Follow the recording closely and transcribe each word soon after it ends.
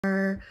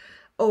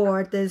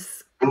or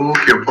this book,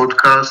 your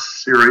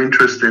podcasts, your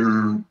interest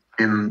in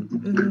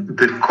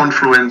the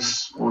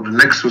confluence or the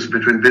nexus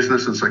between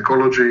business and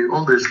psychology,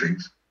 all these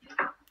things.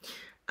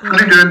 How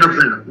did you end up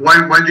there?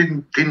 Why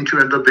didn't you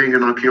end up being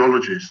an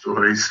archaeologist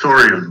or a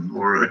historian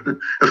or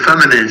a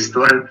feminist?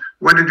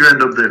 Why did you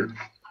end up there?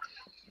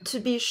 To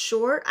be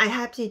short, I'm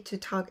happy to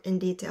talk in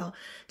detail.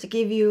 To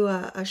give you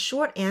a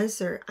short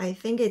answer, I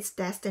think it's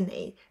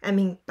destiny. I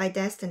mean, by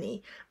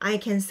destiny, I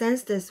can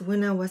sense this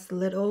when I was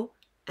little,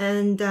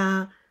 and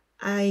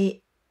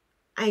I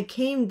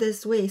came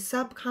this way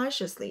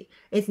subconsciously.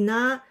 It's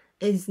not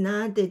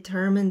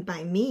determined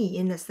by me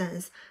in a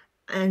sense,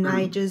 and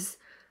I just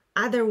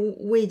other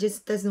way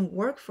just doesn't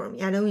work for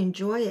me. I don't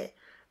enjoy it,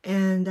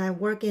 and I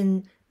work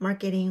in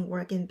marketing,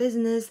 work in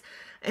business,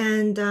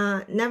 and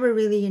never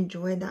really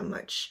enjoyed that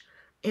much.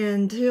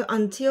 And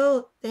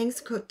until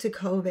thanks to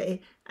COVID,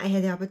 I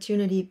had the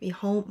opportunity to be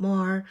home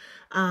more.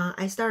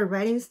 I started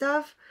writing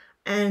stuff.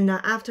 And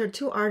after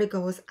 2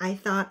 articles, I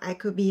thought I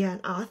could be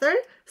an author.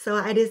 So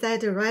I decided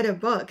to write a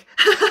book.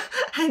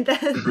 And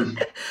then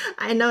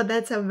I know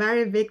that's a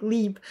very big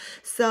leap.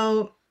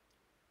 So,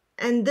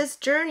 and this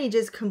journey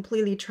just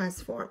completely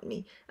transformed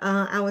me.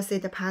 I would say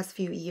the past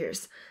few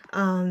years.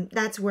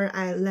 That's where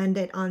I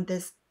landed on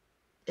this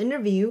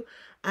interview.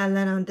 I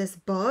landed on this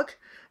book.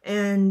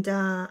 And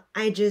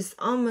I just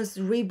almost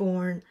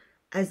reborn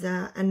as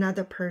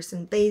another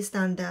person based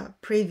on the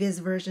previous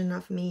version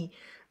of me.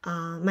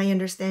 My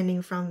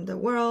understanding from the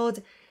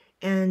world,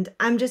 and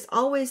I'm just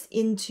always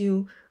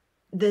into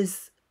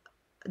this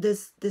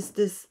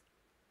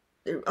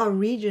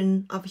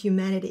region of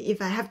humanity. If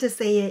I have to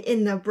say it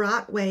in a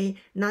broad way,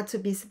 not to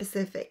be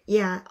specific,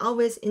 yeah,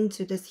 always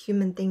into this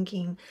human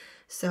thinking.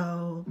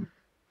 So,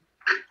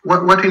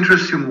 what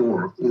interests you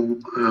more,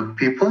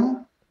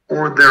 people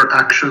or their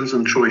actions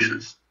and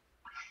choices?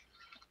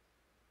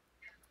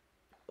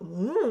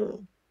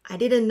 Ooh, I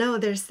didn't know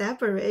they're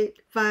separate,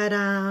 but.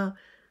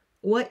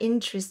 What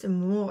interests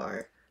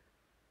more?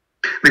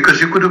 Because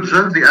you could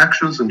observe the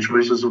actions and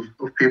choices of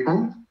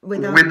people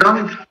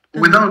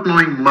without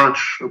knowing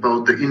much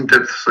about the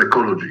in-depth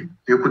psychology.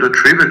 You could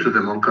attribute to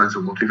them all kinds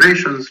of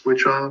motivations,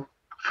 which are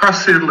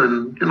facile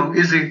and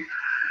easy.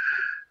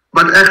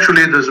 But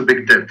actually, there's a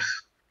big depth.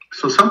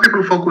 So some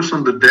people focus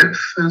on the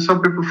depth, and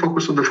some people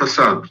focus on the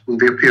facade, on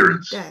the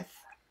appearance. Depth.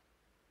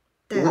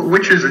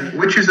 Which is it?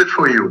 Which is it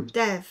for you?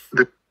 Depth.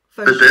 The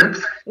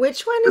depth?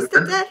 Which one is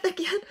the depth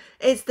again?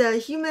 It's the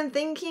human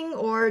thinking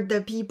or the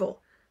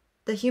people?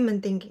 The human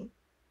thinking.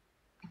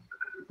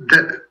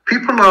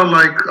 People are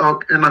like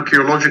an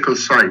archaeological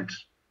site.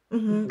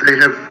 They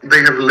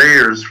have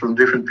layers from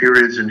different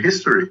periods in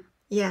history.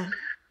 Yeah.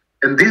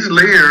 And these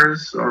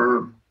layers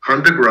are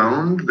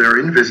underground. They're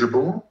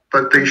invisible,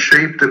 but they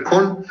shape the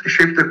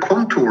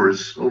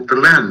contours of the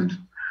land.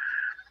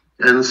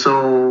 And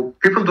so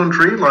people don't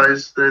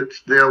realize that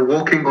they are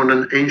walking on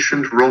an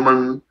ancient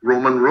Roman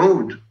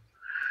road,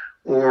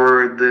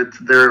 or that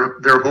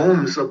their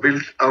homes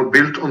are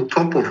built on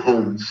top of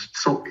homes.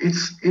 So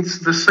it's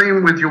the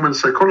same with human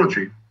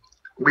psychology.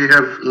 We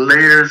have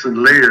layers and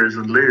layers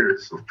and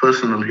layers of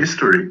personal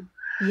history.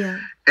 Yeah.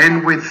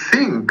 And we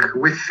think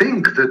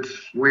that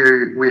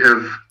we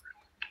have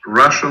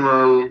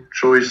rational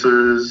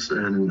choices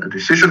and a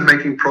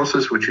decision-making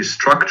process which is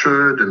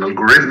structured and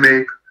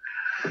algorithmic.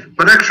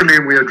 But actually,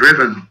 we are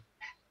driven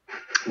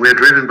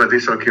by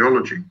this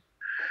archaeology.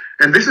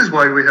 And this is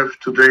why we have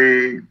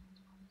today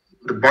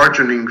the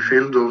burgeoning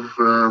field of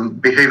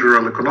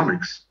behavioral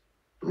economics,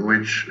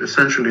 which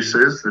essentially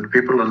says that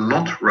people are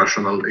not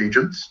rational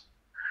agents,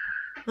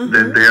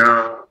 that they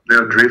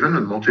are driven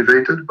and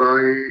motivated by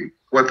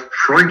what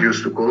Freud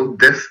used to call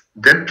depth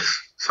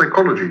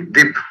psychology,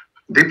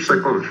 deep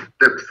psychology,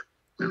 depth.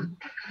 Yeah.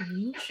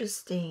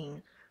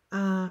 Interesting.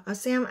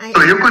 Sam,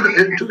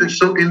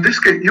 so in this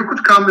case, you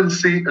could come and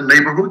see a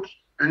neighborhood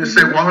and you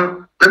say,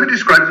 well, let me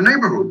describe the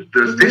neighborhood.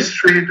 There's this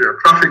street, there are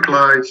traffic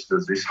lights,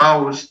 there's this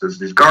house, there's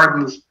these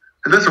gardens,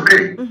 and that's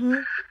okay.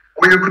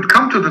 Or you could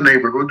come to the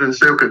neighborhood and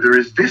say, okay, there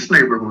is this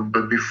neighborhood,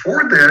 but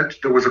before that,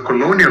 there was a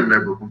colonial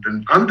neighborhood,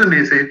 and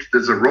underneath it,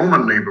 there's a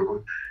Roman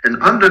neighborhood, and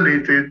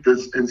underneath it,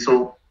 and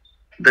so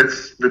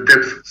that's the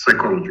depth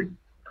psychology.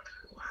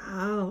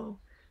 Wow.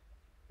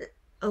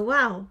 Oh,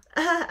 wow.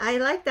 I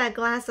like that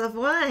glass of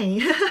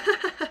wine.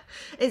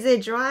 Is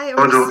it dry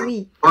or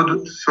sweet?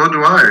 So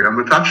do I. I'm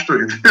attached to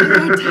it.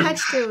 You're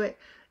attached to it.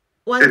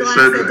 One glass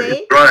a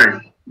day?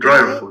 Dry,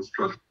 of course.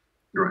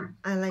 Dry.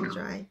 I like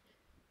dry.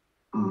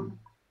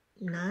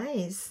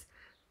 Nice.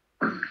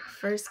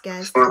 First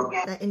guest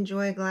that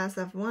enjoy a glass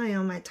of wine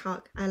on my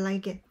talk. I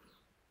like it.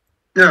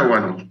 Yeah, why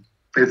not?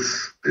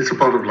 It's a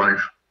part of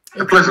life.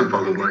 A pleasant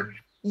part of life.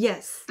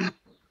 Yes.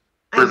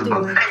 I do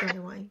like dry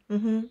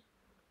wine.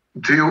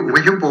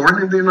 Were you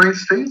born in the United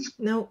States?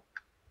 No.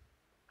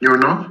 You're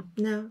not?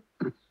 No.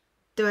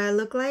 Do I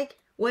look like?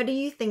 What do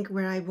you think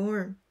were I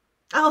born?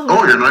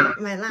 You're not.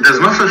 There's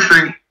no such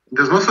thing.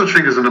 There's no such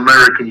thing as an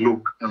American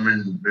look. I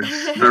mean,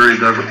 it's very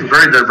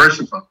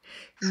diversified.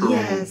 So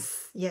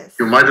yes.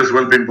 You might as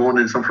well been born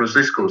in San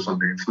Francisco or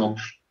something. It's not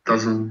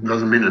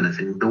doesn't mean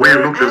anything. The way you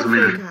Or look doesn't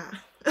mean anything.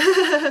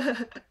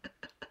 Africa.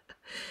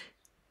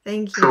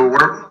 Thank you. So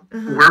where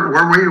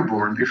were you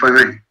born, if I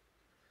may?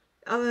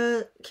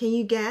 Can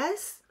you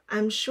guess?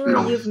 I'm sure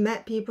No. you've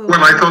met people.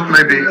 Well, I thought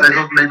maybe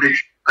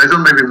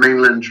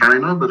mainland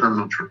China, but I'm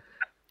not sure.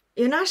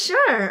 You're not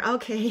sure?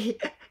 Okay.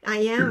 I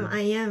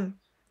am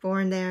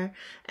born there.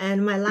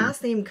 And my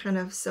last name kind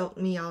of sold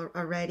me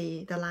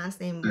already. The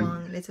last name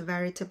Wang. It's a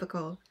very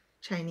typical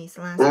Chinese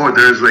last name. Oh,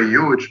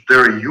 there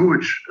are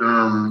huge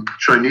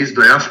Chinese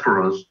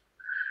diasporas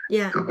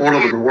all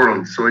over the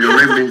world. So your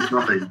name means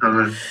nothing.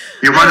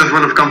 You might as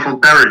well have come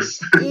from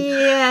Paris.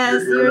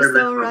 Yes, you're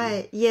so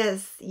right.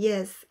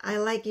 Yes. I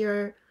like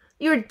your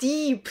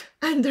deep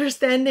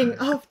understanding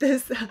of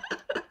this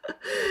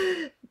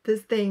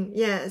this thing.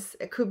 Yes,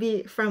 it could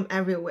be from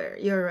everywhere.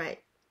 You're right.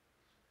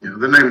 Yeah,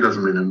 the name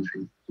doesn't mean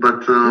anything.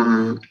 But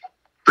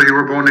so you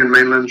were born in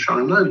mainland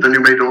China, and then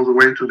you made all the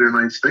way to the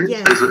United States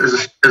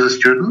as a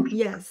student?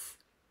 Yes.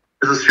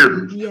 As a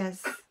student?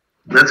 Yes.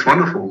 That's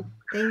wonderful.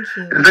 Thank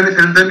you. And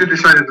then you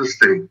decided to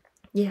stay.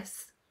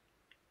 Yes.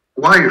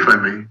 Why, if I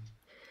may?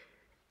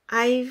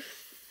 I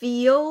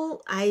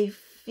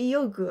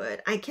feel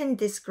good. I can't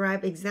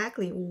describe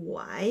exactly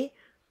why,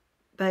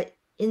 but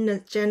in a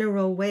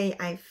general way,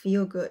 I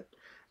feel good.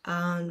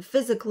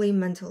 Physically,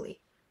 mentally.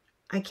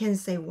 I can't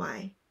say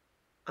why.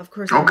 Of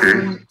course,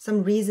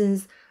 some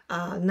reasons,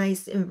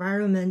 nice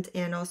environment,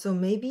 and also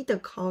maybe the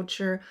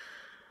culture.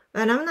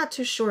 But I'm not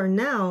too sure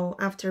now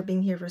after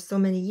being here for so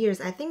many years.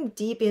 I think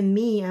deep in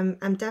me,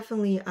 I'm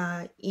definitely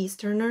a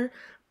Easterner.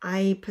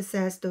 I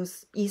possess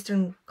those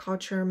Eastern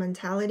culture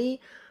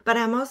mentality, but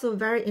I'm also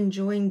very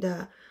enjoying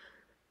the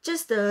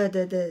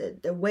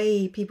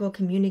way people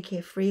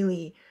communicate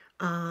freely.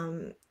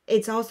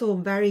 It's also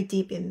very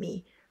deep in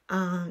me.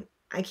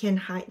 I can't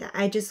hide that.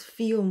 I just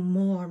feel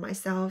more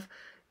myself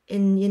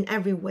in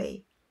every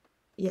way.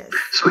 Yes.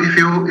 So if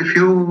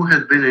you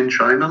had been in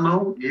China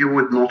now, you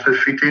would not have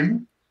fit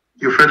in?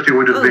 You felt you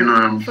would have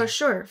been... For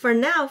sure. For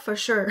now, for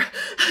sure.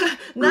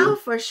 Now,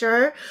 for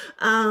sure.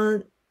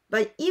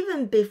 But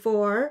even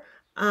before,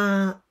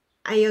 I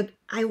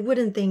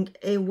wouldn't think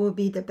it would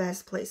be the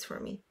best place for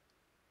me.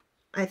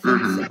 I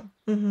think so.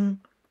 In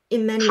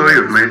many ways.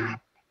 So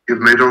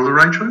you've made all the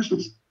right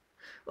choices.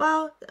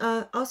 Well,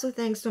 also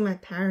thanks to my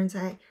parents,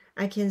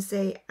 I can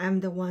say I'm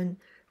the one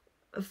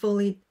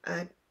fully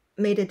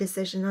made a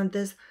decision on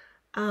this.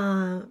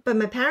 But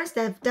my parents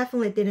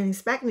definitely didn't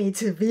expect me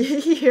to be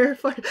here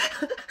for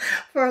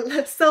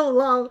so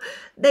long.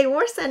 They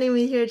were sending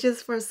me here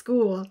just for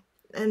school,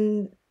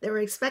 and they were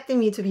expecting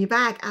me to be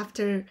back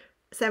after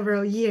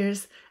several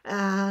years.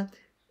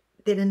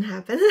 Didn't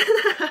happen.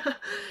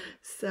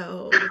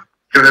 So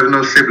you have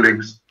no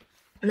siblings?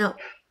 No.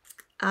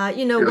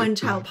 One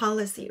child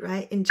policy,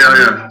 right? In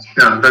China.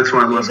 Yeah. That's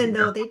why I'm asking. Even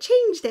though they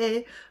changed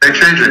it. They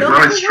changed it.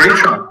 Now it's three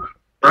child.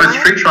 Now it's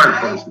three child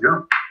policy.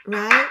 Yeah.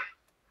 Right.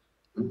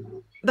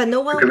 But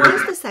no one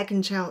wants the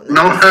second child.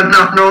 No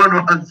one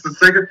wants the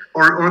second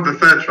or the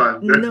third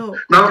child. Yeah. No.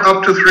 Now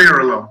up to 3 are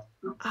allowed.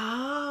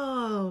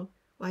 Oh,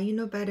 well, you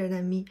know better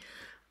than me.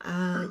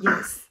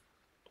 Yes.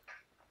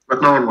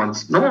 But no one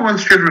wants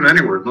children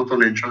anywhere, not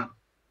only in China.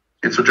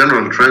 It's a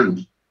general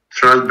trend.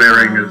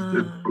 Childbearing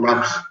is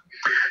collapse.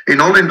 In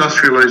all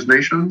industrialized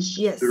nations,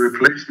 the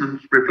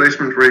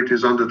replacement rate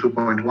is under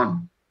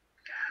 2.1.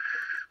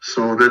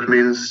 So that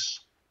means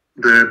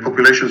the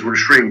populations will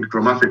shrink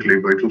dramatically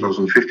by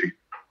 2050.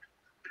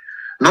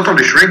 Not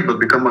only shrink, but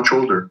become much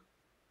older.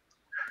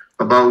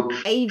 About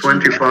aging,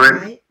 25,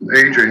 right?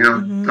 Aging,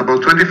 yeah.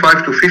 About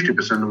 25 to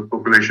 50% of the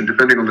population,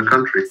 depending on the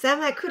country.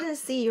 Sam, I couldn't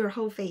see your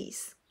whole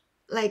face.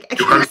 Like,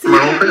 you can't see my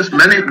whole face?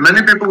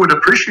 Many people would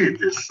appreciate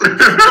this.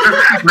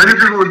 Many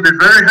people would be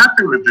very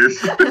happy with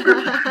this.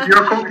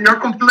 You're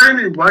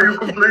complaining. Why are you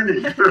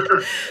complaining?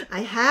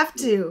 I have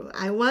to.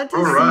 I want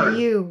to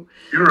see you.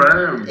 Here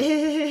I am.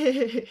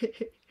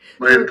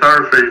 My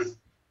entire face.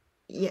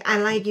 Yeah, I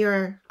like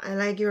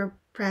your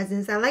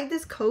presence. I like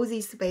this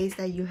cozy space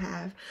that you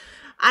have.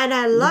 And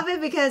I love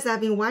it because I've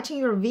been watching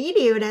your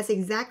video. That's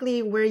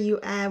exactly where you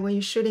at when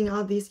you're shooting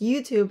all this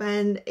YouTube,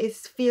 and it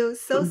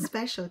feels so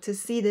special to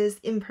see this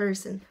in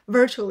person,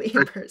 virtually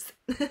in person.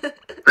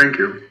 Thank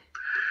you.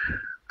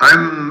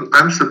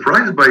 I'm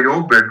surprised by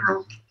your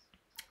background.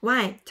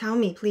 Why? Tell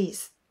me,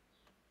 please.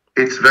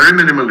 It's very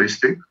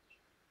minimalistic.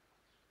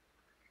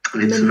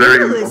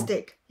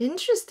 Minimalistic.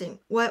 Interesting.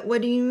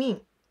 What do you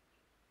mean?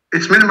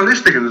 It's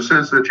minimalistic in the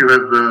sense that you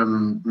have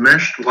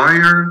meshed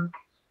wire.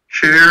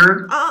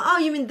 Chair. Oh,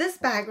 you mean this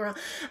background?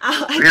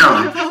 Oh, I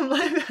thought about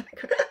my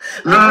background.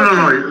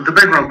 No, the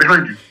background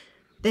behind you.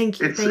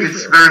 Thank you. It's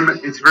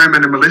very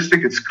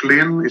minimalistic. It's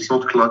clean. It's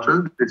not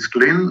cluttered. It's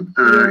clean.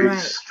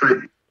 It's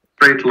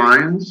straight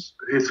lines.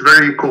 It's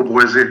very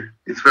Corbusier.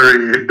 It's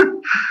very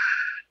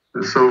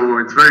so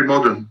it's very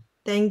modern.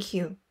 Thank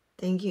you.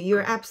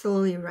 You're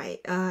absolutely right.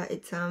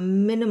 It's a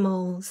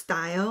minimal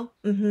style.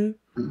 Yeah.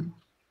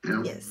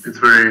 Yes. It's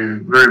very,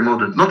 very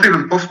modern. Not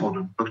even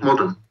postmodern, but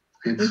modern.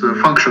 It's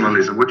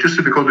functionalism, what used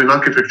to be called in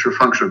architecture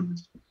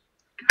functionalism.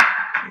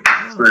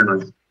 Wow. It's very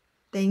nice.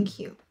 Thank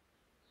you.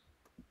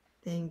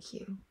 Thank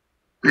you.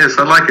 Yes,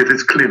 I like it.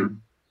 It's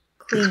clean.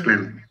 It's Clean.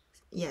 clean.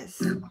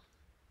 Yes. Yeah.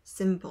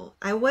 Simple.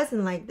 I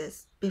wasn't like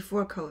this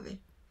before COVID,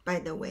 by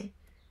the way.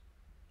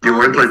 You All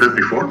weren't like this that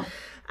before?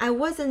 I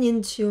wasn't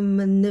into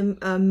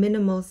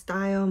minimal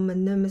style,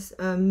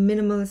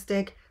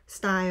 minimalistic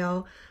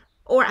style,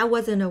 or I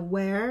wasn't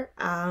aware.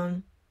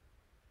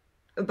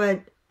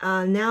 But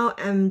now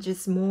I'm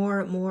just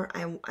more.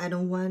 I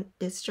don't want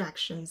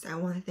distractions. I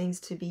want things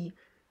to be.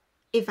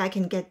 If I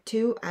can get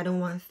two, I don't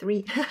want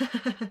three.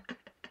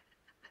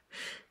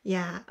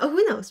 Yeah. Oh,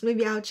 who knows?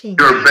 Maybe I'll change.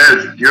 You're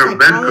a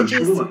bad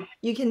consumer.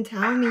 You can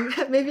tell me.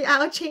 Maybe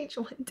I'll change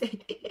one day.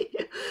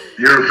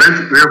 You're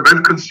a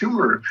bad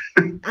consumer.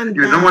 You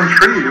don't want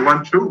three, you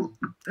want two.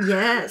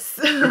 Yes.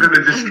 You're going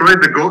to destroy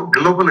the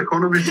global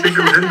economy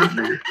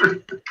single-handedly.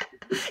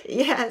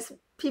 Yes.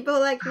 People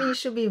like me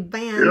should be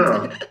banned.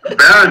 Yeah,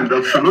 banned,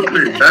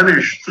 absolutely,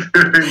 banished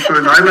into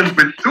an island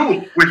with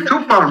two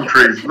palm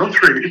trees, not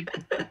three.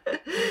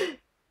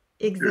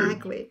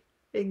 Exactly.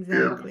 Yeah.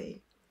 Exactly. Yeah.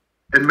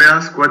 And may I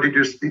ask, what did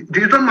you see?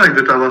 You don't mind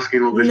that I'm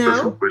asking all these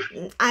personal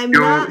questions? I'm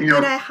not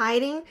good at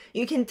hiding.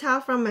 You can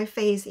tell from my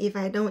face if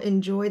I don't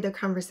enjoy the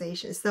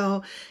conversation.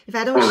 So if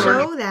I don't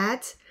show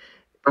that,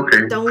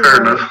 okay, don't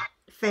fair worry. enough.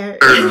 Fair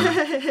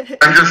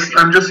enough.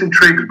 I'm just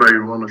intrigued by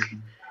you, honestly.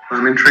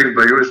 I'm intrigued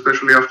by you,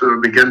 especially after I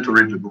began to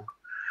read the book.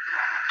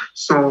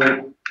 So,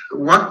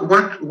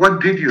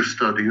 what did you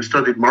study? You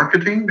studied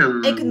marketing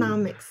and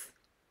economics.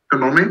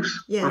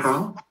 Economics? Yes.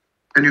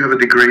 And you have a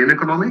degree in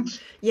economics?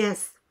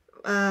 Yes.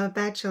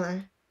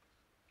 Bachelor.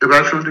 A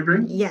bachelor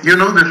degree? Yes. You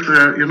know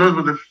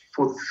that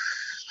for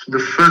the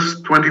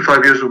first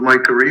 25 years of my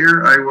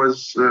career, I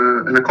was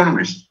an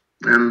economist,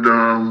 and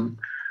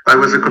I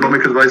was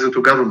economic advisor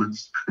to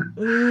governments.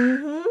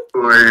 Mm-hmm.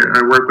 So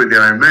I work with the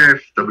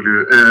IMF,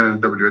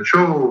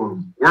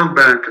 WHO, World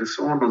Bank, and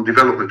so on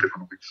development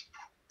economics.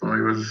 So I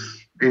was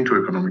into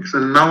economics,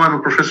 and now I'm a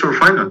professor of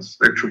finance,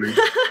 actually,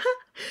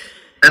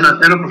 and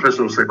a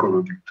professor of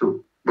psychology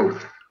too,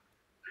 both.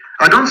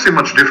 I don't see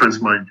much difference,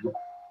 mind you.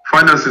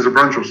 Finance is a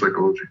branch of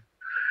psychology.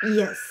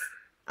 Yes,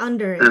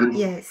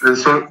 yes. And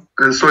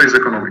so is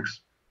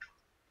economics.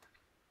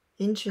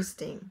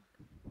 Interesting.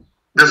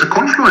 There's a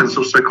confluence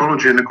of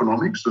psychology and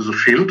economics. There's a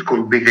field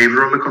called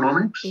behavioral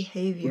economics.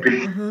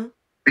 Behavioral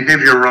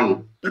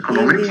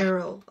economics.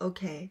 Behavioral,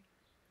 okay.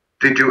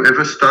 Did you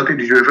ever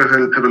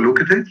have a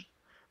look at it?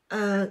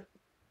 I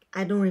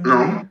don't remember.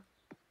 No.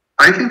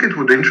 I think it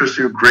would interest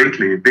you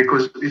greatly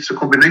because it's a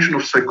combination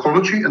of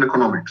psychology and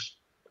economics.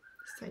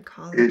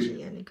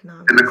 Psychology and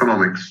economics. And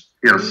economics,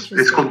 yes.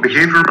 It's called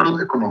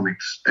behavioral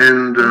economics.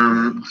 And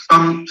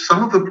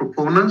some of the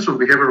proponents of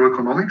behavioral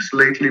economics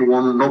lately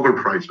won Nobel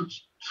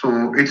Prizes.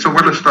 So it's a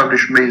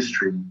well-established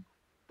mainstream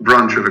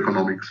branch of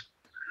economics.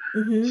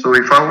 Mm-hmm. So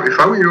if I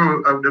were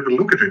you, I would have a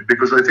look at it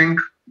because I think,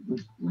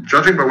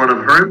 judging by what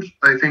I've heard,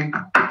 I think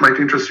it might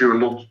interest you a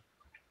lot.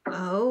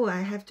 Oh,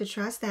 I have to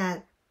trust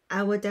that.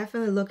 I will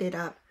definitely look it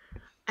up.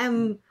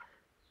 In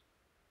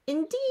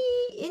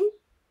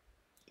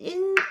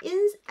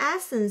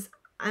essence,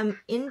 I'm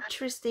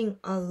interested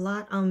a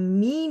lot on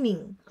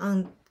meaning,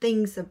 on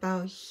things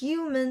about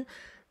human,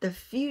 the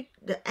future,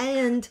 the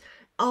end,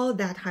 all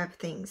that type of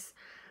things.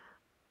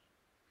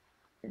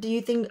 Do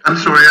you think? I'm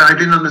sorry, I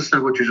didn't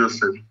understand what you just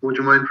said. Would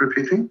you mind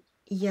repeating?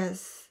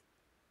 Yes.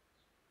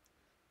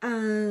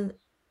 In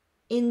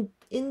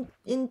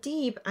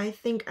deep, I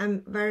think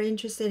I'm very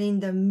interested in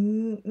the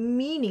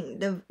meaning,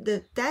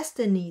 the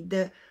destiny,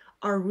 the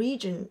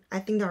origin. I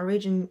think the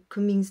origin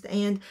could mean the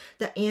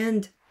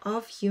end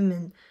of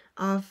human,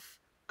 of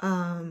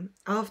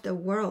the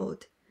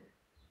world.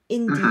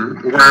 Indeed.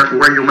 Mm-hmm.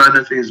 Where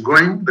humanity is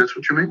going, that's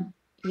what you mean?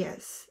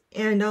 Yes.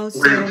 And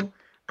also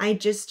I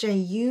just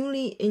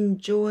genuinely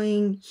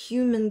enjoying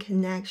human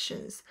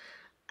connections.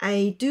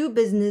 I do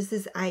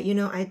businesses, I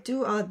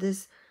do all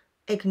this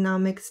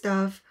economic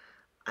stuff.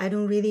 I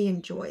don't really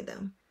enjoy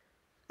them.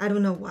 I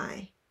don't know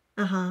why.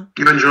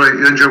 You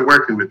enjoy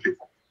working with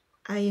people.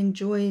 I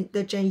enjoy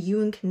the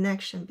genuine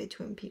connection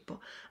between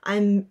people.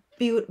 I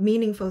build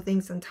meaningful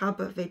things on top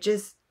of it,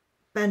 just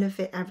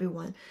benefit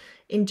everyone.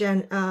 As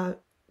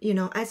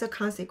a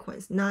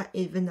consequence, not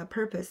even a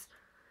purpose.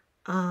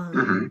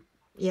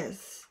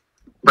 Yes.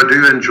 But do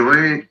you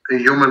enjoy a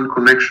human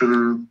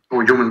connection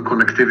or human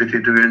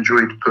connectivity? Do you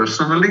enjoy it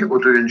personally, or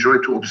do you enjoy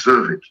to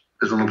observe it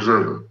as an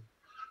observer?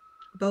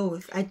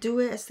 Both. I do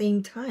it at the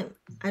same time.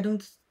 I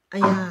don't.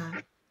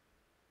 Yeah.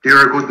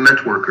 You're a good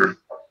networker.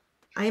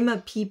 I'm a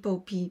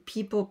people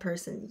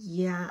person.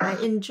 Yeah, I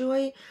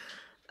enjoy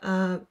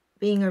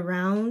being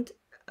around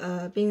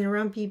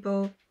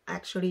people.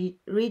 Actually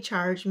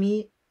recharge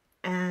me,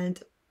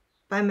 and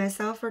by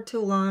myself for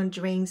too long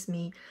drains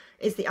me.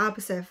 It's the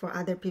opposite for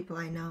other people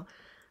I know.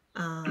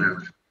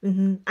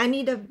 I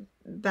need a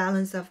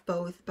balance of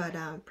both, but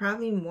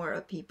probably more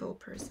a people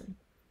person.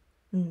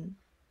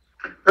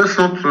 That's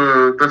not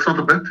a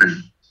bad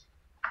thing.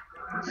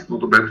 It's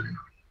not a bad thing.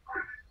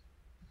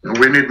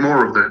 We need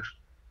more of that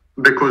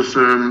because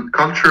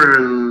culture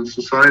and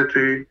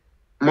society,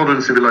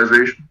 modern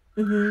civilization,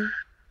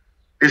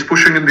 is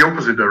pushing in the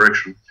opposite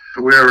direction.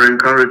 We are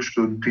encouraged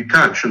to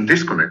detach and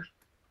disconnect.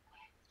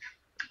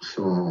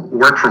 So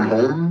work from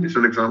home is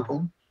an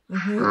example.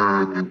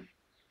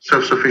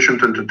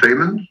 Self-sufficient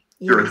entertainment.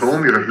 You're at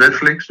home, you have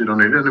Netflix, you don't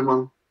need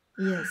anyone.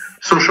 Yes.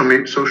 Social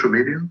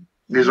media.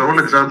 These are all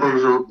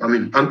examples of, I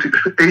mean,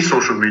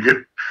 social media.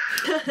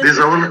 These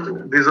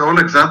are all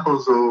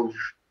examples of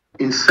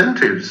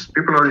incentives.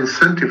 People are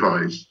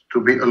incentivized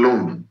to be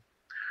alone.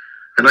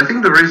 And I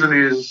think the reason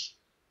is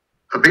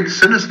a bit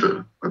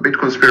sinister, a bit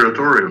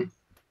conspiratorial.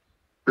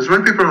 Because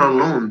when people are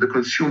alone, they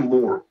consume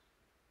more.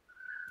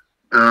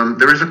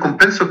 There is a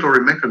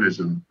compensatory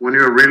mechanism. When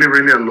you're really,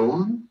 really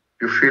alone,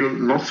 you feel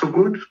not so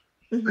good,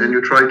 and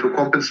you try to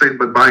compensate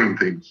by buying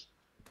things.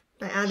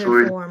 By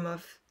other form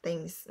of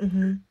things.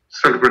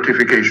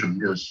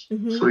 Self-gratification, yes.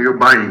 So you're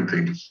buying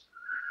things.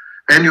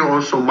 And you're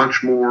also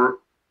much more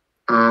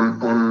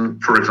on,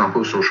 for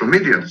example, social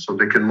media, so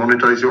they can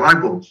monetize your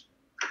eyeballs.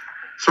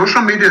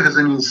 Social media has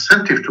an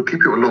incentive to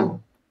keep you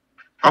alone.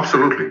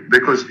 Absolutely.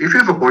 Because if you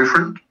have a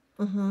boyfriend,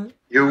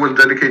 you will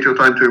dedicate your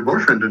time to your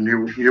boyfriend, and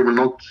you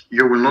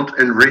will not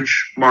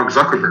enrich Mark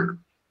Zuckerberg.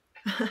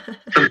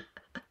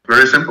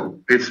 Very simple.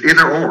 It's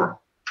either or.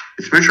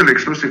 It's mutually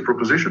exclusive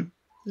proposition.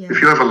 Yeah.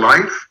 If you have a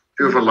life,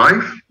 you're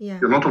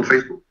not on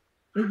Facebook.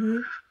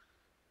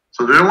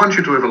 So they don't want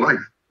you to have a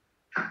life.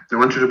 They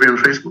want you to be on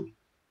Facebook.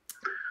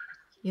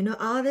 You know,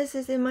 all this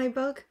is in my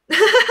book.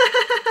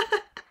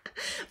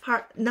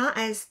 Not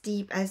as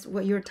deep as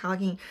what you're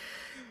talking.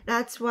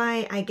 That's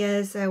why I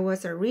guess I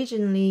was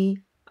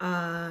originally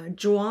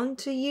drawn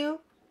to you.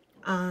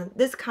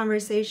 This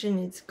conversation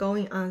is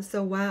going on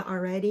so well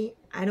already.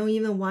 I don't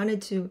even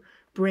wanted to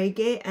break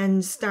it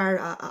and start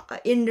an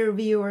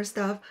interview or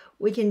stuff.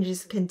 We can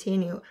just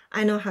continue.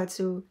 I know how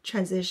to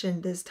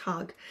transition this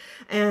talk.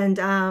 And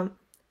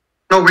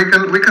no, we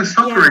can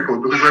start the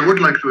record, because I would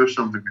like to have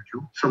something with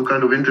you, some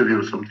kind of interview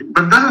or something.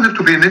 But it doesn't have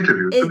to be an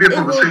interview. It could be a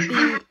conversation.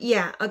 Will be,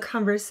 a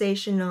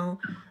conversational.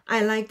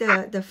 I like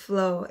the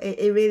flow.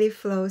 It really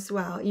flows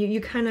well.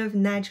 You kind of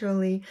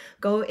naturally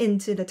go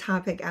into the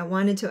topic I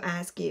wanted to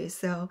ask you.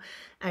 So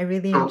I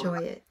really enjoy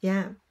it.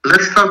 Yeah.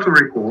 Let's start to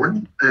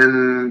record.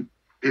 And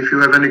if you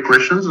have any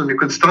questions, and you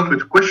can start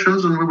with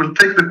questions, and we will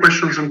take the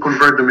questions and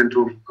convert them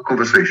into a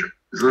conversation.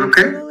 Is that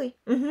okay? Absolutely.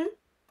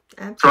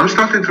 Absolutely. So I'm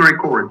starting to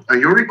record. Are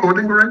you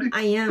recording already?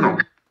 I am. No.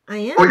 I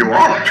am. Oh, you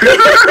are?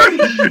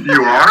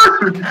 You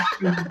are?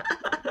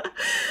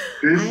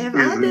 This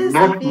is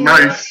not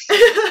nice.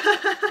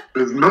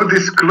 There's no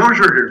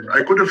disclosure here.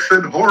 I could have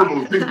said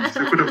horrible things.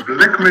 You could have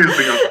blackmailed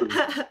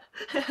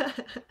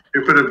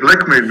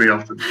me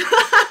after this.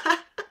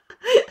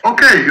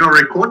 Okay, you're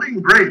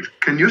recording? Great.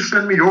 Can you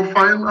send me your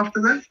file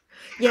after that?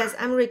 Yes,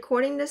 I'm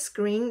recording the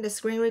screen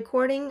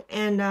recording,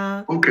 and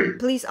okay.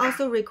 Please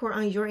also record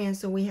on your end,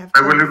 so we have.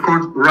 I will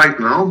record right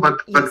now, but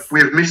I've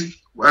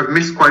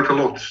missed quite a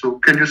lot. So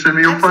can you send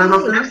me your file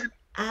after that?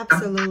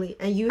 Absolutely,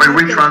 and you by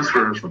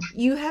WeTransfer.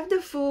 You have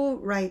the full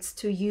rights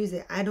to use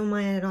it. I don't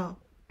mind at all.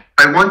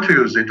 I want to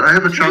use it. I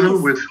have a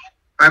channel with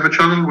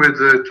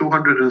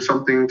 200 and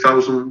something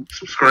thousand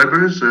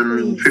subscribers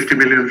and 50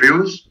 million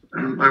views,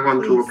 and I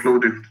want to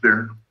upload it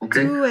there.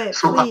 Okay. Do it,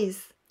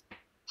 please.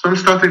 So I'm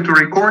starting to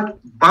record,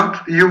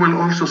 but you will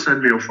also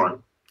send me your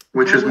file,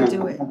 which is more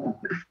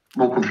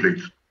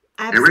complete.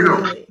 Absolutely. Here we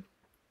go.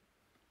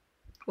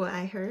 Well,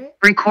 I heard it.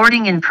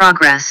 Recording in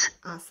progress.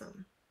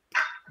 Awesome.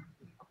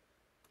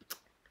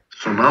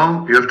 So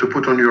now you have to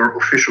put on your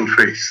official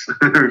face,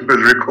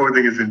 because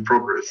recording is in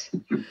progress.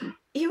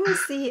 You will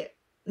see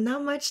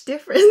not much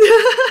different.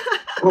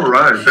 All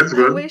right, that's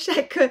good. I wish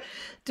I could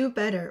do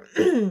better.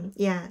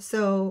 Yeah.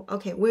 So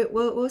okay,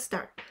 we'll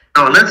start.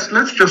 No,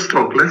 let's just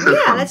talk. Let's have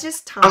fun. Let's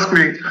just talk. Ask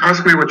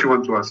me what you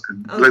want to ask.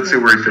 Okay. Let's see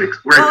where it takes.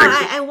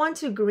 I want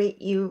to greet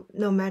you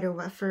no matter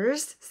what.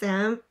 First,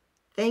 Sam,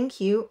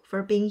 thank you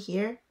for being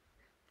here,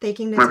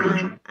 taking the time.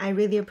 Pleasure. I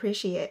really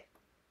appreciate it.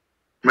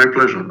 My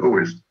pleasure,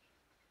 always.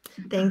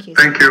 Thank you.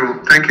 Thank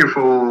you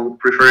for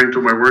referring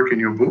to my work in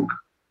your book,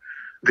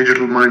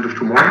 Digital Mind of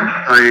Tomorrow.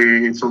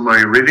 It's on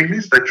my reading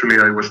list. Actually,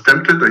 I was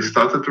tempted. I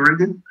started to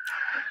read it.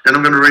 And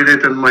I'm going to read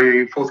it on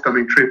my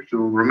forthcoming trip to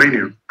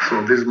Romania.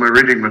 So this is my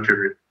reading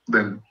material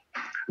then.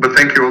 But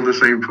thank you all the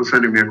same for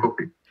sending me a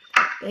copy.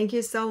 Thank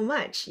you so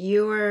much.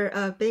 You are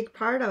a big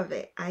part of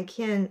it. I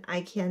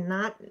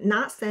cannot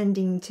not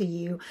sending to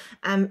you.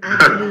 I'm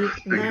actually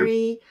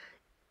very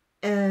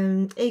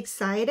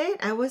excited.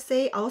 I would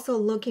say also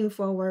looking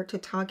forward to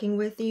talking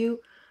with you.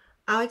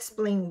 I'll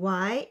explain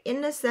why.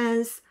 In a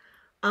sense,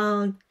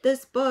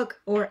 this book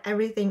or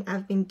everything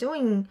I've been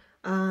doing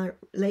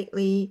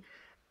lately,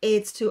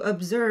 it's to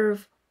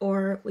observe,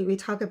 or we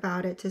talk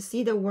about it, to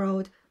see the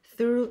world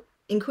through,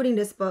 including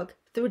this book,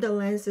 through the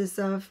lenses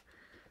of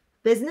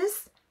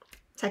business,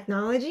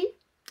 technology,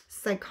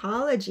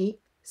 psychology,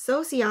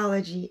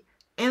 sociology,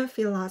 and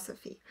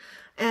philosophy.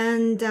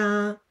 And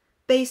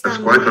based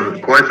on quite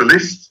a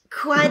list.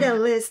 Quite a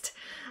list.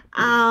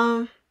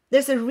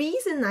 There's a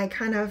reason I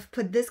kind of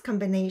put this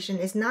combination.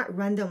 It's not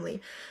randomly.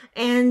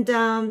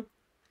 And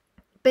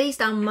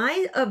based on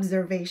my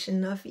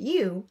observation of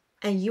you,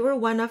 And you were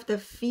one of the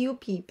few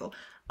people,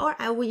 or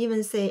I would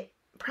even say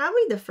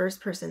probably the first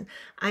person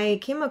I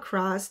came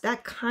across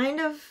that kind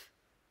of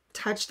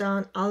touched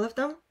on all of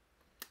them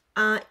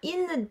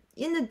in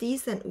a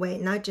decent way,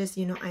 not just,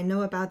 I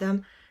know about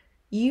them.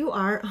 You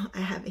are, oh, I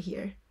have it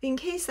here in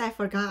case I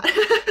forgot.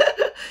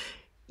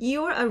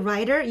 You're a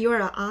writer,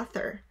 you're an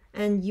author,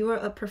 and you're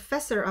a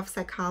professor of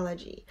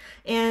psychology.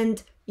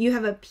 And you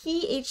have a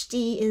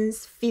PhD in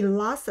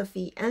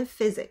philosophy and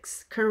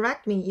physics.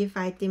 Correct me if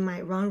I did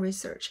my wrong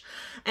research.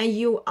 And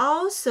you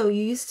also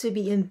used to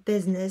be in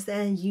business,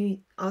 and you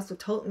also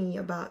told me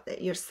about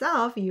that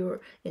yourself.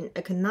 You're in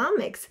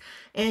economics,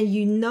 and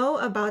you know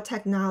about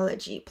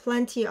technology.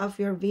 Plenty of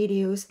your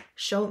videos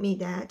showed me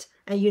that.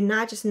 And you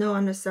not just know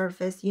on the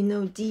surface, you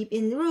know deep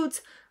in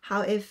roots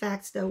how it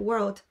affects the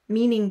world,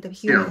 meaning the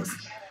humans.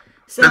 Yeah.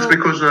 So that's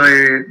because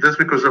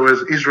I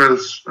was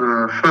Israel's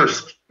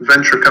first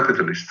venture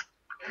capitalist.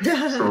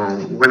 So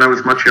when I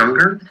was much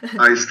younger,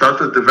 I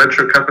started the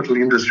venture capital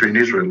industry in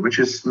Israel, which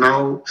is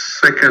now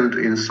second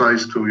in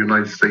size to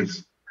United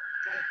States.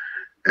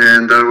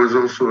 And I was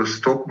also a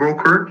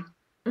stockbroker.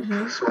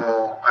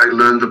 So I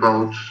learned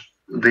about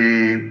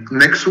the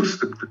nexus,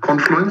 the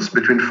confluence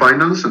between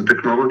finance and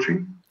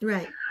technology.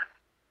 Right.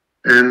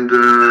 And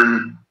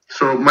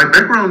so my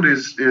background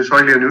is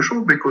highly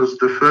unusual because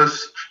the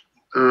first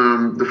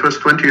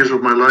 20 years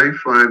of my life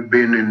I've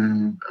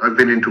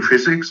been into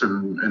physics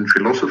and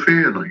philosophy,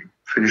 and I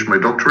finished my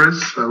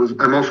doctorates.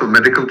 I'm also a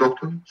medical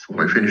doctor, so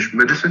I finished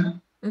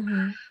medicine.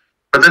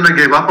 But then I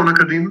gave up on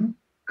academia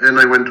and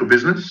I went to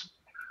business.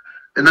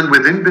 And then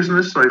within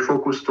business, I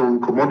focused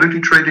on commodity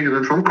trading. And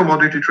then from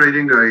commodity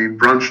trading, I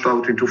branched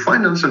out into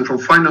finance, and from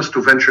finance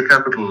to venture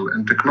capital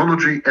and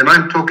technology. And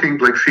I'm talking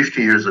like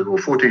 50 years ago,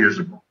 40 years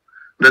ago.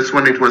 That's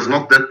when it was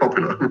not that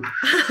popular.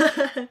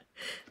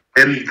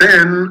 And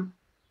then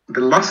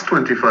the last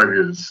 25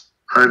 years,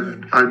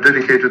 I've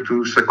dedicated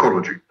to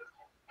psychology.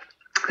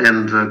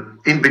 And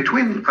in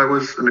between, I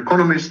was an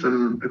economist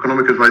and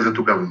economic advisor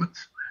to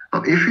governments.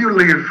 Now, if you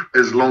live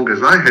as long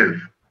as I have,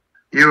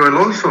 you will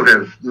also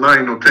have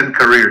 9 or 10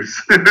 careers.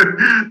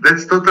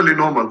 That's totally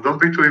normal.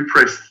 Don't be too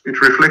impressed. It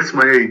reflects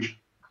my age.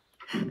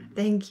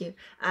 Thank you.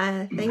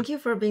 Thank you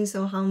for being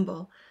so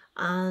humble.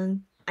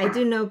 I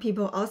do know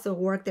people also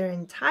work their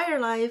entire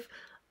life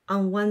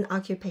on one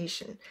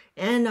occupation,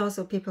 and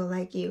also people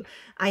like you.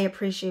 I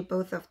appreciate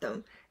both of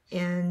them.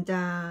 And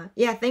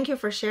yeah, thank you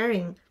for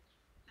sharing.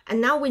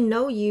 And now we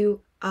know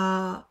you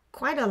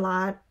quite a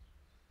lot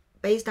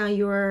based on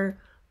your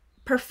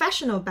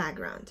professional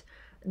background.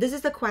 This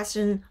is the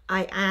question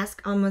I ask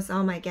almost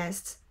all my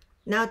guests.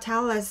 Now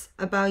tell us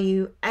about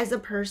you as a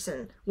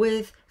person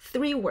with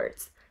 3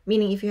 words,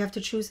 meaning if you have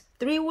to choose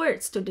 3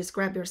 words to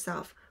describe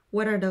yourself,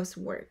 what are those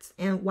words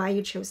and why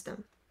you chose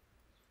them?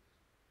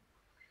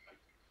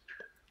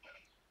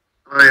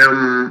 I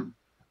am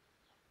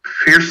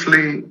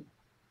fiercely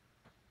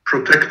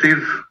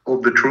protective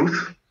of the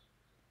truth.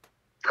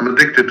 I'm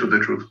addicted to the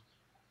truth.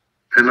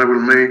 And I will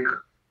make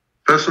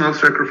personal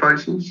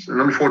sacrifices,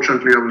 and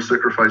unfortunately I will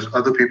sacrifice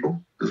other people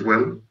as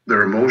well,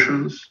 their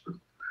emotions,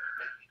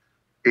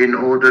 in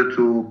order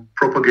to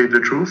propagate the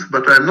truth.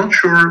 But I'm not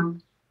sure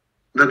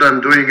that I'm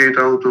doing it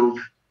out of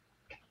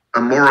a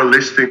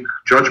moralistic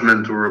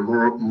judgment or a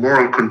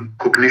moral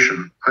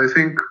cognition. I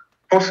think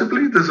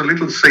possibly there's a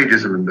little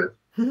sadism in that.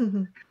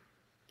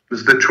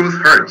 Because the truth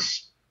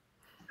hurts.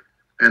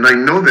 And I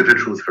know that the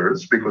truth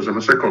hurts because I'm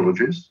a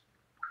psychologist,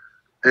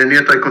 and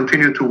yet I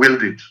continue to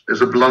wield it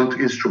as a blunt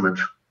instrument.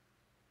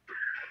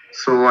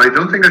 So I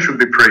don't think I should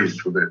be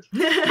praised for that.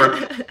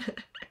 But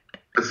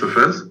that's the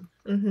first.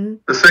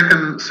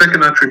 The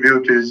second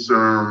attribute is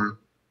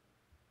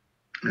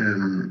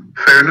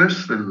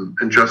fairness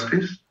and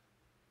justice.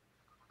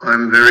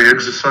 I'm very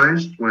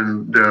exercised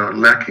when they are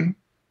lacking.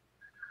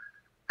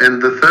 And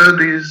the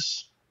third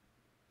is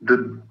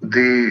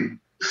the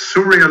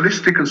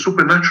surrealistic and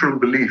supernatural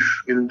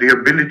belief in the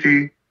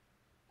ability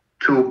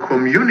to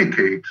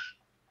communicate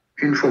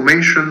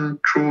information,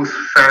 truth,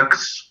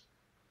 facts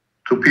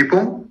to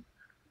people,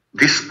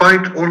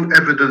 despite all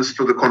evidence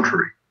to the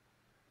contrary.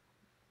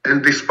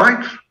 And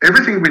despite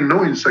everything we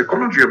know in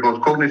psychology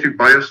about cognitive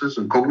biases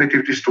and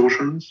cognitive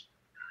distortions,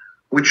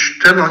 which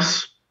tells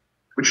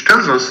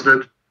us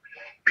that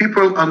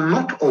people are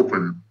not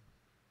open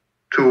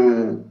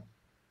to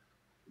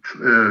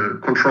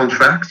confront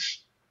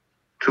facts,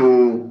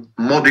 to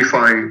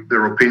modify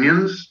their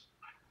opinions,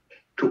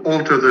 to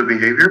alter their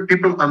behavior.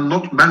 People are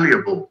not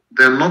malleable.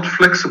 They're not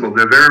flexible.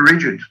 They're very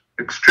rigid,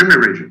 extremely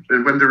rigid.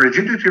 And when the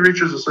rigidity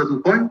reaches a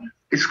certain point,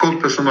 it's called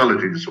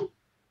personality disorder.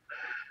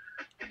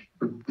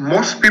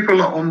 Most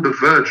people are on the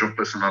verge of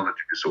personality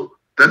disorder.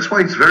 That's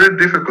why it's very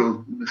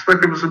difficult.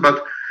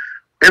 But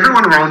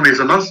everyone around me is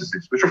a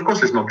narcissist, which of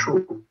course is not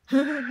true.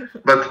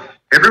 But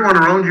everyone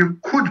around you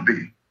could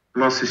be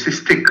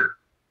narcissistic,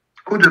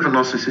 could have a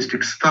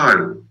narcissistic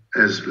style,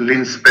 as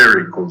Lynn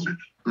Sperry calls it,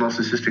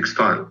 narcissistic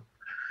style.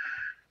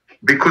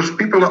 Because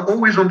people are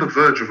always on the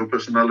verge of a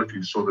personality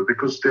disorder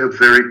because they're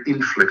very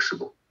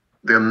inflexible.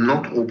 They're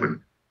not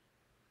open.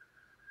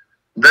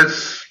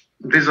 That's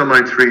these are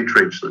my three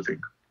traits, I think.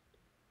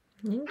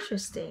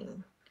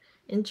 Interesting.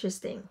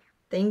 Interesting.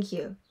 Thank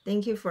you.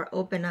 Thank you for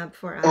open up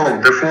for us.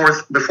 Oh,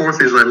 the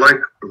fourth is I like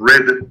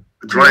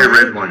dry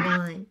red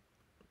wine.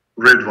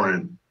 Red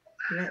wine.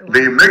 Red wine.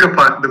 The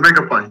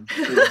mega pint.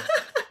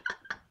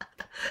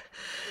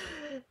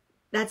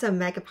 That's a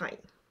mega pint.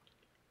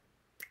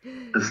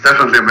 It's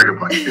definitely a mega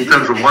pint. In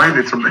terms of wine,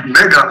 it's a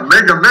mega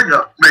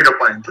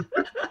pint.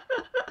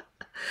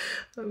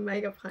 A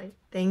mega pint.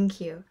 Thank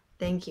you.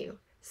 Thank you.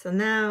 So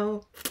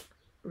now,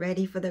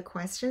 ready for the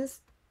questions?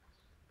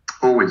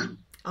 Always.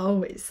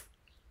 Always.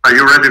 Are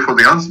you ready for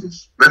the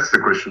answers? That's the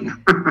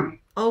question.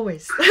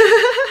 Always.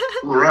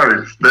 All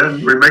right.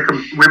 Then we make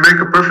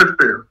a perfect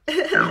pair.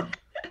 Yeah.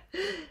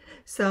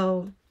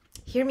 So,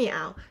 hear me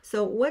out.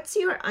 So, what's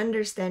your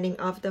understanding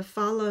of the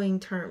following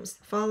terms,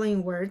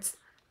 following words,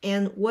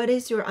 and what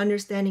is your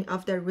understanding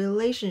of the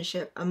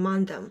relationship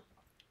among them?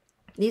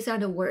 These are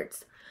the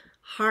words: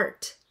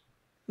 heart,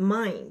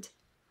 mind,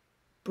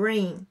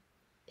 brain,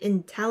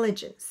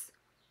 intelligence,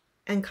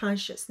 and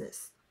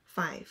consciousness.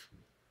 5.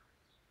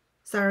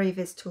 Sorry if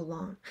it's too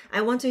long.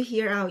 I want to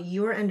hear out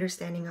your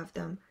understanding of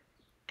them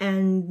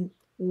and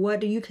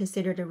what do you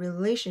consider the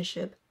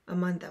relationship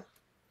among them?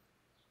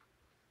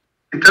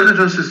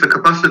 Intelligence is the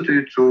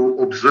capacity to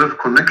observe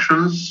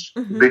connections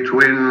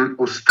between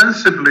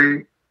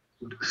ostensibly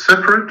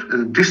separate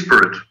and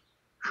disparate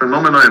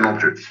phenomena and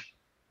objects.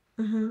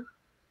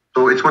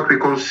 So it's what we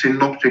call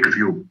synoptic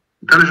view.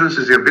 Intelligence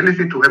is the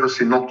ability to have a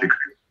synoptic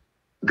view.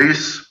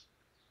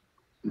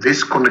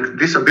 This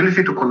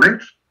ability to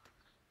connect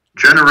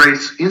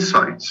generates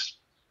insights.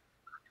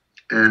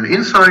 And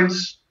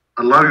insights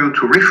allow you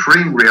to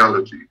reframe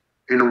reality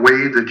in a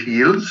way that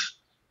yields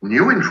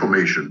new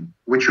information,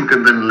 which you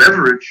can then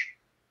leverage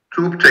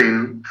to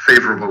obtain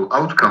favorable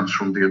outcomes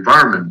from the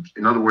environment.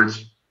 In other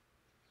words,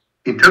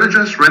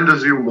 intelligence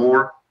renders you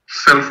more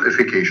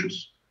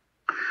self-efficacious.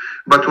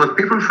 But what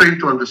people fail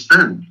to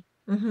understand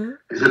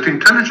is that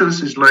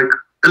intelligence is like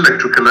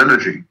electrical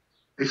energy.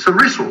 It's a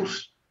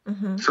resource.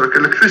 It's like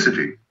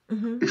electricity.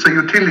 It's a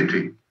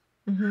utility.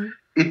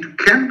 It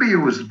can be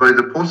used by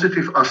the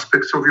positive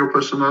aspects of your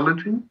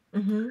personality,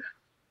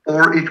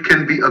 or it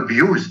can be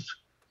abused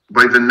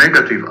by the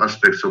negative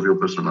aspects of your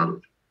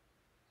personality.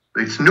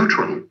 It's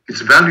neutral.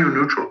 It's value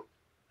neutral.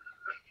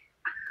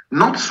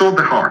 Not so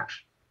the heart,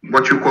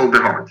 what you call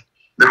the heart.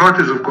 The heart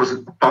is, of course,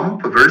 a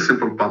pump, a very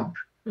simple pump.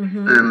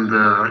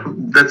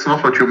 And that's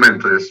not what you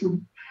meant, I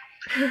assume.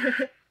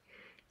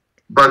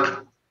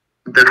 But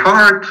the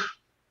heart,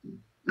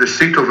 the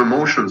seat of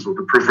emotions, or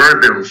the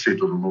proverbial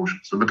seat of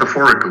emotions, the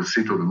metaphorical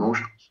seat of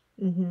emotions,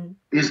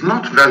 is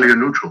not value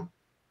neutral.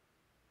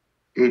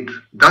 It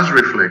does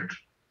reflect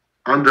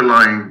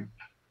underlying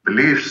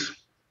beliefs,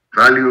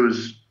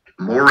 values,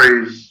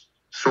 mores,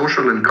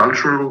 social and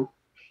cultural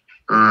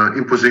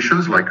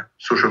impositions like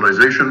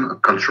socialization,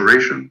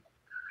 acculturation.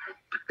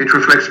 It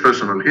reflects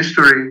personal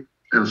history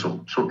and so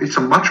on. So it's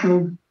a much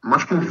more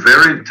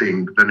varied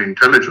thing than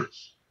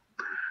intelligence.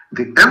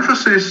 The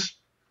emphasis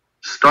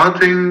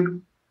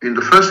starting in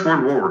the First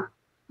World War,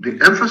 the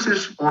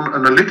emphasis on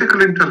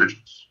analytical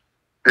intelligence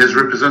as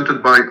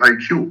represented by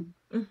IQ,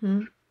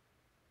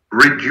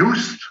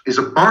 is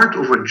a part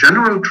of a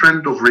general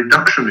trend of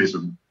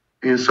reductionism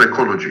in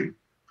psychology,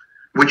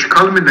 which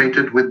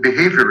culminated with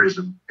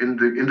behaviorism in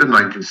the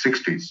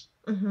 1960s,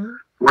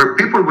 where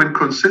people were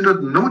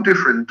considered no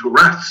different to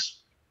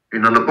rats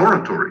in a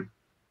laboratory,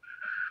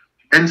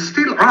 and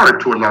still are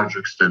to a large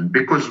extent,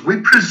 because we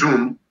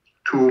presume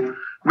to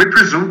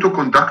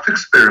conduct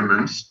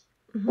experiments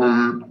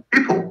on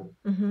people,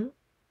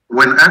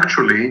 when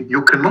actually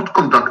you cannot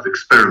conduct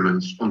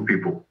experiments on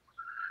people,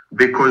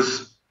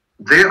 because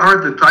they are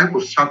the type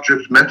of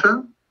subject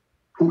matter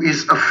who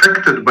is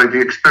affected by the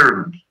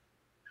experiment,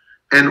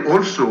 and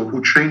also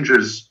who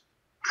changes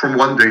from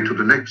one day to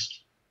the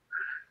next.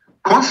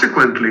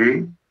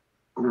 Consequently,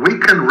 we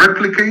can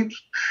replicate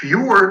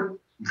fewer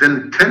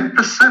than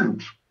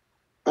 10%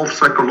 of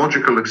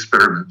psychological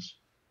experiments,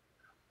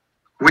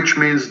 which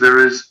means there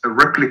is a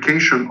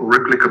replication or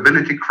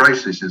replicability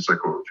crisis in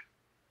psychology.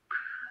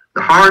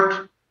 The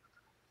heart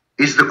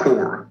is the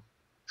core.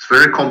 It's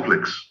very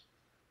complex,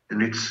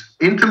 and it's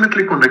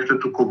intimately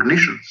connected to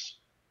cognitions.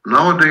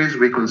 Nowadays,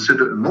 we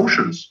consider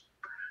emotions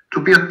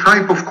to be a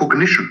type of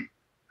cognition.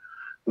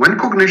 When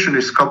cognition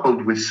is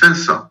coupled with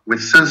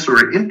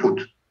sensory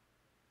input,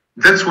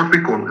 that's what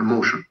we call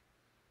emotion.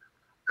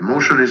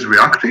 Emotion is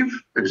reactive,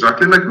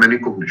 exactly like many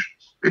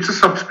cognitions. It's a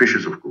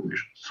subspecies of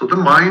cognition. So the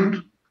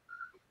mind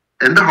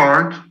and the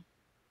heart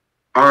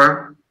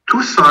are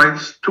two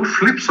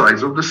flip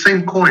sides of the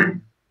same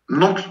coin,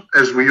 not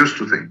as we used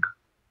to think.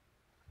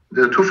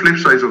 There are two flip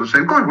sides of the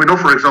same coin. We know,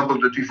 for example,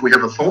 that if we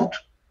have a thought,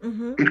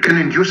 it can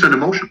induce an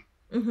emotion.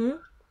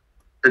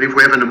 And if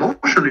we have an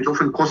emotion, it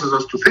often causes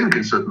us to think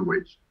in certain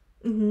ways.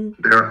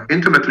 They are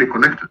intimately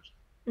connected.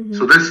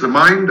 So that's the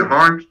mind, the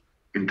heart,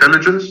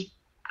 intelligence.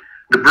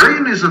 The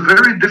brain is a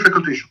very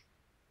difficult issue.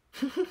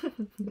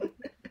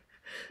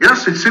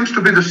 Yes, it seems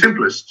to be the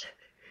simplest,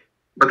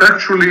 but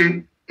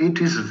actually it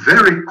is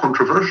very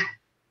controversial.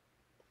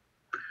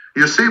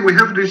 You see, we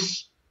have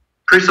this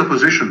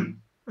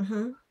presupposition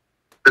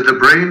that the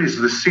brain is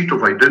the seat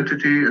of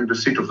identity and the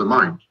seat of the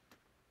mind.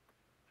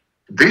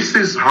 This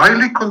is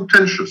highly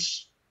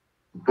contentious,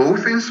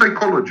 both in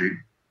psychology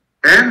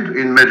and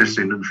in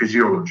medicine and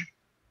physiology.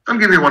 I'll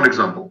give you one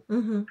example.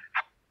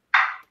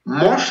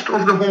 Most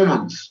of the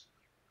hormones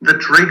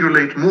that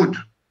regulate mood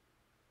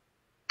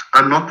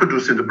are not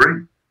produced in the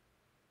brain.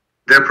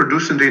 They're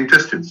produced in the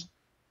intestines.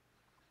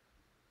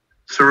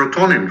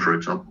 Serotonin, for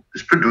example,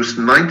 is produced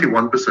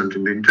 91%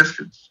 in the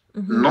intestines,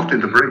 not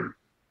in the brain.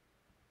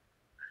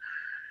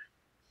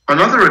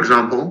 Another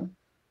example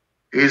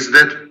is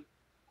that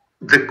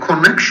the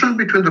connection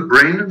between the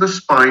brain and the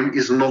spine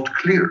is not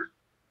clear.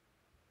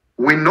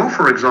 We know,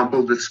 for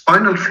example, that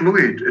spinal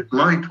fluid at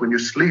night when you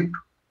sleep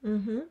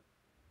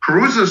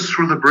cruises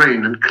through the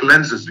brain and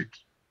cleans it.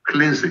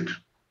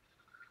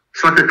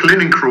 It's like a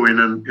cleaning crew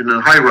in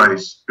a high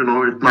rise,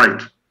 at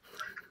night.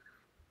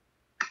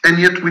 And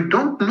yet we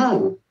don't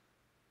know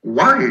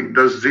why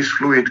does this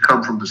fluid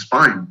come from the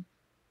spine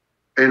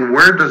and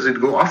where does it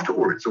go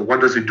afterwards, or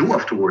what does it do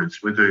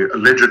afterwards with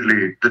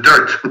allegedly the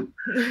dirt.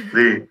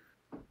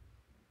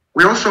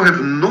 We also have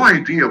no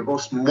idea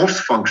about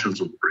most functions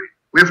of the brain.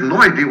 We have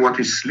no idea what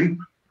is sleep,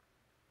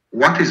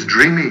 what is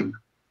dreaming.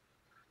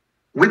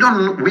 We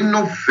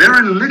know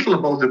very little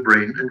about the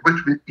brain,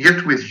 and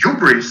yet with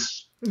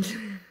hubris,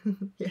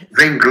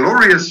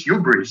 vainglorious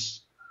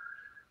hubris,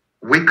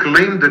 we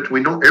claim that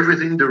we know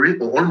everything there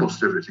is, or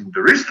almost everything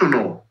there is to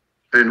know,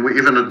 and we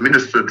even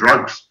administer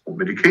drugs or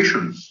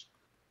medications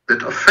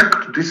that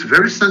affect this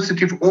very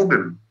sensitive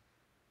organ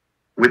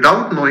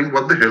without knowing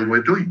what the hell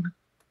we're doing.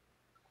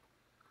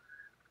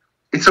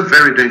 It's a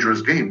very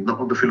dangerous game. Now,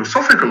 on the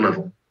philosophical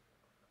level,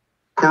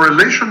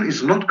 correlation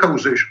is not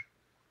causation.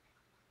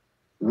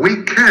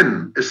 We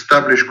can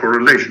establish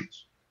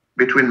correlations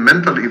between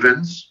mental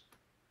events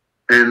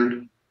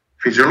and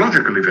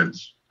physiological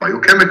events,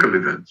 biochemical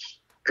events,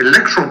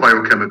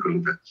 electrobiochemical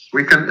events.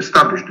 We can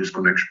establish this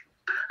connection.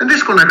 And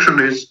this connection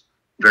is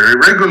very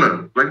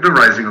regular, like the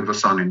rising of the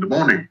sun in the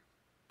morning.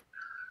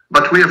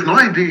 But we have no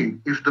idea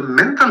if the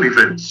mental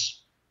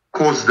events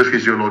cause the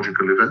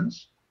physiological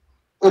events,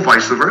 or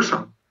vice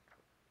versa.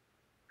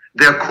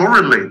 They are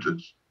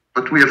correlated,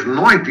 but we have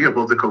no idea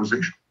about the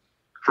causation.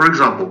 For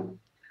example,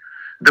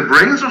 the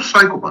brains of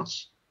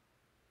psychopaths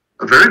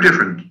are very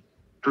different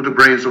to the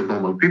brains of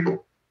normal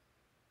people.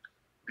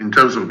 In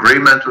terms of gray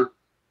matter,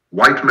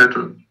 white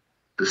matter,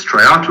 the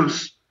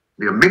striatus,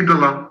 the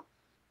amygdala,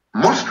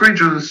 most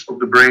regions of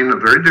the brain are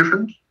very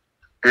different,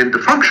 and the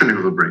functioning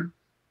of the brain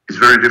is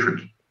very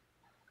different.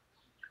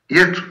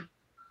 Yet,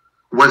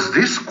 was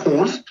this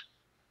caused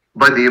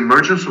by the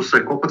emergence of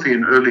psychopathy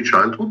in early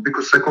childhood?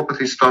 Because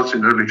psychopathy starts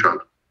in early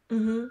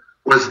childhood.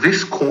 Was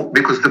this caused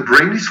because the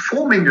brain is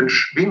forming and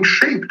being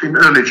shaped in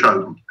early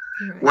childhood?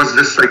 Was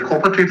the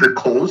psychopathy the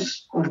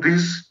cause of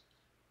these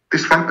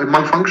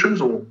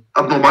malfunctions or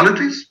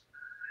abnormalities?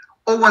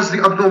 Or was the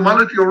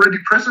abnormality already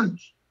present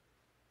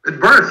at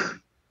birth?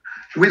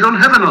 We don't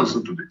have an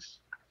answer to this.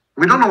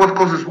 We don't know what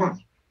causes what.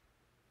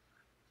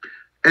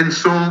 And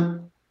so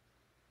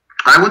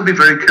I would be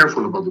very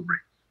careful about the brain,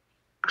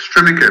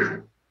 extremely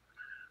careful.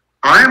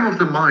 I am of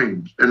the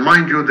mind, and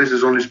mind you, this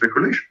is only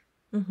speculation,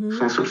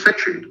 it's not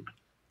substantiated.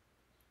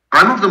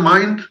 I'm of the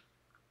mind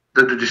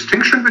that the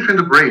distinction between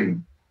the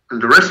brain and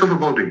the rest of the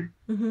body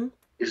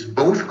is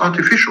both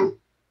artificial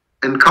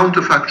and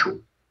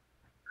counterfactual.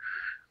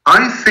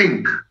 I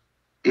think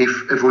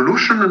if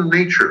evolution and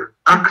nature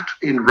act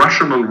in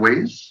rational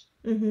ways,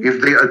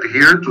 if they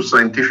adhere to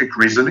scientific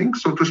reasoning,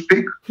 so to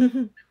speak,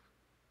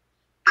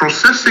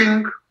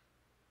 processing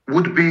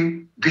would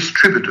be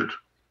distributed,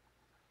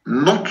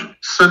 not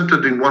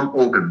centered in one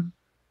organ.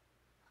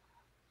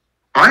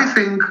 I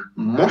think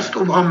most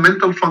of our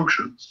mental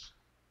functions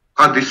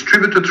are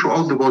distributed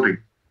throughout the body.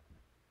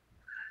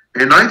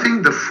 And I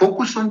think the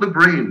focus on the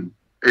brain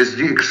as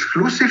the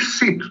exclusive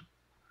seat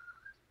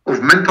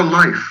of mental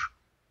life,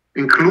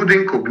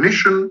 including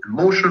cognition,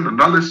 emotion,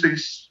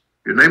 analysis,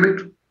 you name it,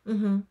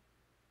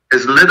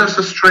 has led us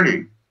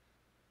astray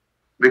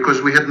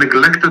because we had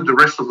neglected the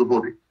rest of the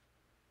body.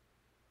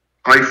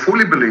 I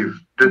fully believe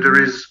that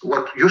there is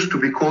what used to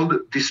be called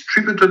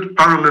distributed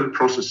parallel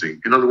processing.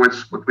 In other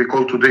words, what we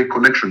call today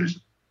connectionism.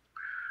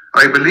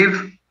 I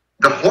believe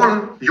the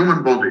whole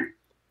human body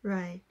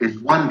is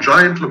one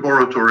giant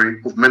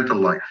laboratory of mental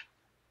life.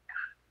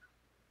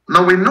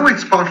 Now we know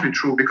it's partly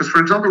true because, for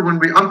example, when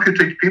we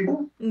amputate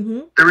people,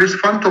 there is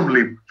phantom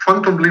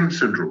limb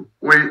syndrome,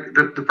 where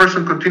the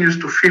person continues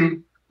to feel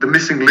the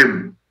missing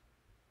limb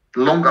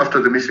long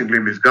after the missing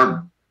limb is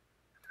gone.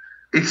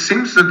 It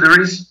seems that there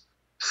is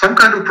some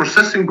kind of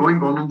processing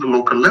going on the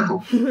local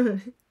level.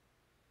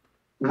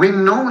 We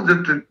know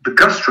that the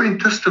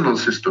gastrointestinal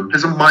system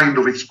has a mind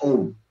of its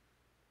own.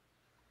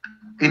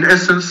 In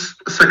essence,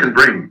 a second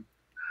brain.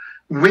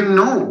 We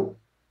know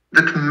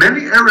that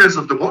many areas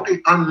of the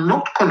body are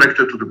not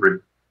connected to the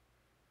brain.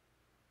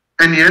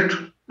 And yet,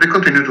 they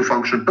continue to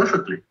function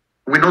perfectly.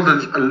 We know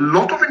there's a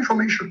lot of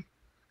information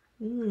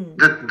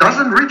that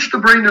doesn't reach the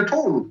brain at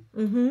all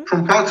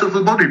from parts of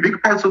the body,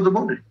 big parts of the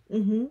body.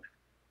 And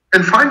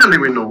finally,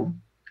 we know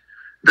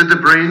that the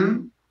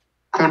brain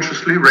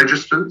consciously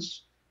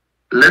registers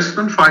less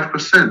than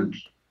 5%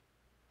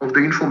 of the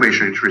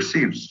information it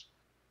receives.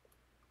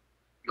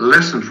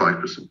 Less than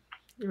 5%.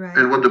 Right.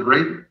 And what the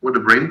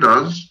brain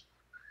does,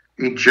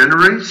 it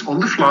generates on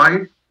the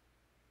fly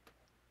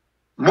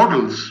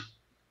models,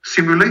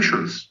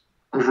 simulations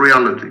of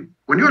reality.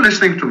 When you're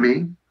listening to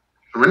me,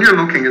 when you're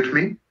looking at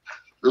me,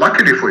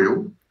 luckily for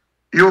you,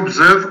 you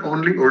observe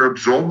only or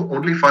absorb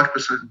only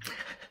 5%.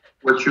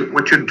 What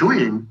you're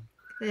doing,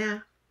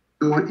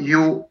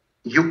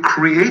 you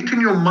create in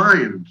your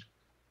mind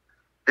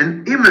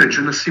an image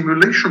and a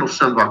simulation of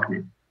Sam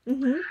Vaknin.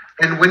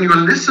 And when you're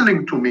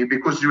listening to me,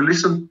 because you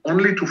listen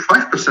only to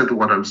 5% of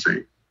what I'm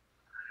saying,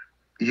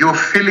 you're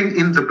filling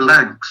in the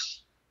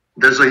blanks.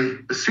 There's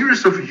a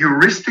series of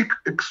heuristic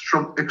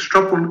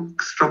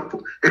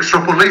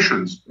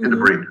extrapolations in the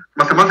brain,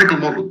 mathematical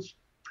models.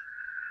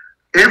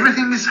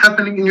 Everything is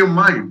happening in your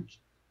mind,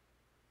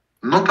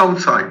 not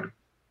outside.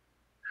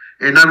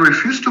 And I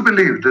refuse to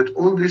believe that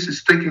all this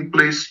is taking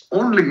place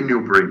only in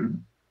your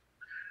brain,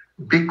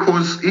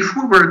 because if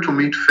we were to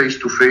meet face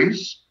to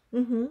face,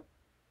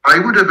 I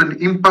would have an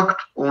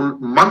impact on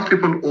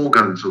multiple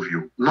organs of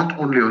you, not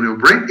only on your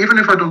brain, even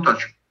if I don't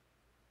touch you.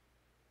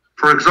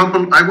 For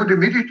example, I would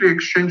immediately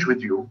exchange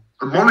with you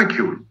a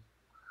molecule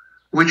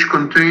which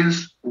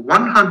contains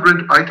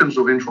 100 items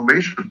of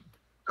information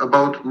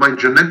about my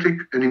genetic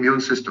and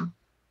immune system.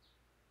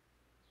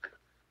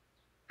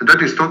 And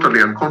that is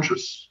totally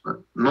unconscious,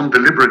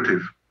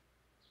 non-deliberative.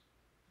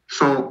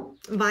 So,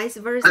 vice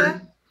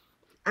versa,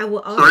 I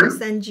will also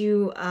send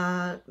you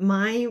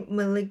my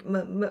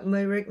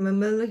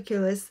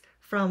molecules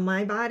from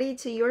my body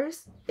to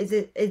yours. Is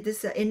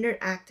this an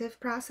interactive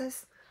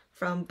process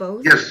from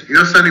both? Yes,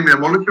 you're sending me a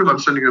molecule, I'm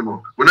sending you a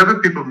molecule. Whenever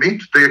people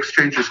meet, they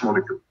exchange this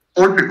molecule.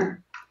 All people,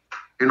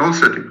 in all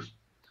settings.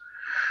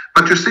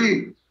 But you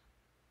see,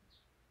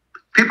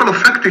 people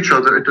affect each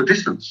other at a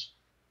distance.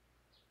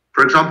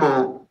 For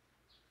example,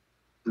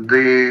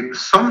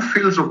 some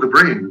fields of the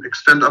brain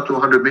extend up to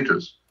 100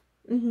 meters.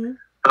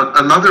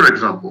 Another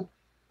example,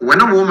 when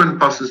a woman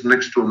passes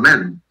next to a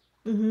man,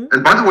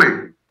 and by the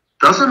way,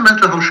 doesn't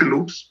matter how she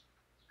looks,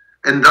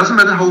 and doesn't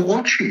matter how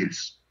old she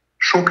is,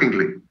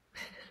 shockingly,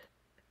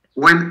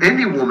 when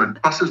any woman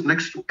passes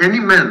next to any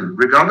man,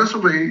 regardless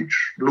of age,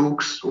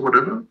 looks, or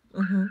whatever,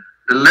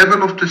 the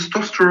level of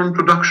testosterone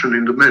production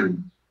in the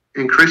men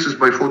increases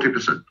by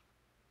 40%.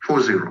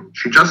 40.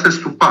 She just has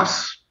to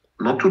pass,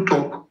 not to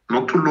talk,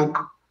 not to look,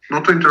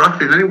 not to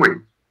interact in any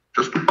way,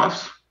 just to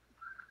pass.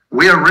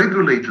 We are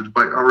regulated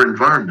by our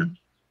environment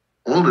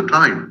all the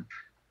time.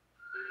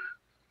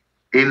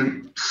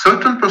 In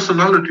certain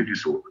personality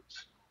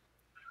disorders,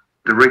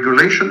 the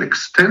regulation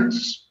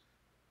extends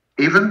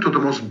even to the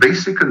most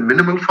basic and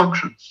minimal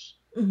functions,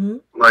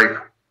 like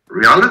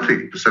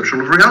reality,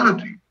 perception of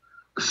reality,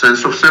 a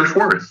sense of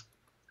self-worth.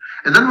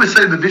 And then we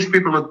say that these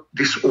people are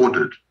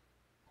disordered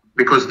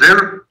because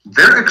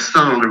their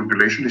external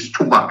regulation is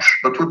too much.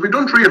 But what we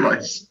don't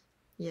realize,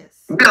 we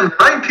are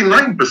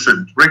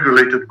 99%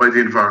 regulated by the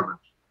environment.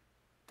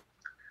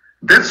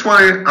 That's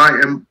why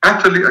I am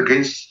utterly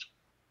against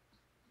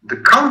the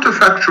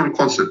counterfactual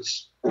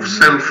concepts of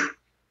self,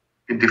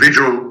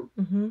 individual,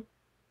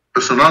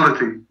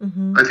 personality.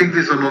 I think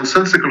these are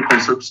nonsensical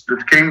concepts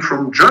that came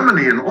from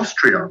Germany and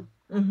Austria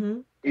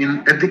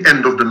at the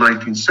end of the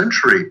 19th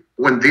century,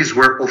 when these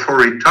were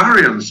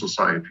authoritarian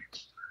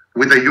societies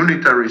with a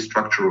unitary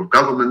structure of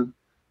government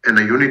and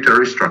a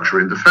unitary structure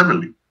in the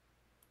family.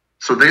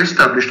 So they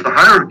established a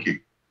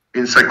hierarchy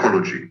in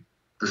psychology.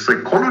 The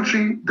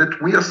psychology that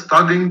we are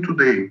studying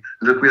today,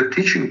 that we are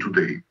teaching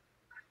today,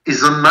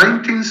 is a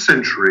 19th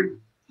century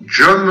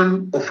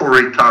German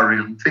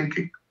authoritarian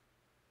thinking.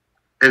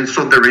 And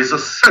so there is a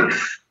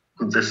self.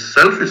 The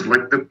self is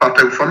like the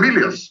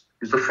paterfamilias,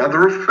 is the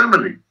father of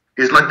family.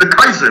 He's like the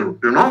Kaiser,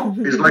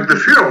 He's like the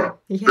Führer,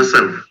 the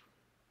self.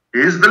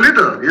 He is the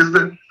leader.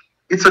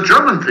 It's a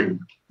German thing.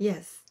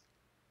 Yes.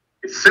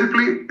 It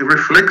simply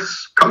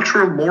reflects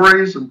cultural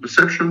mores and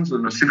perceptions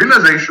and a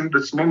civilization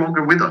that's no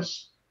longer with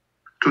us.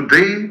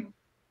 Today,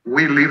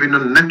 we live in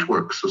a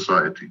network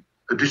society,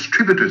 a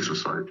distributed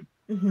society.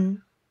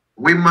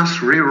 We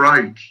must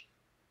rewrite.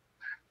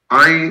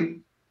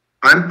 I'm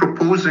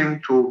proposing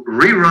to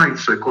rewrite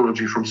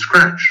psychology from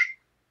scratch,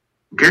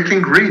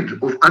 getting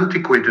rid of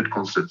antiquated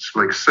concepts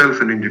like self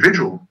and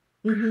individual,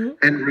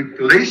 and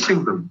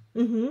replacing them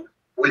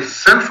with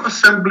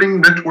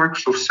self-assembling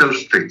networks of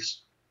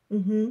self-states.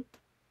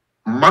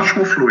 Much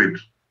more fluid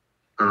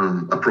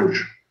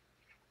approach.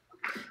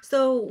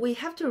 So we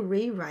have to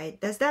rewrite.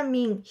 Does that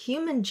mean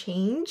human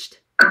changed,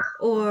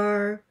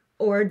 or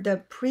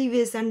the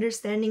previous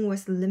understanding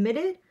was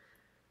limited?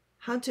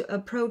 How to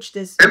approach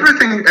this?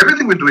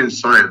 Everything we do in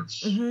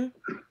science,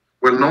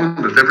 well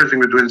known that everything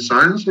we do in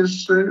science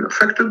is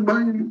affected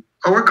by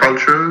our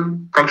culture,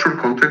 cultural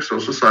context,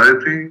 our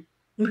society,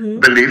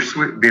 beliefs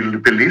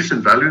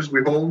and values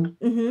we hold.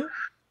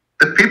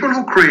 The people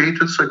who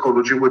created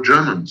psychology were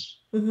Germans.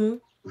 Mm-hmm.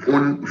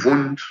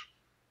 Wundt,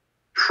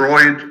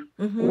 Freud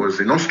was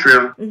in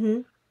Austria.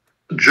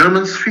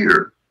 German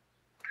sphere.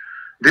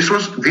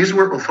 These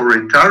were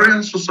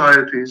authoritarian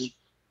societies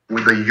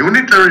with a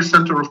unitary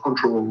center of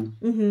control,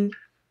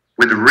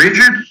 with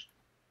rigid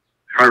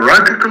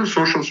hierarchical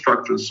social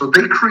structures. So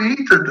they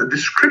created a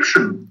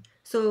description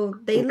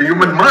of the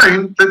human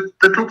mind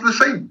that looked the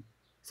same.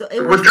 So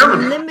it was a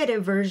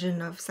limited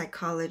version of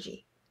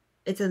psychology.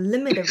 It's a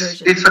limited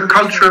version. It's a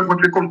culture,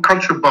 what we call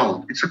culture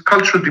bound. It's a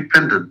culture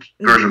dependent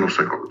version of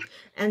psychology.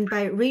 And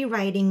by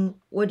rewriting,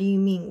 what do you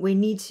mean? We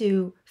need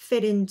to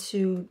fit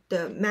into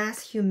the mass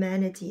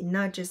humanity,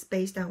 not just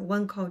based on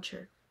one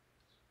culture.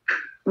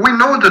 We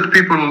know that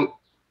people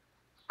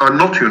are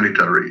not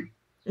unitary.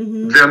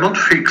 They are not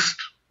fixed.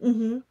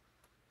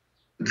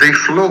 They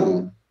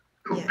flow.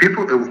 Yeah.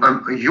 People,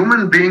 a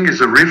human being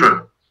is a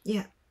river.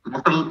 Yeah.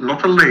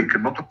 Not a lake,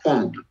 not a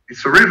pond.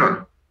 It's a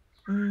river.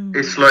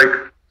 It's like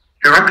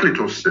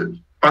Heraclitus said,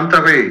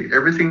 Pantare,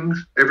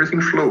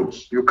 everything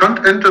flows. You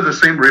can't enter the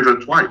same river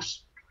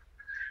twice.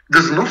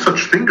 There's no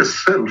such thing as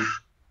self.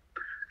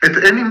 At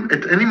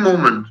any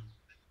moment,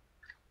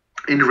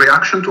 in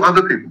reaction to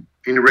other people,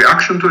 in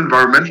reaction to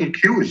environmental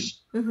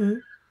cues,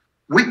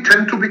 we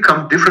tend to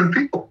become different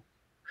people.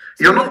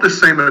 So you're not the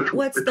same at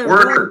work.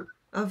 Role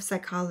of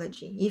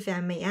psychology, if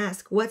I may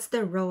ask? What's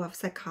the role of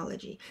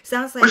psychology?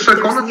 Sounds like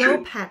there's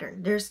no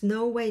pattern. There's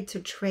no way to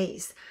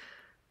trace.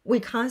 We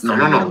constantly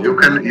No. You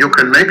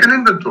can make an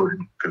inventory.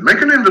 You can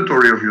make an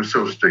inventory of your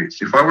self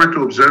states. If I were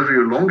to observe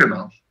you long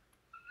enough,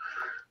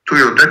 to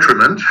your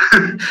detriment,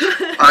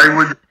 I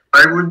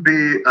would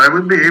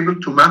be able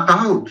to map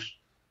out,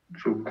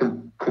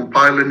 to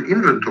compile an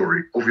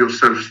inventory of your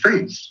self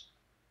states.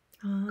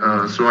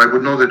 So I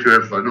would know that you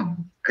have, I don't know,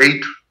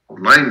 8 or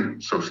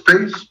 9 self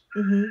states,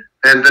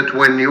 and that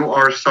when you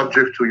are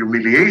subject to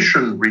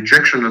humiliation,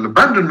 rejection, and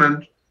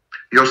abandonment,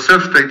 your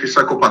self state is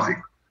psychopathic,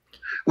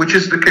 which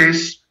is the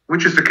case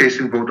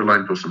in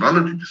borderline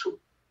personality disorder.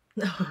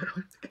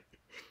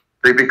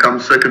 They become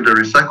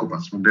secondary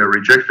psychopaths when they're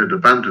rejected,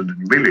 abandoned, and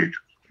humiliated.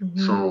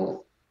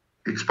 So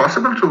it's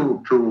possible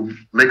to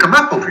make a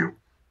map of you,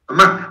 a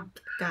map.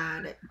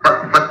 Got it.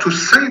 But to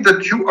say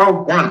that you are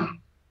one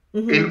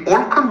in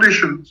all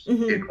conditions,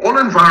 in all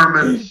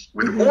environments,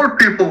 with all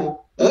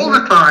people, all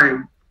the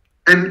time,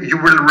 and you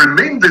will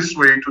remain this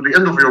way to the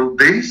end of your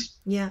days,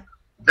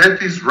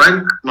 that is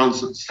rank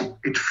nonsense.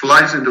 It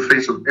flies in the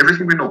face of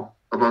everything we know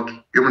about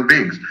human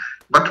beings.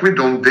 But we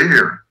don't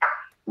dare.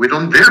 We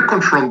don't dare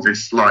confront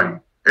this lie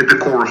at the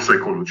core of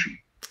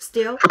psychology.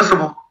 Still? First of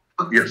all,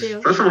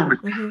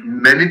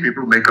 many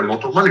people make a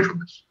lot of money from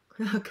this.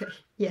 Okay,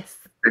 yes.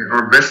 They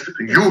are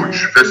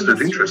huge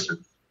vested interests in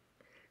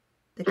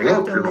it. A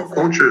lot,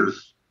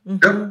 coaches.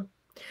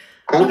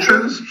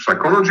 Coaches,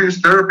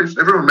 psychologists, therapists,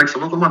 everyone makes a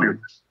lot of money on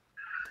this.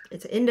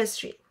 It's an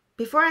industry.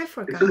 Before I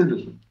forgot,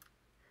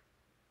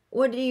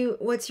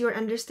 what's your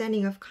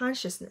understanding of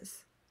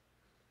consciousness?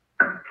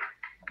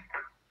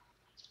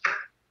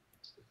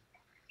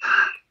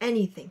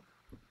 Anything.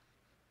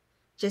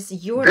 Just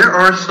your. There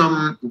are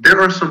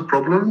some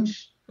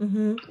problems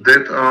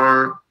that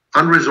are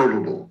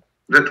unresolvable,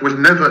 that will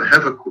never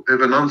have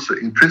an answer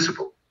in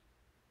principle.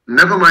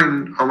 Never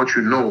mind how much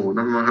you know,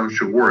 never mind how much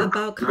you work.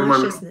 About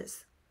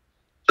consciousness.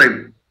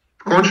 Same.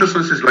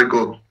 Consciousness is like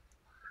God.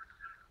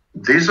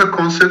 These are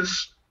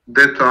concepts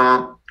that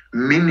are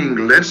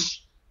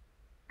meaningless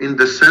in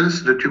the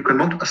sense that you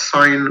cannot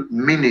assign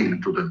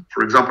meaning to them.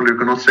 For example, you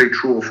cannot say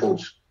true or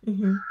false.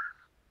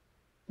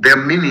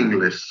 They're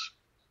meaningless.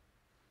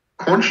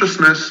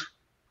 Consciousness,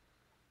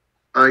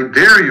 I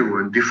dare you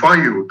and defy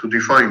you to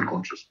define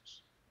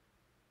consciousness.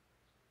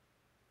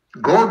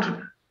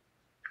 God,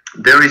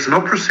 there is no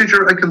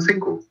procedure I can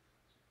think of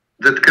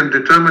that can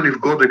determine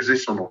if God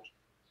exists or not.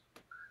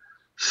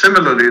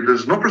 Similarly,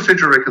 there's no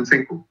procedure I can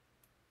think of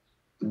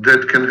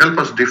that can help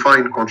us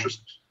define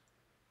consciousness.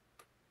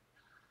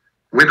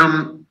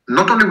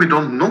 Not only we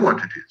don't know what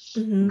it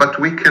is, but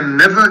we can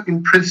never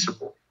in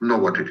principle know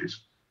what it is.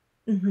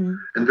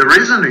 And the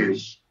reason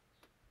is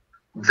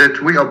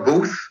that we are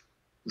both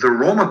the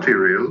raw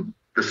material,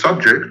 the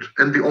subject,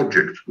 and the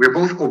object. We are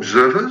both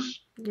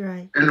observers,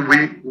 and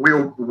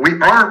we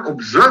are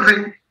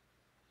observing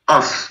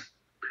us.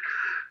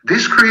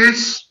 This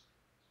creates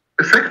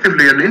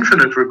effectively an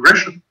infinite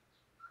regression,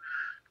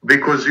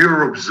 because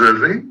you're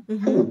observing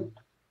who?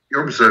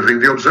 You're observing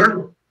the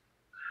observer.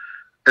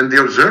 And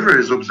the observer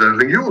is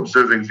observing you,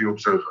 observing the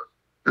observer.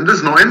 And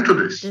there's no end to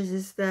this. This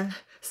is the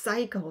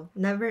cycle,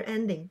 never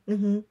ending.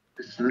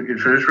 It's an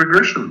infinite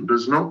regression.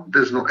 There's no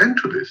end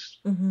to this.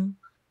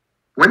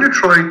 When you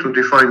try to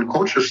define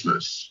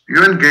consciousness,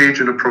 you engage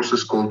in a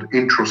process called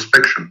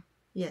introspection.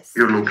 Yes.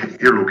 You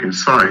look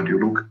inside,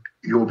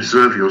 you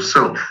observe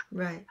yourself.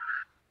 Right.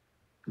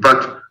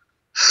 But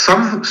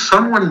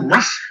someone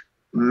must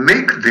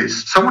make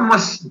this, someone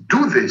must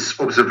do this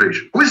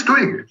observation. Who is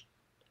doing it?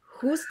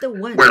 Who's the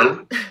one?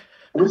 Well,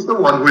 who's the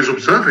one who is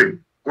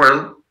observing?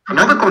 Well,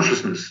 another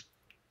consciousness.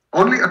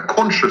 Only a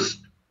conscious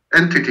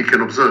entity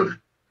can observe.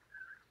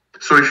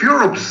 So if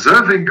you're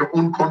observing your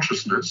own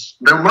consciousness,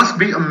 there must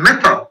be a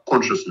meta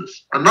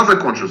consciousness, another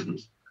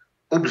consciousness,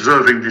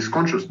 observing this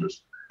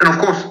consciousness. And of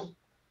course,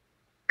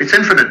 it's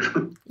infinite.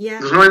 Yeah,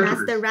 there's no end that's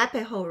to the this.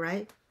 rabbit hole,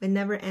 right? It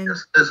never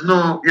ends. There's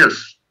no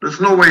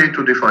way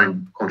to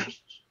define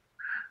consciousness.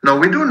 Now,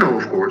 we do know,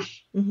 of course,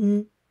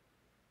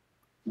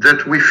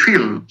 that we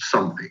feel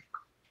something.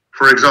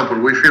 For example,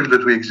 we feel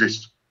that we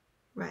exist.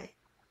 Right.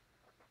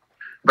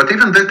 But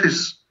even that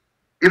is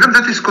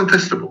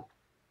contestable.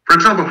 For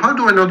example, how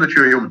do I know that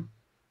you're human?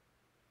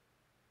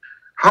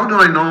 How do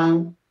I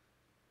know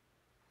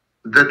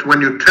that when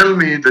you tell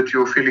me that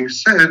you're feeling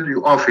sad,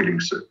 you are feeling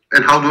sad?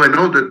 And how do I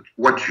know that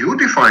what you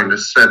define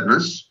as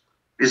sadness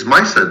is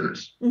my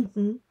sadness?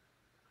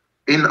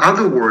 In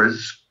other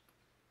words,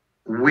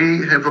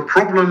 we have a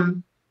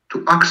problem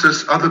to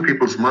access other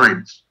people's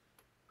minds.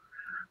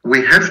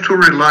 We have to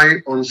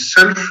rely on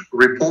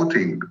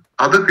self-reporting.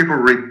 Other people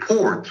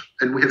report,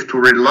 and we have to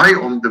rely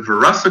on the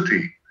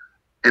veracity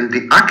and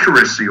the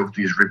accuracy of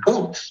these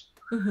reports,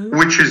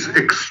 which is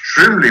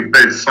extremely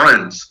bad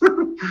science,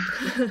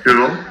 you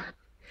know?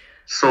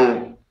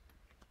 So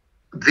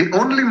the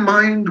only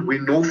mind we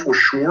know for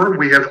sure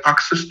we have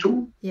access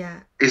to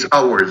is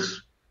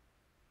ours.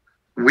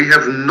 We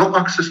have no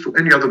access to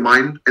any other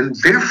mind, and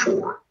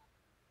therefore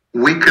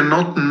we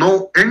cannot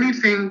know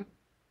anything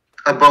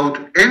about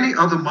any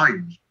other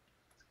mind,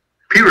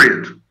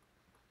 period.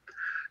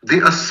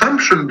 The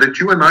assumption that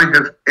you and I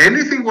have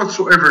anything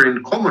whatsoever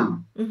in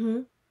common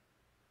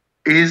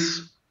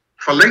is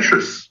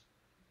fallacious.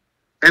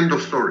 End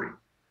of story.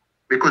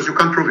 Because you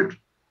can't prove it.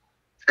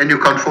 And you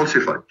can't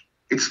falsify it.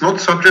 It's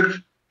not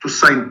subject to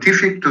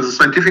the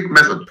scientific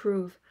method.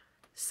 Prove.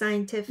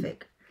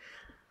 Scientific.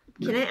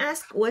 Can I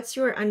ask, what's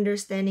your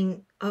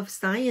understanding of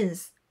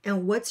science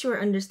and what's your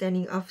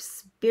understanding of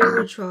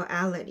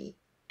spirituality?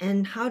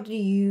 And how do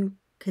you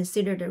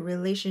consider the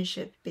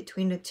relationship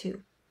between the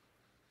two?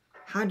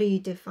 How do you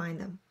define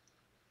them?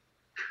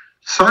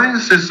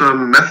 Science is a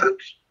method.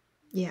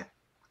 Yeah.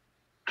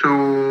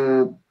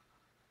 To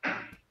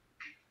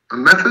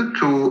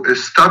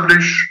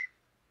establish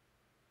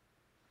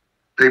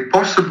a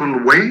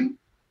possible way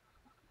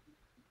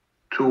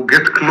to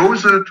get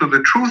closer to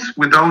the truth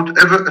without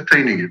ever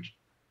attaining it.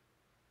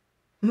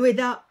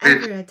 Without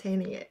ever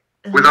attaining it.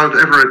 Without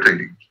ever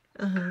attaining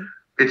it.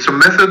 It's a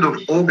method of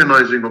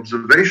organizing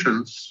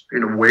observations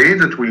in a way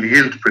that will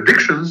yield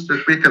predictions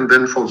that we can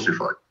then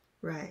falsify.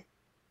 Right.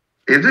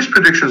 If these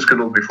predictions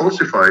cannot be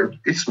falsified,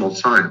 it's not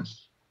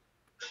science.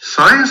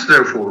 Science,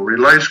 therefore,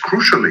 relies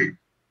crucially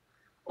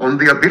on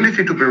the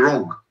ability to be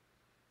wrong.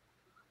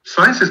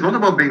 Science is not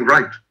about being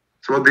right,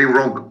 it's about being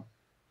wrong.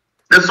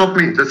 That's not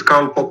me, that's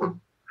Karl Popper.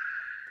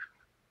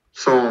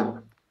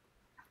 So,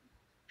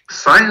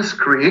 science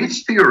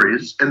creates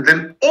theories, and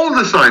then all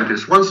the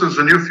scientists, once there's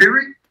a new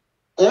theory,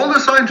 all the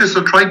scientists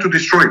are trying to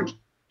destroy it,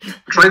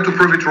 trying to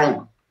prove it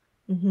wrong.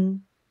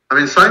 I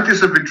mean,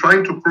 scientists have been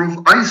trying to prove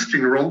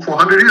Einstein wrong for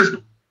 100 years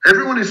now.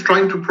 Everyone is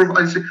trying to prove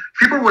Einstein.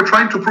 People were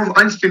trying to prove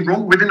Einstein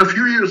wrong within a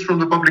few years from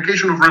the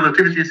publication of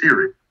relativity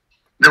theory.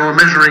 They were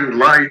measuring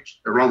light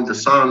around the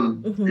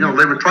sun. You know,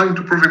 they were trying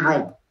to prove him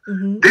wrong.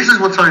 This is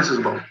what science is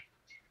about.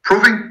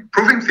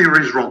 Proving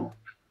theories wrong.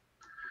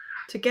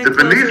 To get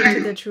closer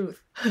to the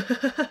truth.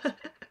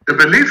 The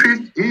belief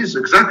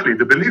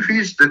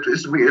is that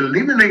as we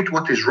eliminate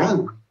what is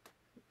wrong,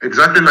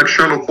 exactly like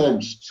Sherlock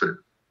Holmes said.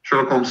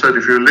 Sherlock Holmes said,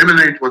 if you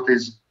eliminate what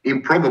is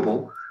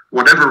improbable,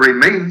 whatever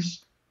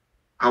remains,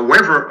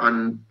 however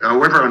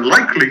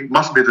unlikely,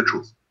 must be the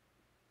truth.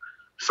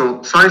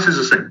 So science is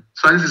the same.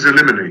 Science is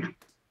eliminating.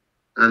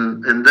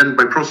 And then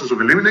by process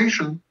of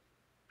elimination,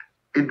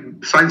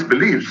 science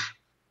believes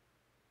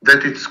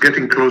that it's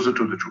getting closer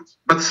to the truth.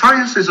 But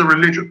science is a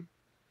religion.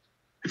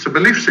 It's a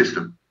belief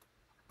system.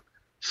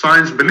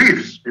 Science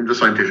believes in the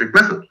scientific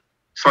method.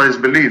 Science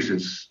believes in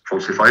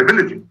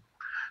falsifiability.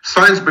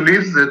 Scientists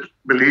believe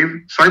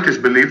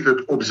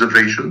that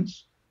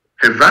observations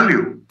have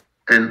value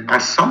and are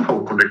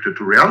somehow connected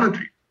to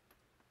reality,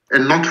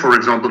 and not, for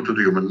example, to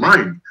the human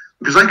mind.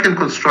 Because I can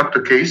construct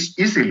a case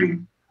easily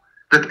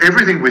that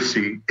everything we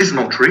see is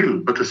not real,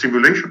 but a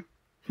simulation.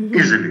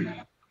 Easily.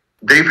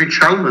 David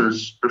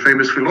Chalmers, the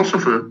famous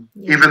philosopher,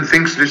 even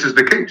thinks this is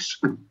the case.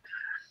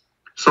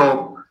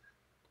 So,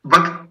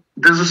 but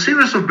there's a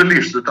series of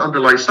beliefs that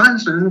underlie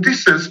science, and in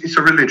this sense, it's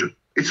a religion.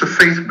 It's a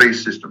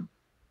faith-based system.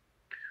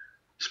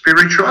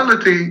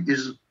 Spirituality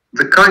is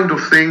the kind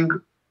of thing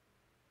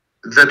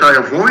that I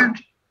avoid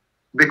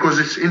because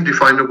it's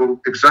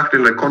indefinable, exactly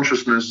like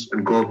consciousness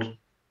and God.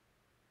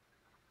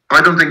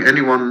 I don't think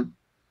anyone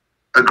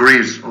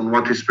agrees on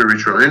what is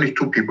spiritual. Any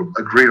two people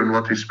agree on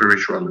what is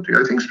spirituality.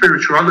 I think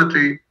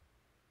spirituality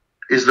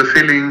is the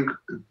feeling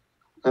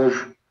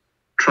of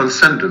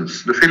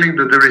transcendence, the feeling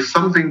that there is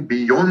something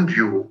beyond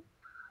you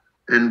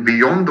and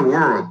beyond the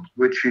world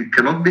which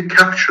cannot be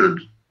captured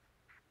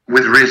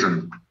with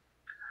reason.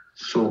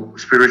 So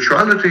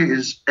spirituality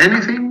is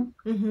anything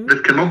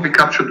that cannot be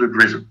captured with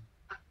reason,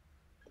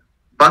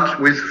 but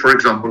with, for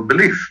example,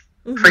 belief,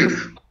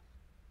 faith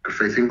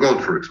in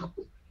God, for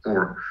example,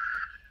 or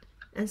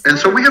And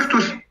so we have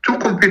two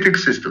competing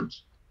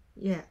systems.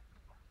 Yeah.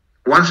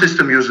 One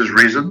system uses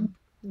reason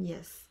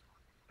Yes.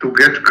 to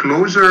get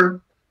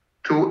closer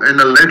to an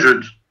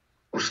alleged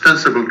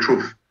ostensible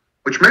truth,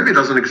 which maybe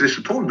doesn't exist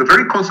at all. The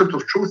very concept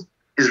of truth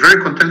is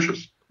very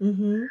contentious.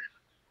 Mm-hmm.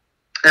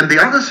 And the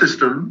other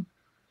system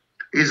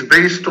is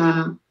based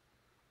on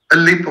a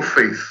leap of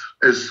faith,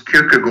 as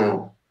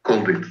Kierkegaard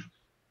called it,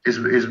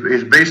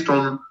 is based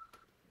on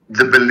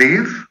the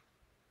belief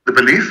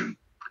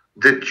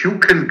that you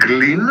can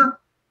glean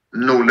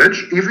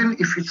knowledge, even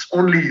if it's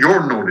only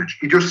your knowledge,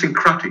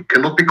 idiosyncratic,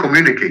 cannot be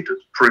communicated.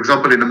 For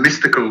example, in a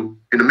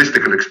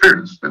mystical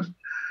experience, yes?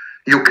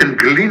 You can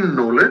glean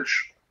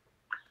knowledge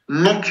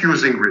not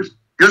using reason,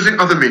 using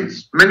other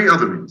means, many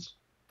other means,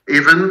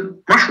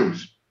 even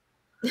mushrooms.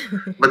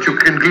 But you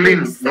can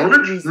glean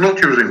knowledge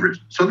not using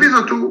reason. So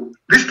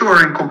these two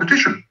are in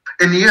competition.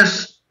 And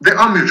yes, they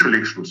are mutually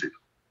exclusive.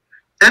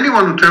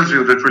 Anyone who tells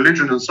you that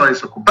religion and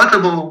science are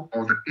compatible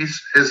or that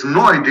has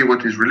no idea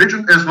what is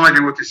religion, has no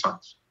idea what is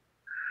science.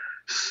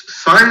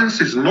 Science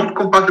is not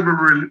compatible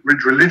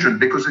with religion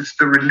because it's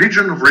the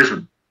religion of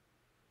reason.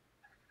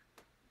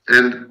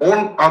 And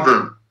all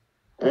other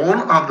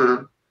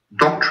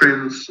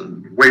doctrines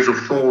and ways of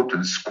thought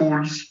and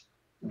schools,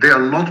 they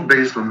are not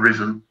based on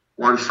reason,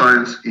 while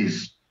science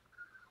is.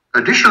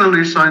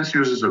 Additionally, science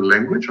uses a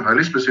language, a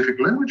highly specific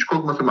language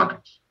called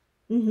mathematics.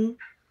 Mm-hmm.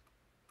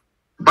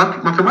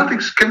 But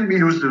mathematics can be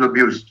used and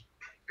abused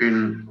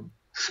in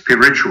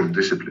spiritual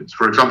disciplines.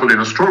 For example, in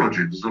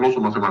astrology, there's a lot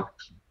of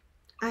mathematics.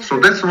 So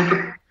that's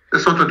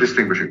not a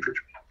distinguishing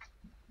feature.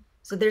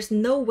 So there's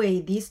no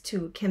way these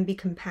two can be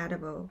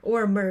compatible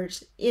or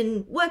merged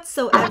in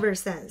whatsoever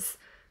sense.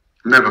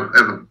 Never,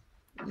 ever.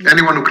 Yeah.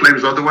 Anyone who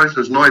claims otherwise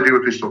has no idea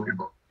what he's talking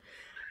about.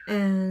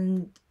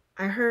 And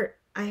I heard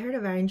a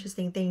very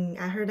interesting thing.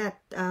 I heard that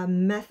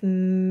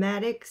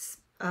mathematics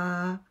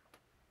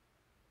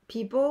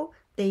people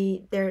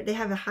they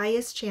have the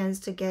highest chance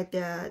to get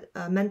the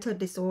mental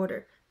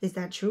disorder. Is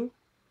that true?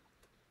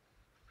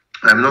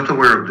 I'm not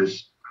aware of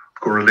this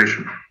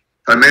correlation.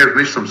 I may have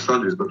missed some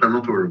studies, but I'm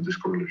not aware of this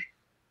correlation.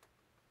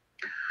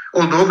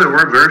 Although there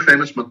were very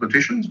famous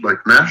mathematicians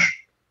like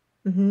Nash,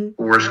 mm-hmm.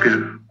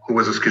 who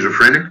was a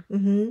schizophrenic,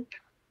 mm-hmm.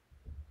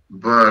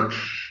 but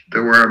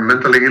there were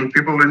mentally ill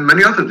people in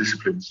many other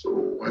disciplines.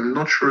 So I'm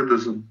not sure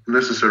there's a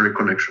necessary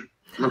connection.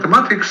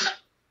 Mathematics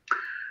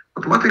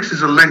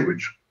is a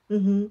language.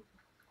 Mm-hmm.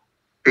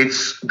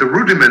 It's the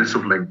rudiments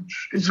of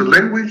language. It's mm-hmm. a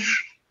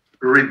language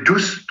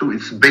reduced to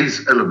its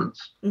base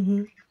elements.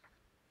 Mm-hmm.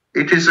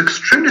 It is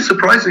extremely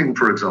surprising,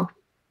 for example,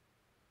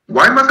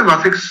 why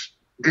mathematics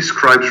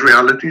describes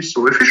reality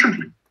so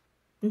efficiently.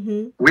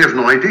 Mm-hmm. We have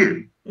no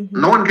idea. Mm-hmm.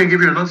 No one can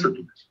give you an answer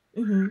to this.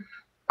 Mm-hmm.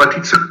 But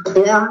it's a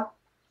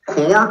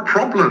core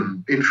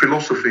problem in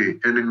philosophy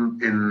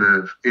and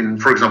in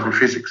for example,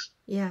 physics.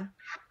 Yeah.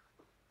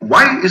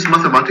 Why is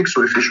mathematics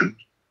so efficient?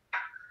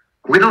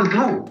 We don't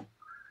know.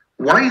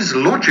 Why is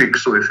logic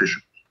so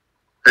efficient?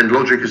 And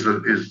logic is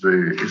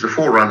the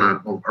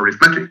forerunner of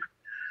arithmetic.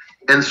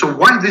 And so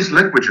why these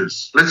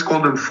languages, let's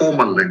call them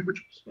formal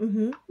languages,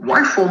 mm-hmm.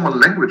 why formal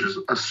languages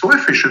are so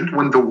efficient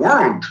when the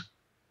world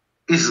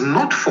is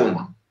not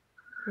formal?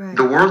 Right.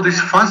 The world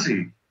is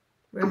fuzzy.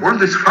 Right. The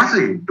world is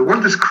fuzzy. The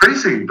world is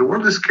crazy. The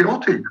world is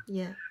chaotic.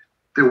 Yeah.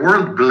 The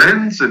world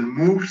blends and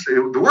moves.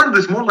 The world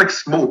is more like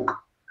smoke.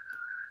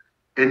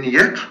 And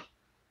yet,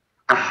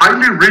 a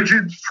highly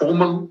rigid,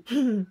 formal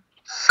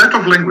set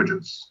of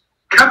languages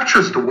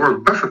captures the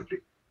world perfectly.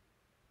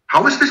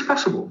 How is this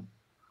possible?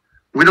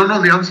 We don't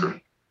know the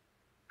answer.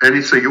 And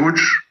it's a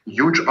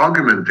huge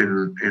argument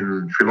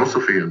in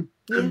philosophy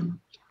and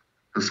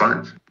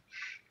science.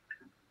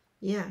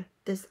 Yeah,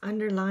 this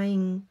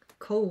underlying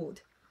code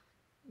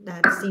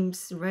that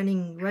seems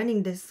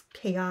running this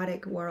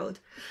chaotic world.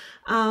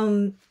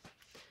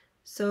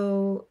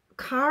 So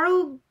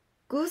Carl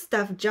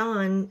Gustav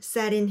Jung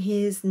said in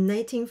his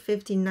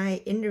 1959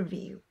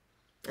 interview,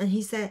 and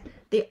he said,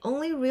 the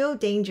only real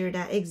danger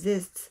that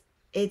exists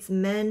is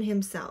man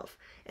himself,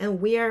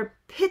 and we are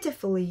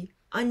pitifully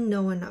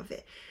unknown of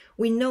it.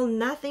 We know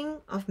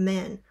nothing of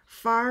man,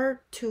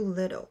 far too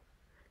little.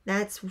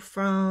 That's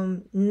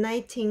from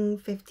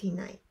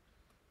 1959.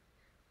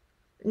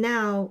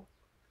 Now,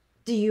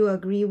 do you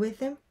agree with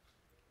him?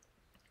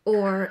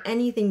 Or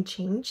anything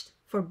changed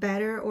for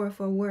better or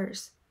for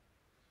worse?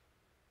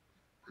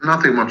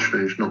 Nothing much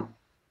changed, no.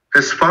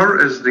 As far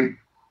as the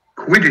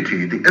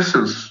quiddity, the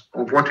essence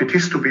of what it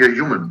is to be a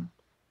human,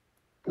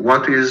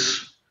 what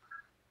is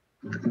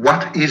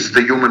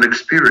the human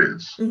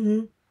experience?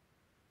 Mm-hmm.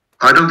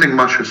 I don't think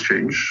much has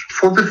changed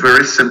for the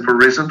very simple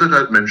reason that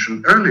I'd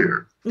mentioned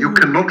earlier. Mm-hmm. You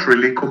cannot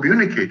really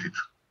communicate it.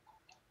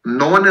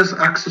 No one has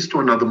access to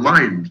another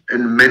mind,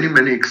 and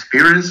many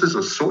experiences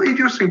are so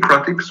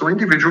idiosyncratic, so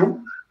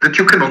individual, that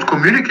you cannot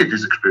communicate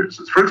these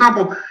experiences. For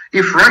example,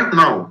 if right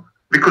now,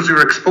 because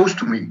you're exposed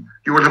to me,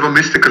 you will have a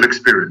mystical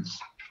experience,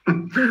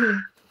 mm-hmm.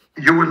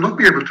 you will not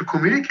be able to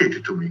communicate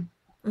it to me.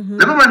 Mm-hmm.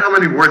 Never mind how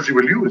many words you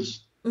will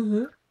use.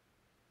 Mm-hmm.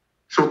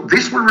 So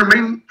this will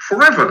remain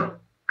forever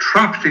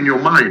trapped in your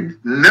mind,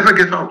 never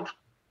get out.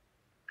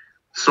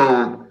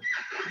 So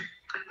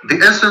the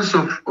essence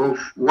of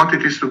what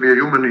it is to be a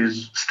human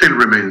still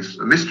remains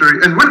a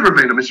mystery and will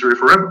remain a mystery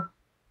forever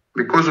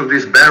because of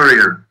this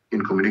barrier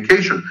in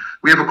communication.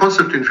 We have a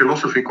concept in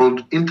philosophy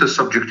called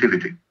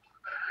intersubjectivity.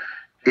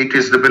 It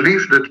is the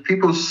belief that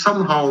people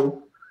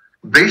somehow,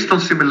 based on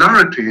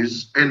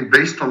similarities and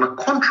based on a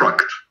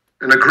contract,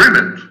 an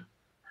agreement,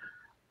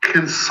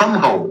 can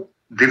somehow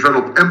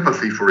develop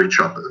empathy for each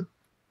other.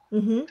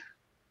 Mm-hmm.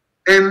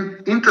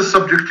 And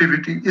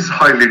intersubjectivity is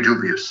highly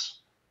dubious,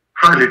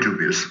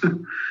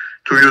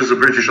 to use a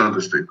British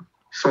understatement.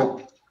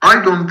 So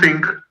I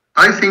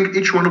think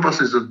each one of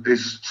us is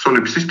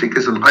solipsistic,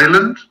 is an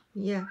island.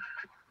 Yeah.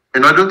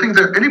 And I don't think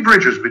there are any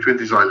bridges between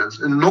these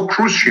islands and no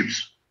cruise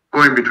ships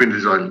going between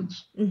these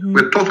islands. Mm-hmm.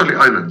 We're totally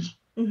islands.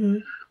 Mm-hmm.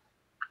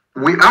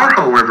 We are,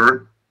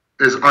 however,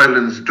 as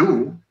islands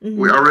do, mm-hmm.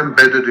 we are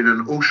embedded in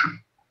an ocean.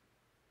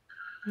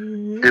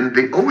 Mm-hmm. And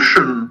the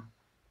ocean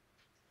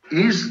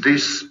is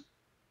this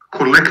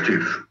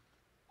collective,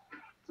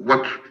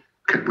 what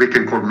we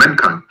can call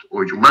mankind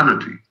or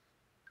humanity.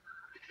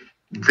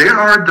 There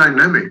are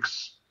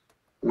dynamics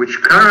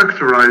which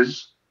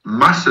characterize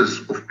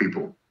masses of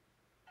people.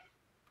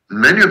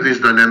 Many of these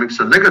dynamics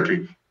are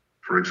negative.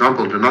 For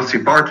example, the Nazi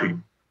Party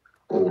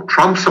or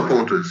Trump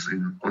supporters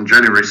on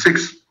January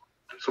 6th.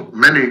 So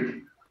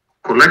many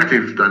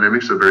collective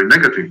dynamics are very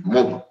negative,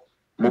 mob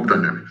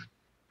dynamics,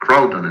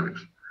 crowd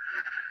dynamics.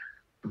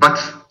 But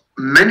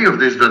many of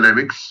these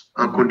dynamics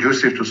are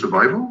conducive to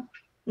survival,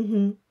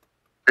 mm-hmm.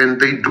 and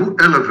they do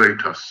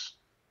elevate us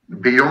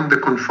beyond the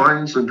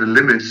confines and the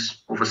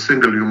limits of a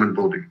single human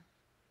body.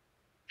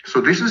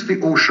 So this is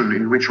the ocean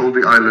in which all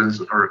the islands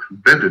are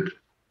embedded.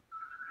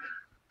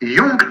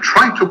 Jung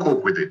tried to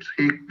cope with it.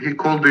 He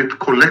called it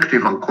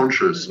collective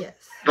unconscious. Yes.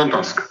 Don't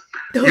ask.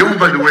 Jung,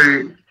 by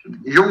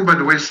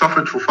the way,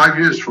 suffered for 5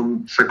 years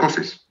from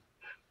psychosis.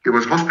 He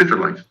was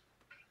hospitalized.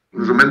 He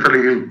was a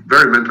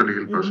very mentally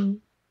ill person. Mm-hmm.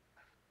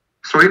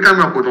 So he came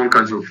up with all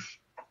kinds of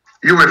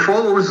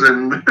UFOs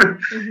and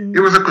mm-hmm. he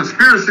was a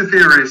conspiracy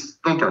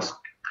theorist. Don't ask.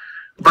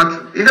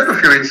 But he had a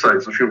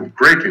few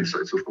great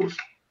insights, of course,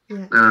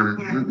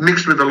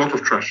 mixed with a lot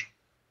of trash.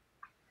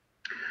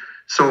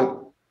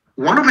 So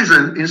one of his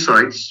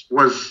insights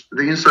was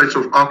the insights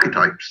of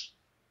archetypes.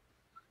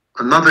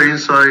 Another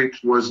insight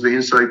was the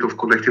insight of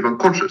collective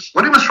unconscious.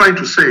 What he was trying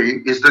to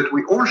say is that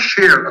we all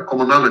share a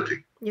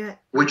commonality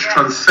which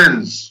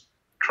transcends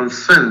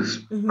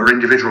mm-hmm. our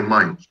individual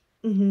minds.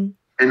 Mm-hmm.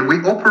 And we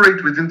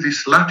operate within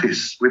this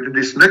lattice, within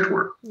this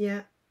network,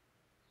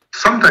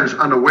 sometimes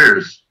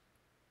unawares.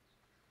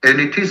 And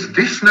it is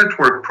this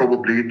network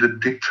probably that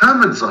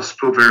determines us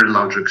to a very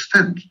large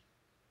extent.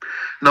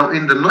 Now,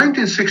 in the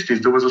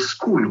 1960s, there was a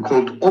school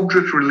called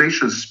Object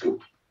Relations School.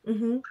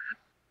 Mm-hmm.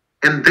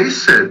 And they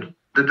said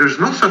that there's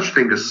no such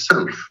thing as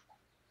self.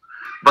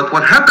 But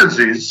what happens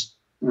is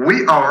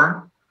we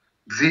are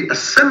the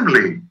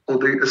assembly or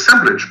the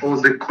assemblage or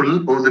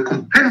the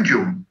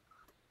compendium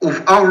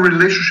of our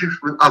relationships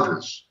with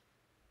others.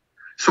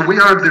 So we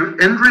are the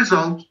end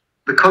result,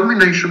 the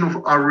culmination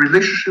of our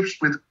relationships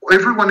with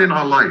everyone in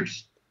our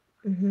lives.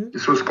 Mm-hmm.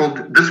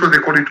 That's why they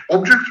call it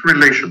object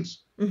relations,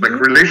 mm-hmm. like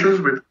relations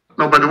with.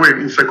 Now, by the way,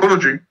 in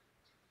psychology,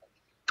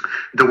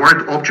 the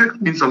word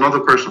object means another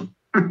person.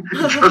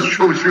 It just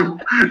shows you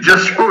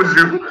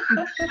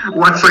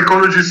what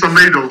psychologists are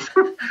made of.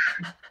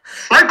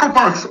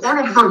 Psychopaths, all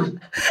of them,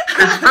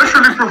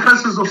 especially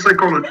professors of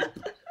psychology.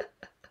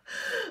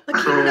 A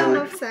kingdom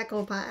of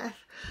psychopath.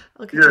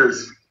 Okay.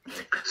 Yes.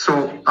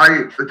 So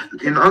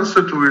in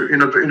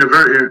a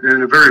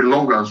very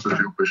long answer to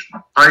your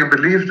question, I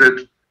believe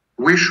that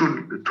we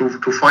should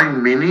to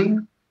find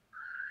meaning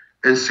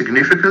and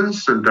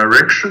significance and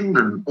direction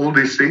and all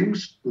these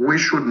things, we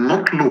should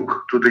not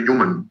look to the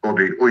human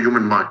body or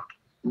human mind,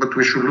 but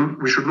we should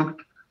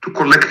look to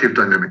collective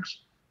dynamics.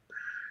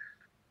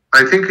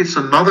 I think it's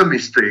another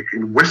mistake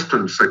in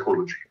Western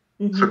psychology,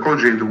 mm-hmm.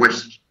 psychology in the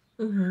West.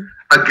 Mm-hmm.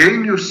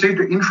 Again, you see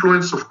the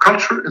influence of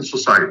culture and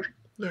society.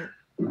 Yeah.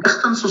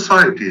 Western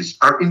societies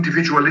are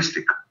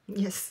individualistic.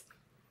 Yes.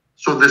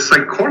 So the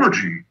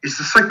psychology is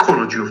the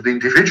psychology of the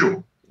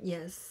individual.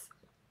 Yes.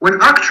 When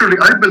actually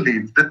I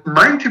believe that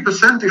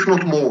 90%, if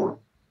not more,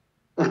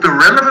 of the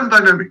relevant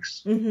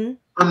dynamics mm-hmm.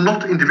 are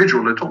not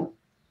individual at all.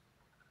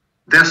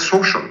 They're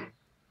social.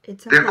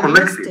 They're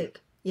collective.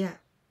 Yeah.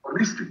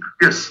 Holistic,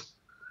 yes.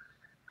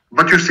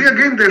 But you see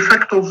again the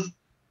effect of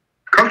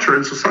culture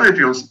and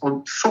society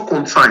on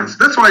so-called science.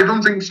 That's why I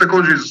don't think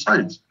psychology is a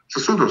science. It's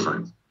a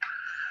pseudoscience.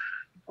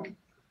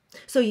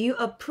 So you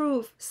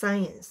approve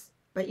science,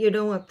 but you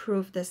don't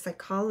approve the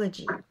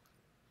psychology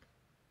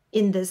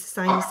in this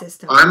science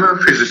system. I'm a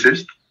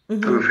physicist.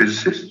 Mm-hmm. I'm a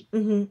physicist.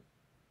 Mm-hmm.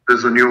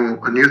 There's a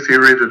new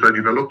theory that I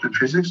developed in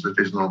physics that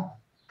is now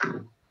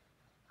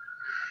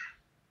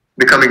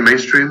becoming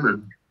mainstream,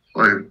 and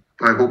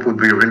I hope would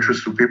be of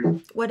interest to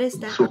people. What is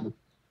that? So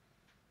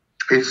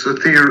it's a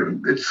theory.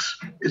 It's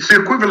the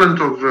equivalent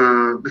of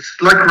it's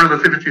like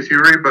relativity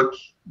theory, but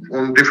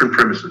on different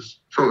premises.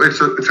 So it's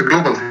a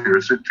global theory.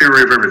 It's a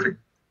theory of everything.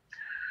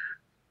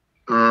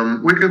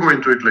 We can go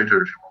into it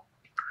later if you want.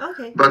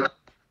 Okay. But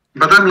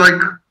I'm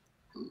like,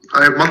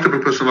 I have multiple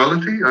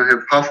personality. I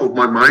have half of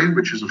my mind,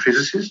 which is a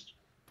physicist.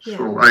 Yeah.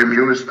 So I'm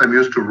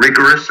used to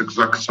rigorous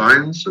exact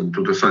science and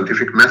to the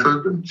scientific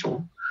method and so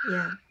on.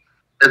 Yeah.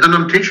 And then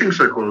I'm teaching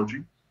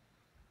psychology.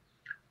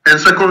 And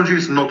psychology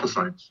is not a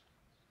science.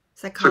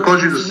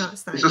 Psychology is not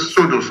science. a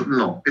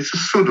it's a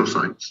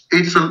pseudoscience.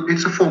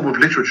 It's a form of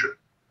literature.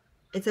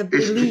 It's a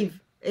belief.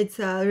 It's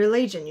a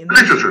religion.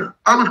 Literature.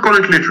 I would call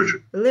it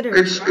literature.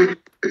 Literature.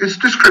 It's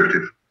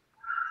descriptive.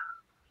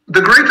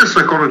 The greatest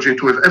psychology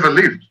to have ever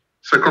lived,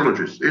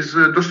 psychologist, is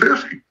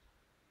Dostoevsky.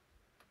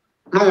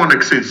 No one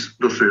exceeds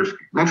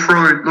Dostoevsky. Not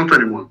Freud, not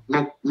anyone.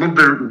 Not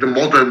the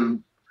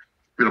modern,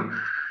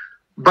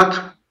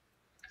 But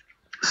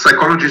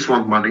psychologists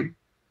want money,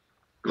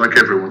 like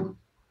everyone.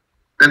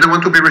 And they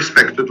want to be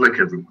respected like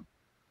everyone.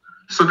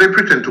 So they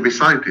pretend to be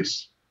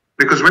scientists.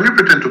 Because when you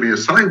pretend to be a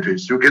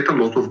scientist, you get a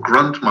lot of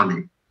grant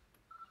money.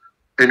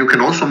 And you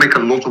can also make a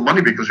lot of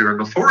money because you're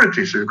an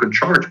authority, so you can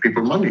charge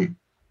people money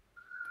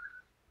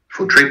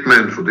for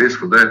treatment, for this,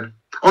 for that.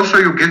 Also,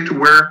 you get to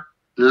wear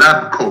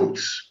lab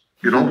coats,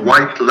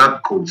 white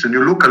lab coats, and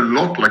you look a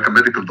lot like a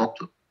medical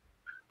doctor.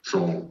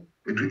 So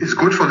it's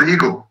good for the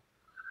ego.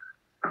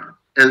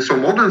 And so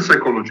modern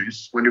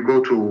psychologists, when you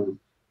go to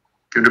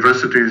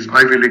universities,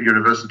 Ivy League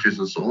universities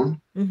and so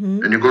on,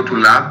 and you go to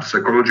labs,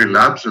 psychology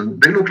labs,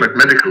 and they look like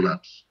medical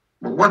labs.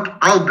 But what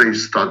are they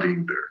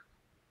studying there?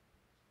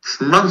 It's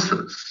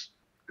nonsense.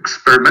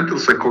 Experimental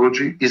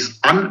psychology is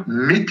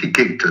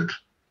unmitigated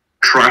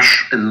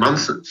trash and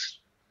nonsense.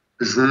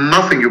 There's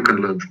nothing you can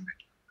learn from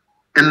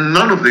it. And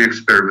none of the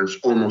experiments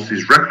almost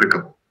is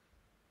replicable.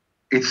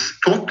 It's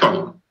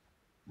total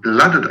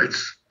blooded.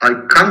 It's a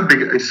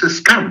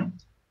scam.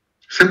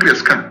 Simply a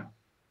scam.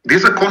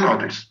 These are con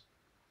artists.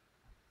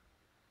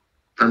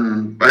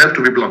 And I have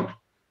to be blunt.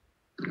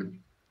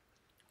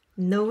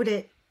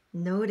 Noted.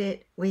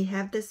 We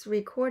have this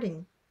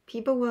recording.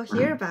 People will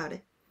hear about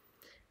it.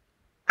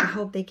 I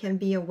hope they can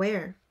be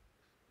aware,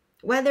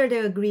 whether they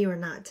agree or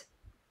not,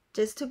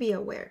 just to be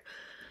aware.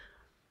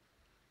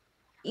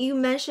 You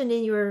mentioned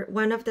in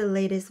one of the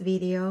latest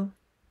video,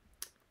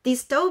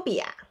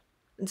 dystopian.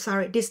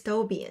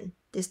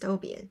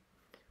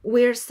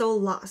 We're so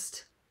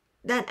lost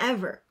than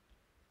ever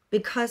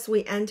because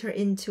we enter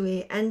into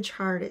a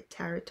uncharted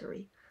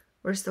territory.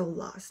 We're so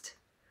lost.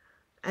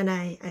 And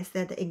I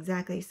said the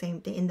exactly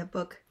same thing in the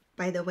book,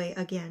 by the way,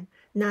 again,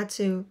 not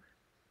to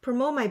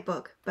promote my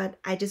book, but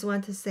I just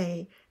want to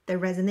say the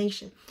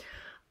resonation.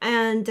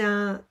 And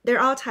there are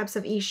all types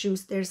of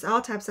issues. There's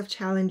all types of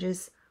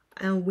challenges.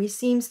 And we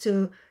seems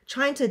to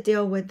trying to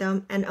deal with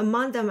them. And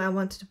among them, I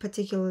want to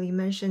particularly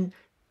mention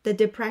the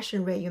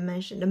depression rate you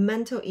mentioned. The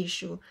mental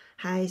issue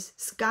has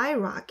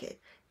skyrocketed.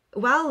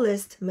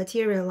 Wildest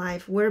material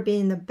life, we're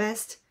being in the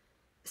best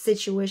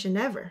situation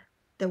ever.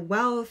 The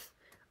wealth,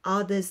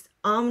 all this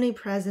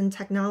omnipresent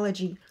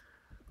technology.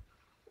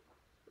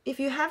 If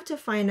you have to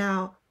find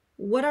out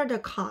what are the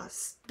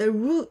costs, the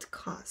root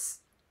costs,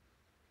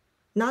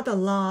 not the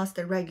laws,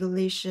 the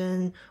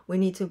regulation, we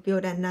need to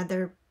build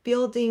another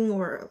building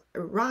or a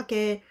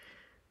rocket.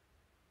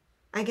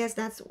 I guess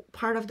that's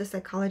part of the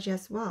psychology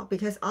as well,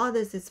 because all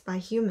this is by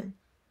human.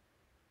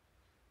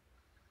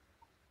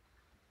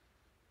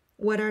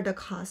 What are the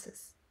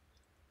causes?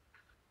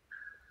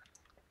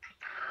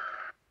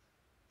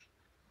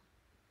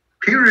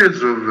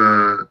 Periods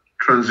of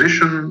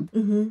transition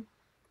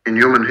in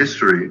human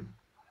history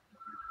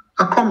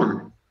are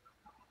common.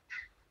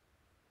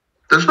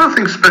 There's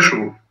nothing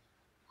special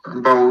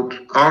about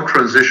our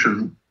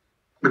transition,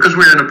 because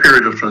we're in a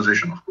period of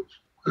transition, of course.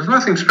 There's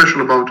nothing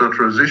special about our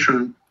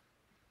transition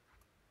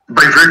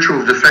by virtue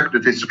of the fact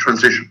that it's a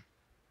transition.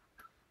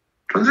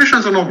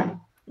 Transitions are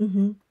normal.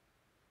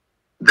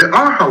 There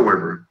are,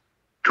 however,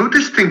 two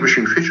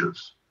distinguishing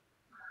features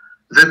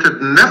that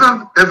had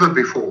never, ever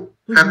before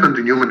happened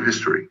in human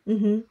history.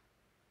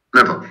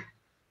 Never.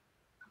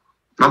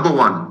 Number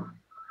one,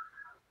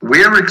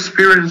 we are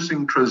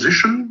experiencing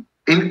transition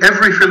in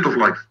every field of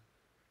life.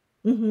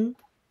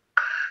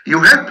 You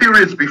had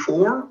periods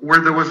before where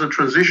there was a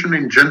transition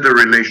in gender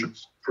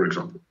relations, for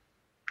example.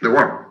 There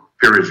were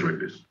periods like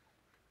this.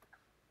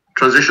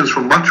 Transitions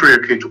from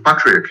matriarchy to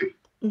patriarchy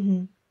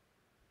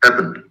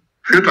happened a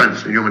few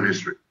times in human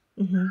history.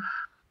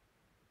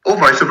 Or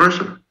vice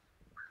versa.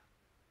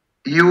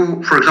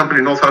 For example,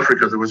 in North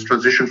Africa, there was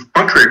transition from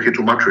patriarchy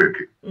to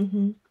matriarchy.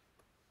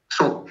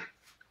 So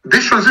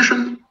this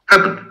transition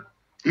happened.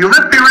 You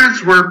had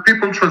periods where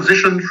people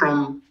transitioned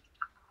from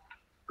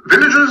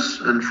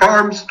villages and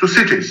farms to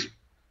cities,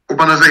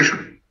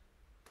 urbanization.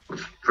 It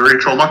was a very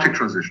traumatic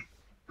transition,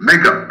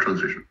 mega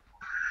transition.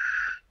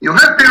 You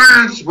had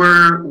periods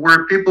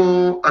where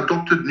people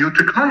adopted new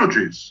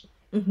technologies,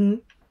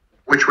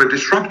 which were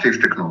disruptive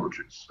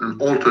technologies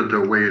and altered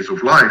their ways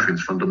of life in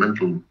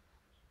fundamental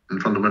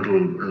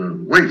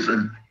ways.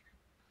 And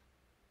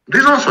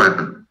this also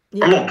happened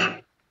a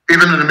lot,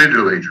 even in the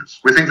Middle Ages.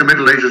 We think the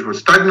Middle Ages were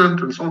stagnant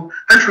and so on.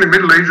 Actually,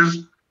 Middle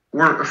Ages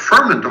were a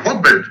ferment, a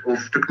hotbed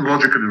of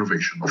technological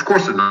innovation. Of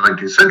course, in the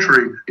 19th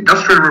century,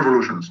 Industrial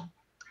Revolution and so on.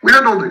 We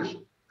had all this.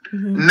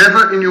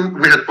 Never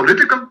we had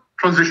political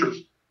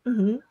transitions.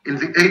 Mm-hmm. In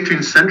the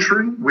 18th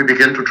century, we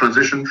began to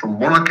transition from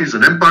monarchies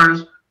and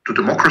empires to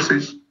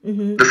democracies.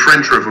 Mm-hmm. The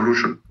French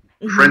Revolution,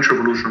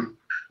 Mm-hmm.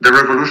 the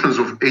revolutions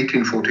of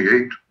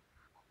 1848.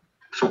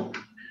 So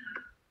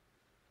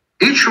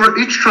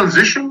each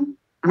transition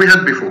we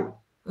had before.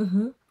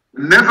 Mm-hmm.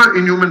 Never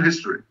in human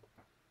history.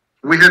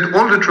 We had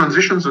all the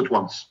transitions at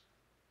once,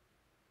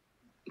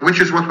 which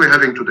is what we're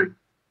having today.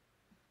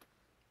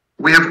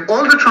 We have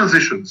all the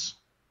transitions,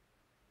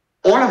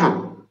 all of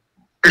them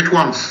at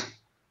once.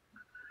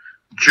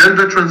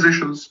 Gender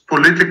transitions,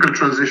 political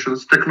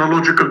transitions,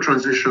 technological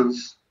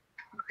transitions,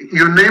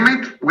 you name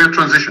it, we're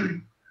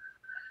transitioning.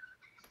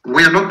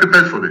 We are not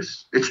prepared for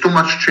this. It's too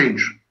much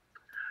change.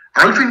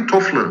 Alvin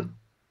Toffler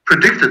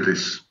predicted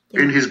this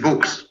in his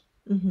books,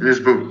 in his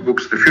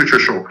books, The Future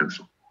Shock and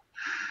so on.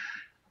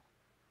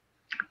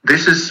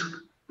 This is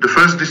the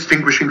first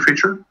distinguishing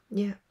feature.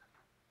 Yeah.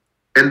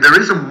 And there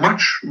is a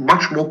much,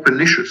 much more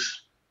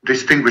pernicious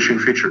distinguishing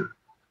feature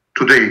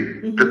today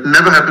that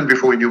never happened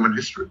before in human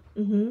history.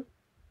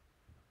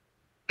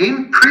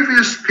 In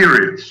previous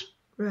periods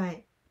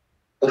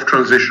of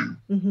transition,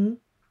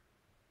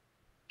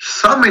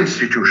 some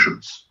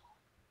institutions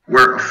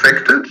were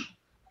affected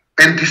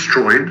and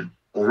destroyed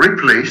or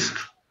replaced,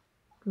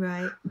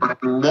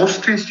 but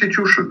most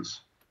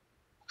institutions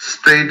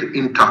stayed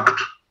intact.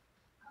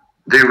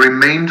 They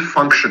remained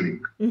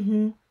functioning.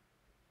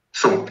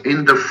 So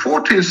in the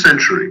 14th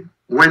century,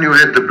 when you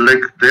had the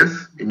Black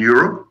Death in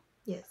Europe,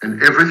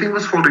 and everything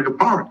was falling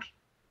apart,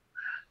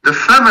 the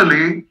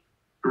family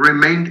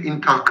remained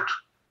intact.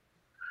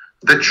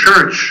 The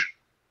church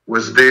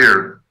was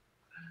there.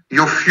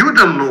 Your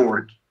feudal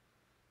lord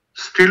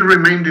still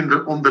remained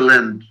on the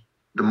land.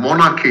 The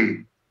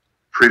monarchy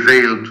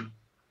prevailed.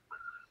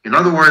 In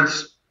other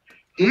words,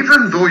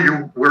 even though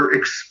you were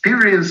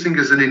experiencing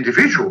as an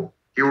individual,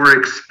 you were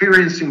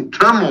experiencing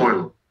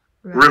turmoil,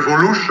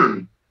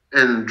 revolution,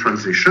 and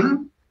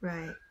transition,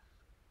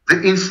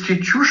 the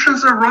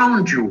institutions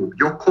around you,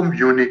 your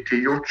community,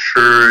 your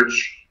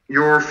church,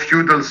 your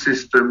feudal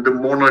system, the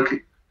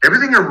monarchy,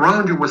 everything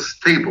around you was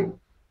stable.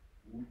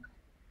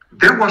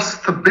 There was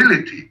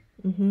stability.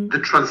 The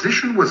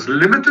transition was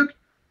limited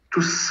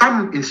to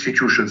some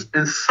institutions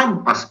and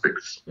some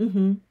aspects.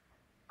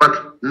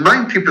 But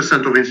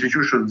 90% of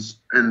institutions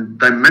and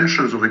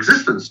dimensions of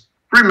existence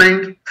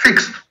remained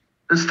fixed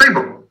and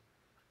stable.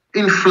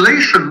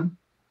 Inflation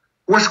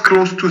was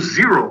close to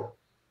zero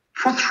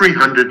for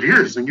 300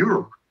 years in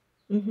Europe.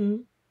 So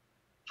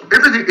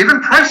everything,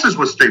 even prices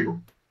were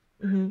stable.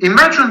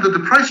 Imagine that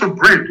the price of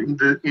bread in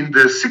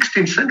the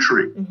 16th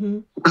century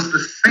was the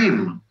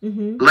same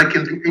like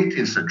in the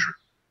 18th century.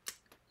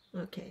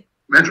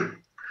 Imagine.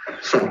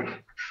 So,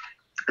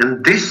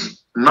 and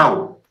this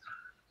now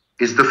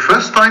is the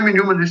first time in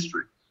human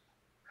history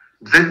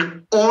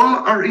that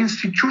all our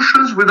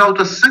institutions, without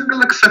a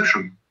single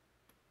exception,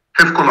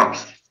 have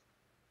collapsed.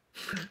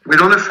 We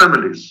don't have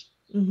families.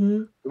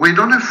 We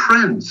don't have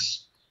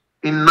friends.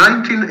 In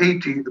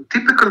 1980, a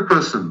typical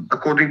person,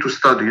 according to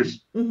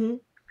studies,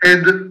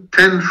 had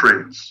 10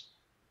 friends.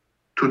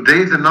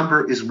 Today, the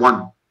number is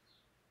 1.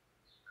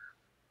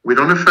 We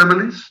don't have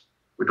families.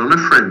 We don't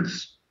have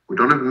friends. We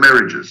don't have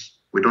marriages.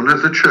 We don't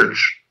have the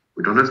church.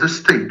 We don't have the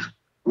state.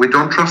 We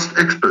don't trust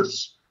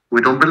experts.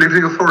 We don't believe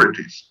the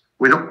authorities.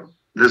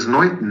 There's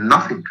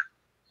nothing.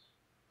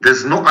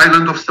 There's no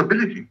island of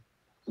stability.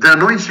 There are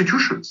no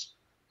institutions.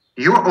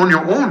 You are on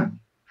your own,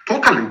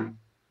 totally.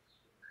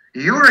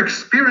 You're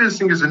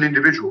experiencing as an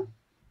individual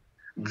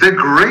the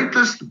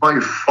greatest by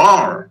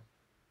far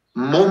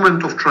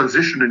moment of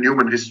transition in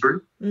human history,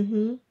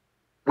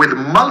 with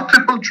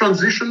multiple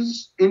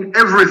transitions in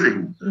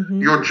everything.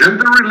 Your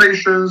gender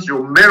relations,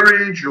 your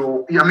marriage,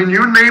 you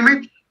name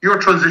it, you're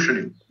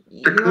transitioning.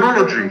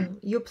 Technology,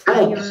 you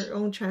play your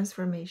own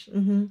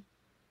transformation.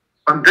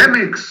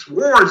 Pandemics,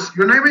 wars,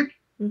 you name it,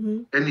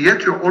 and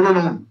yet you're all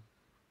alone.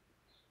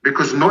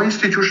 Because no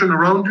institution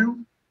around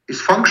you is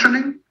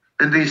functioning,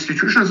 and the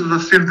institutions that are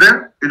still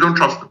there, you don't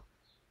trust them.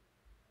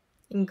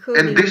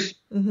 Including, and this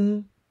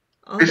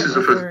is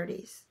the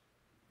first.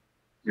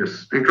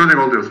 Yes, including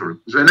all the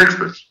authorities and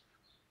experts.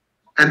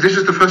 And this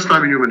is the first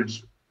time in human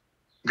history.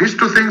 These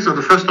two things are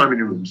the first time in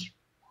human history.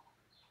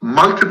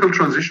 Multiple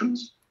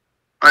transitions,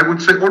 I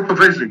would say all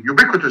pervasive,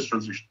 ubiquitous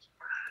transitions,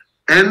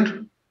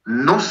 and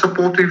no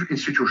supportive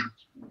institutions.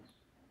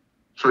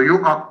 So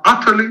you are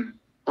utterly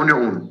on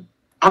your own,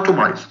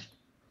 atomized,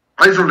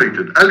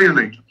 isolated,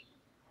 alienated,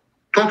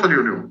 totally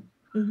on your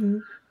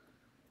own.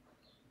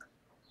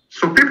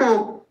 So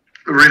people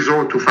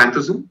resort to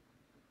fantasy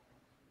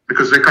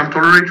because they can't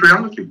tolerate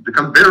reality. They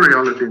can't bear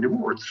reality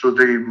anymore. So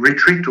they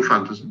retreat to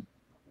fantasy.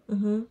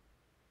 And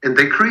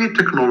they create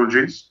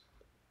technologies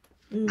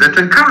that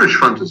encourage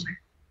fantasy.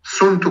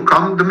 Soon to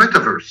come, the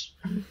metaverse,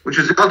 which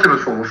is the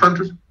ultimate form of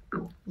fantasy.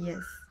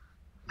 Yes.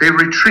 They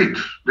retreat.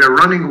 They're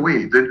running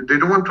away. They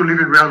don't want to live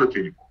in reality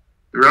anymore.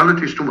 The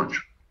reality is too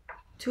much.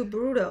 Too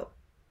brutal.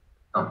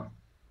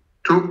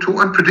 Too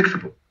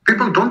unpredictable.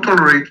 People don't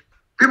tolerate.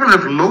 People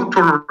have low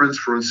tolerance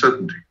for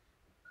uncertainty.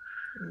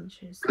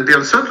 Interesting. And the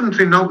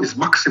uncertainty now is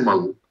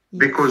maximal Yes.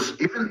 because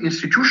even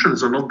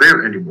institutions are not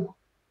there anymore.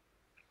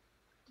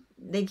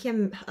 They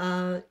can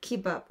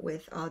keep up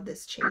with all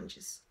these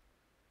changes.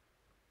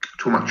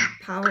 Too much.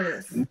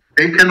 Powerless.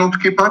 They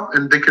cannot keep up,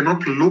 and they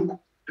cannot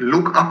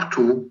look up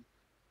to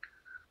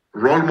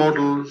role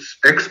models,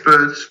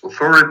 experts,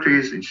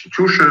 authorities,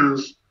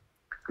 institutions,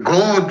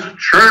 God,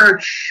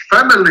 church,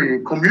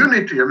 family,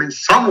 community. I mean,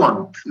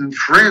 someone,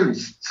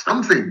 friends,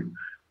 something.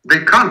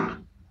 They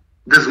can't.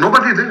 There's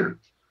nobody there.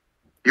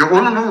 You're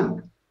all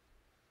alone.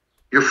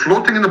 You're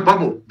floating in a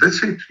bubble.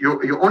 That's it.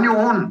 You're on your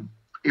own.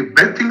 If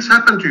bad things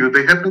happen to you,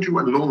 they happen to you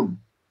alone.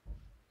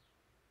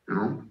 You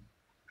know.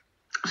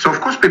 So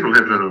of course people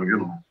have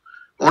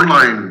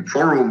online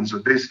forums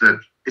and this,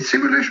 that. It's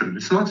simulation.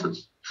 It's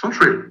nonsense. It's not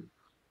real.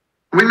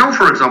 We know,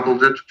 for example,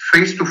 that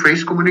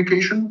face-to-face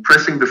communication,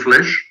 pressing the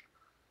flesh,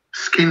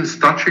 skins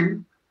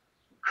touching,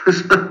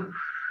 has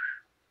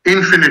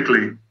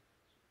infinitely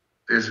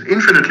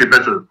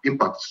better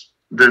impacts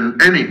than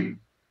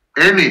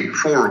any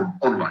forum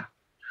online.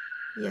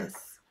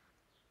 Yes.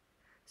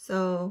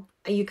 So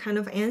you kind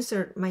of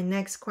answered my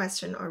next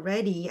question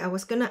already. I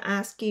was gonna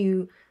ask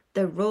you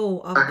the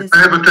role of this.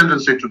 I have a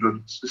tendency to do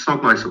this. It's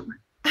not nice of me.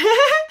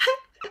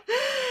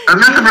 I'm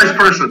not a nice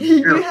person.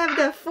 You have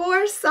the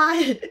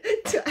foresight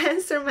to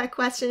answer my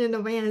question in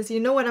advance. You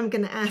know what I'm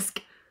gonna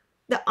ask.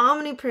 The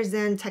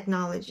omnipresent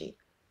technology.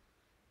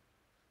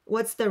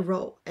 What's the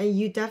role? And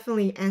you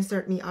definitely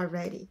answered me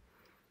already.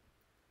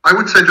 I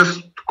would say,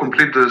 just to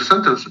complete the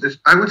sentence,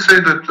 I would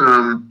say that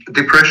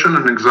depression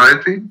and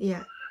anxiety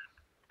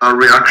are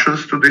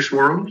reactions to this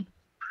world,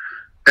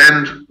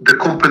 and the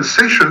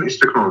compensation is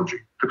technology.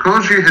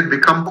 Technology had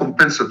become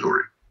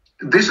compensatory.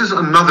 This is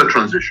another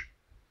transition.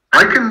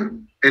 I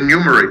can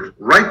enumerate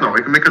right now,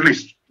 I can make a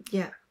list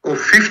of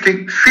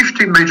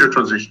 50 major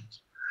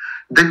transitions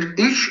that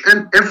each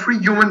and every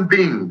human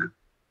being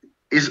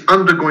is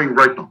undergoing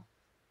right now.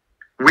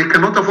 We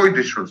cannot avoid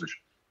these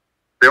transitions.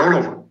 They're all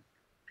over.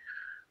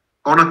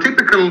 On a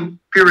typical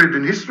period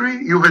in history,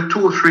 you had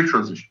 2 or 3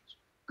 transitions.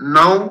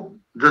 Now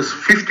there's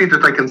 50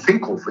 that I can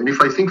think of, and if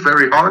I think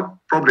very hard,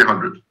 probably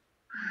 100.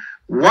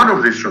 One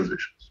of these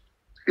transitions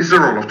is the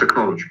role of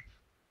technology.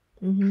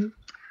 Mm-hmm.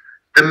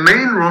 The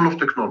main role of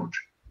technology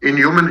in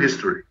human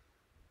history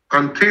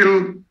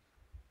until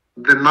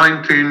the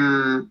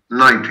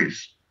 1990s.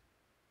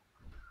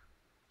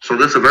 So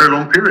that's a very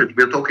long period.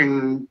 We're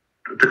talking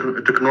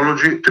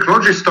technology.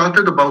 Technology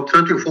started about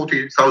 30 or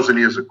 40,000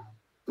 years ago,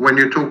 when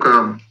you took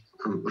a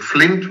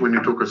flint, when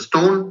you took a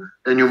stone,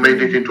 and you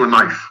made it into a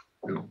knife.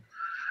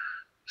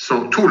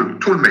 So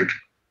tool making.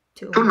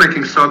 Tool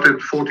making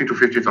started 40 to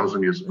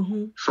 50,000 years ago.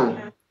 Mm-hmm. So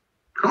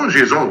technology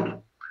is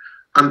old.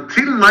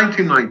 Until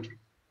 1990,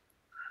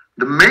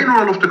 the main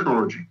role of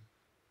technology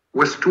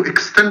was to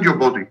extend your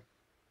body.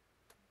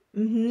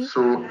 Mm-hmm.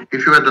 So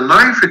if you had a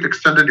knife, it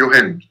extended your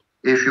hand.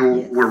 If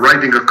you were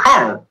riding a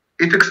car,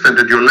 it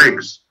extended your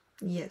legs.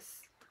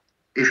 Yes.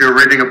 If you're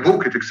reading a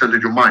book, it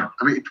extended your mind.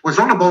 I mean, it was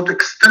all about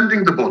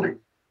extending the body.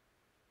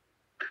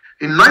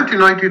 In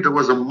 1990, there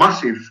was a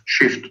massive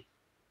shift.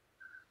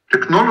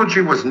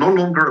 Technology was no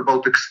longer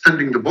about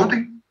extending the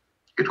body.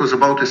 It was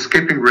about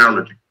escaping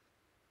reality.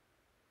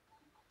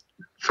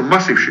 It's a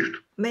massive shift.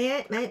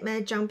 May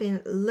I jump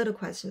in a little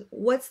question?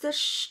 What's the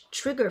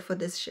trigger for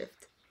this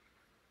shift?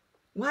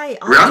 Why?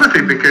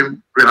 Reality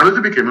became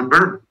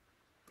unbearable.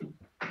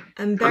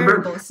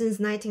 Unbearable since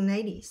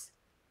 1990s.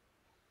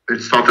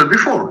 It started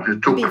before.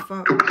 It took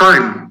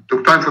time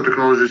for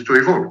technologies to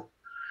evolve.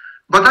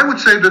 But I would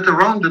say that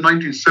around the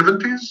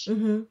 1970s,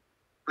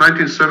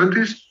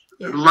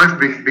 life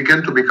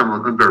began to become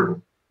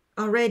unbearable.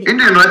 Already. In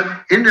the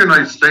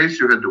United States,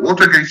 you had the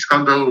Watergate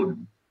scandal,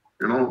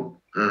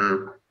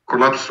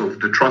 collapse of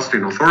the trust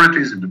in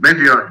authorities, in the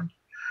media,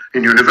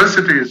 in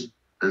universities,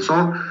 and so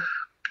on.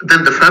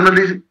 Then the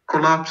family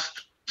collapsed.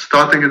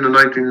 Starting in the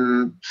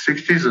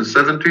 1960s and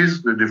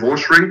 70s, the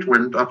divorce rate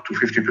went up to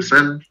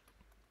 50%.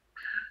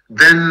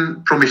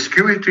 Then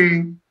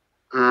promiscuity,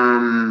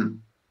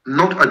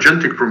 not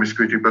agentic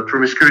promiscuity, but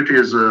promiscuity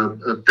as a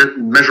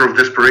measure of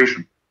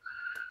desperation,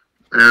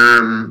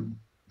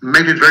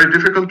 made it very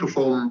difficult to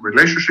form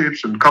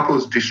relationships, and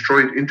couples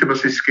destroyed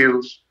intimacy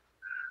skills.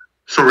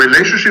 So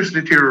relationships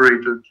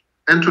deteriorated.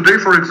 And today,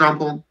 for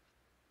example,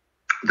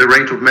 the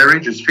rate of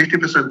marriage is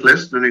 50%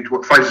 less than it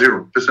was,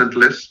 50%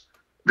 less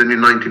than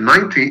in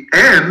 1990,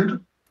 and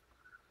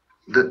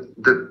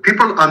the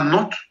people are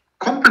not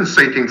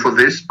compensating for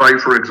this by,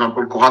 for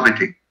example,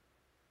 cohabiting.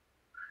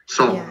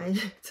 So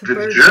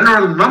the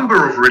general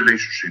number of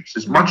relationships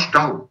is much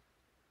down.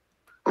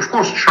 Of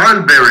course,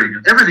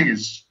 childbearing, everything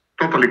is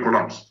totally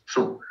collapsed.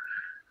 So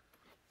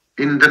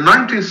in the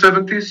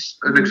 1970s,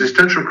 an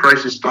existential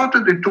crisis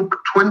started. It took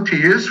 20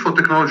 years for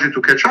technology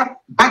to catch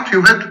up, but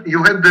you had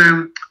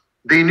the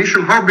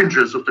initial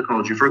harbingers of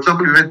technology. For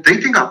example, you had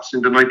dating apps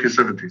in the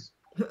 1970s.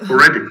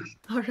 Already.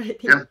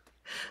 Yeah.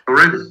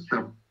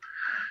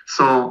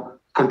 So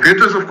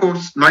computers, of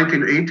course,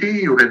 1980,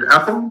 you had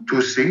Apple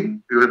IIc,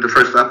 you had the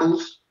first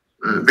Apples.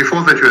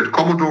 Before that, you had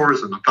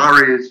Commodores and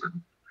Ataris.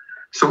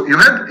 So you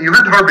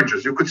had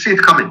harbingers. You could see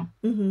it coming.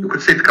 You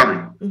could see it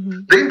coming.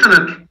 The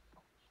internet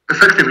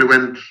effectively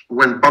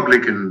went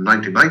public in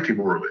 1990,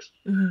 more or less.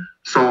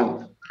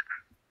 So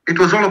it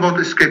was all about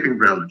escaping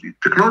reality.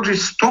 Technology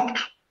stopped,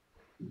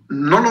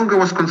 no longer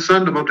was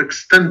concerned about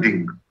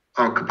extending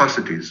our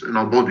capacities in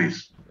our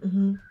bodies,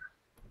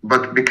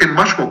 but became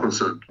much more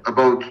concerned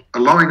about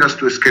allowing us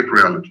to escape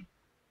reality.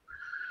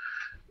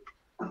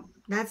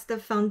 That's the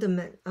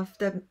fundament of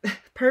the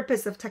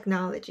purpose of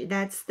technology.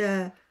 That's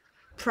the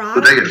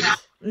product. Today,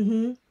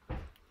 yes.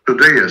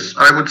 Today, yes.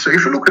 I would say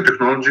if you look at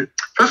technology,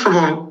 first of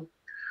all,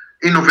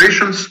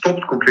 innovation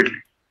stopped completely.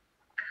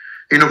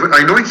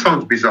 I know it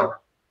sounds bizarre,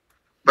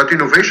 but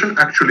innovation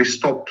actually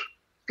stopped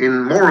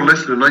in more or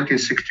less the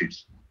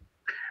 1960s.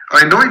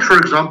 I know it, for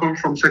example,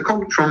 from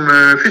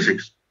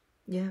physics.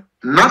 Yeah.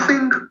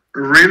 Nothing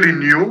really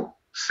new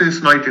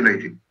since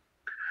 1980.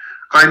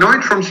 I know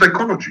it from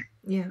psychology.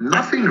 Yeah.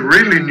 Nothing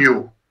really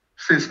new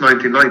since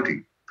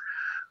 1990.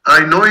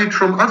 I know it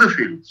from other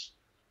fields.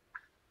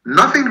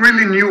 Nothing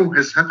really new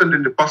has happened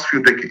in the past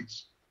few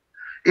decades.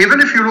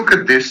 Even if you look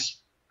at this,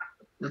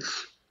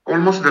 it's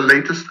almost the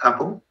latest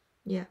Apple.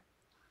 Yeah.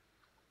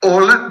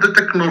 All the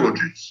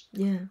technologies,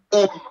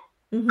 all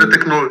the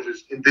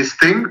technologies in this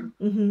thing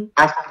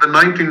are from the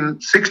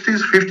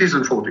 1960s, 50s,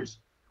 and 40s.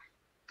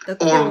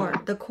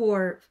 The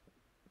core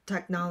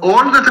technology.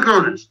 All the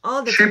technologies.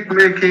 All the chip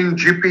making,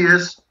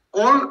 GPS,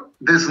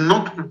 there's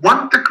not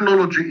one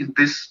technology in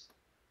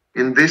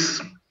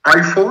this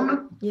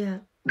iPhone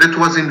that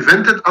was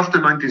invented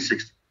after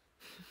 1960.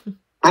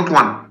 Not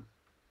one.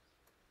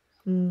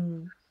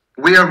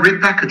 We are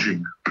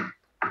repackaging.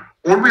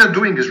 All we are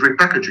doing is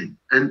repackaging,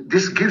 and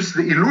this gives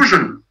the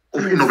illusion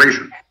of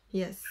innovation.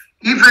 Yes.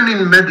 Even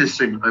in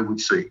medicine, I would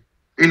say,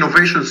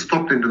 innovation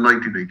stopped in the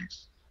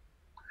 1980s.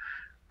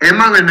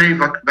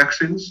 mRNA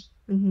vaccines,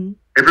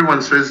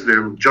 everyone says they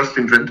were just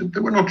invented. They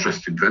were not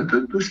just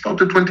invented. They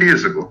started 20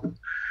 years ago.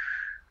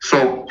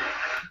 So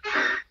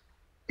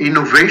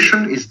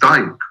innovation is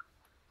dying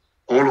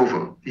all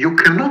over. You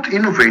cannot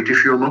innovate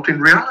if you're not in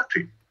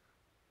reality.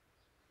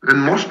 And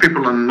most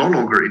people are no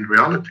longer in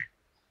reality.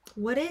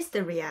 What is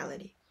the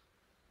reality?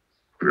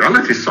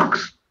 Reality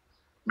sucks.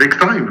 Big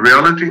time.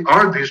 Reality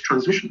are these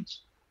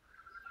transitions.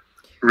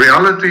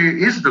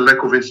 Reality is the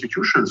lack of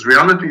institutions.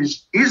 Reality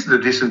is the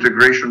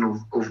disintegration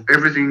of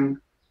everything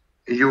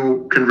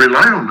you can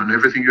rely on and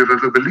everything you've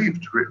ever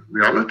believed.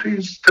 Reality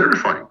is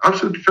terrifying,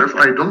 absolutely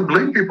terrifying. I don't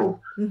blame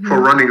people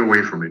for running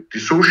away from it,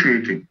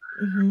 dissociating.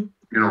 You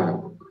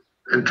know,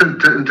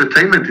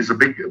 entertainment is a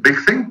big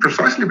thing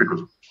precisely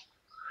because of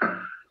this.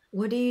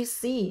 What do you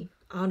see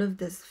out of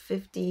this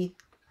 50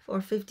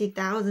 or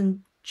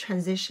 50,000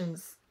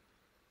 transitions?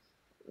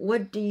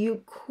 What do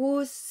you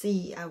could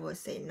see, I would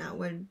say now,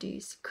 what do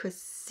you could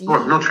see?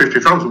 Well, not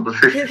 50,000, but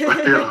 50,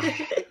 yeah.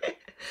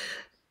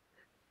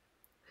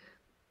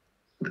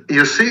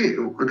 You see,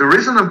 the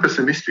reason I'm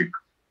pessimistic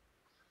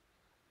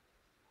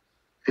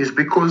is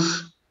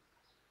because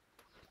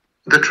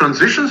the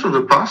transitions of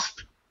the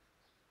past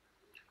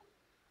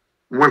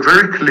were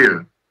very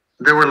clear.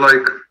 They were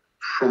like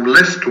from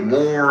less to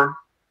more,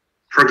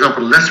 for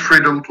example, less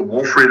freedom to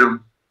more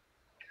freedom.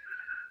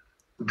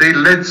 They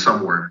led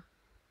somewhere.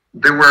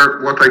 They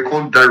were what I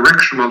call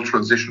directional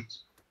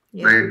transitions.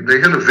 Yeah. They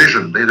had a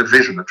vision. They had a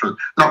vision.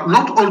 Now,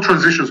 not all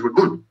transitions were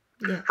good.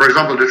 Yeah. For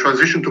example, the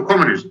transition to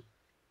communism,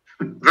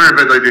 very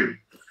bad idea.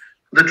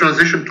 The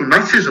transition to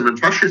Nazism and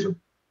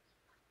fascism,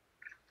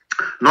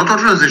 not all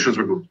transitions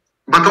were good,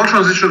 but all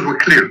transitions were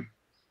clear.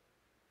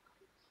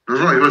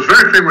 It was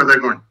very clear where they're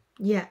going.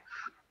 Yeah,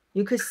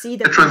 you could see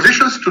the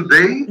transitions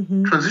today.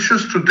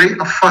 Transitions today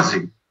are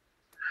fuzzy.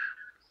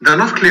 They're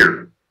not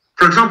clear.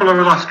 For example, I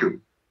will ask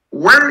you,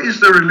 where is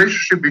the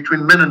relationship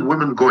between men and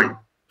women going?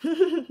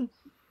 It's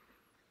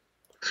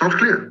not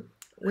clear.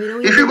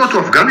 If you go to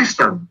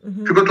Afghanistan,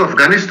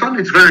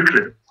 it's very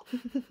clear.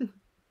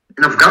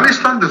 In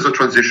Afghanistan, there's a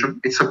transition.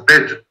 It's a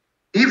bad,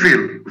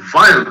 evil,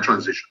 vile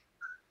transition,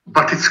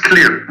 but it's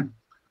clear.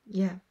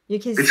 Yeah, you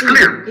can. It's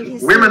clear.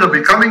 Women are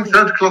becoming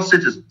third-class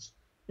citizens.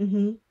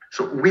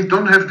 So we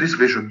don't have this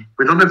vision.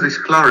 We don't have this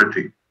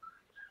clarity,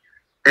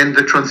 and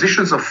the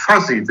transitions are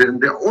fuzzy.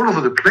 They're all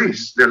over the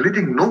place. They're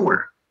leading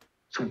nowhere.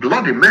 It's a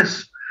bloody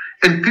mess,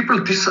 and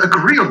people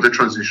disagree on the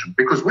transition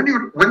because when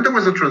there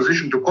was a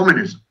transition to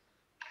communism,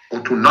 or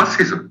to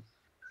Nazism,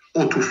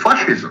 or to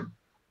fascism,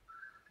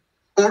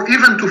 or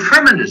even to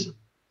feminism,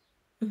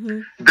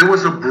 there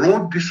was a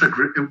broad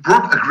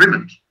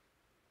agreement.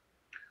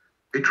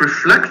 It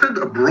reflected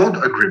a broad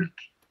agreement.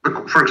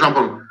 For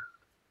example,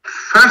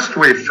 first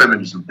wave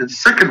feminism and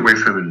second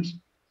wave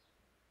feminism,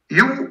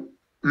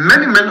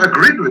 many men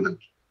agreed with it.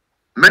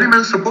 Many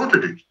men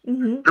supported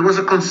it. There was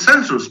a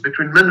consensus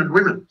between men and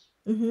women,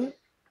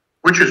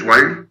 which is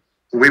why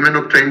women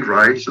obtained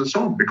rights and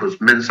so on, because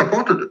men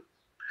supported it.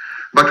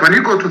 But when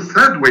you go to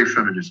third wave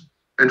feminism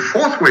and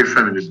fourth wave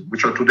feminism,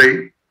 which are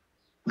today,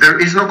 there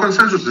is no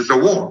consensus. There's a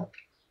war.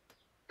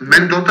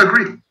 Men don't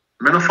agree.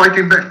 Men are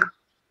fighting back.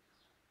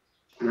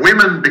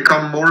 Women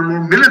become more and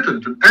more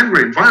militant and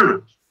angry and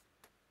violent.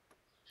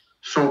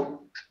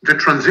 So the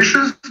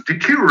transitions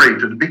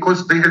deteriorated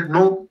because they had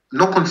no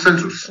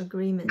consensus.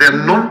 Agreement. They're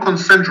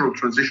non-consensual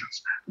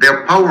transitions.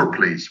 They're power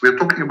plays. We're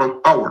talking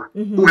about power.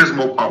 Who has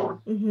more power?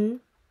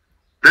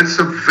 That's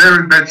a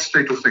very bad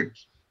state of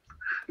things,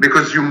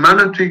 because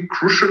humanity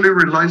crucially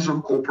relies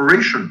on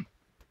cooperation.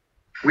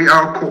 We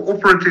are a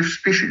cooperative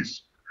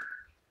species,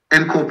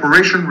 and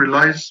cooperation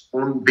relies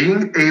on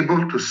being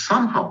able to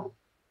somehow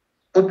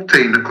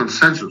obtain a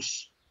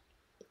consensus.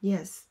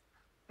 Yes.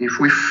 If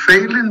we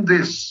fail in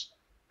this,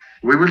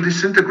 we will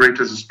disintegrate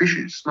as a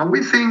species. Now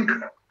we think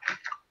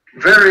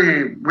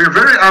we're a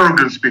very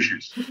arrogant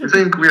species. We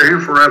think we are here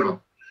forever.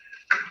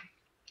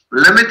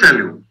 Let me tell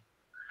you,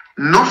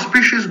 no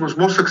species was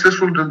more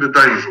successful than the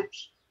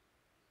dinosaurs.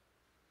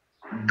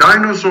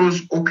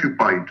 Dinosaurs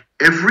occupied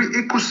every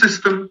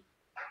ecosystem,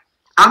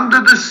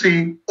 under the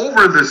sea,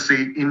 over the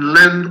sea,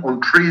 inland,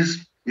 on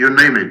trees, you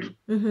name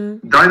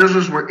it.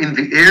 Dinosaurs were in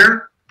the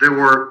air, they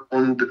were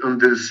on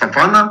the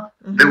savannah,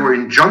 they were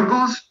in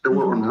jungles, they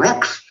were on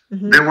rocks,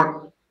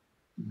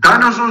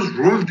 dinosaurs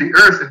ruled the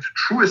earth in the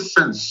truest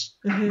sense.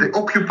 They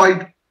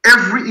occupied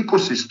every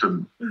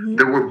ecosystem.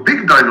 There were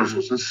big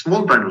dinosaurs and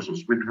small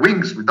dinosaurs with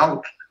wings,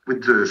 without,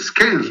 with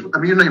scales, I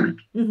mean, you name it.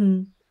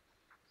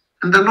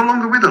 And they're no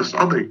longer with us,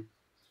 are they?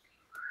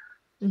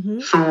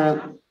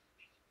 So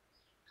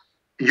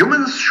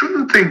humans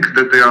shouldn't think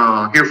that they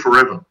are here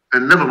forever,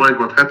 and never mind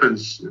what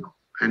happens. You know.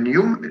 And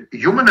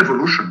human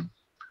evolution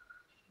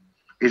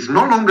is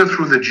no longer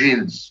through the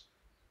genes;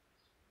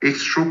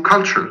 it's through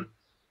culture.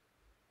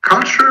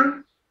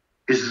 Culture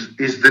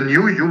is the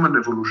new human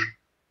evolution.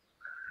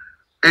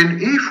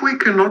 And if we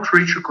cannot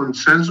reach a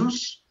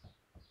consensus,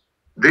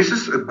 this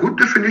is a good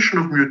definition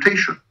of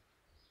mutation.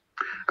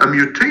 A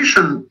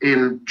mutation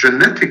in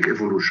genetic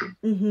evolution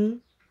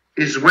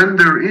is when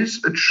there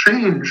is a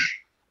change,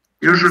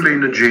 usually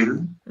in a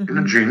gene. In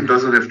a gene,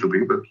 doesn't have to be,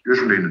 but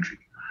usually in a gene.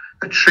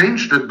 A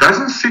change that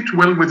doesn't sit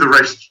well with the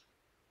rest.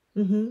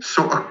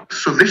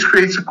 So this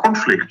creates a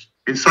conflict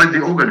inside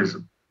the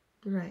organism.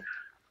 Right.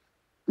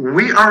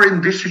 We are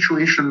in this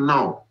situation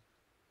now.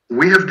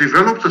 We have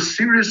developed a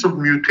series of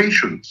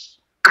mutations,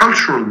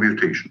 cultural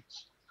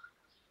mutations,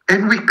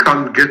 and we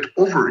can't get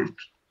over it.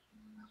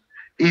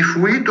 If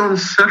we don't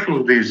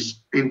settle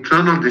these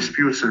internal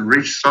disputes and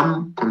reach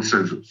some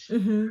consensus,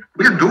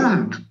 we are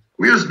doomed.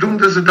 We are as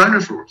doomed as the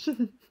dinosaurs.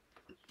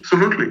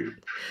 Absolutely.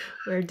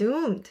 We're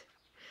doomed.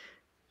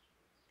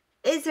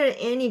 Is there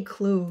any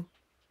clue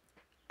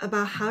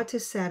about how to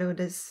settle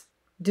this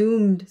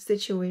doomed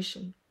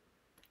situation?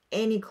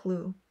 Any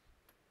clue?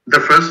 The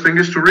first thing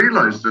is to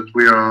realize that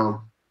we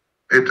are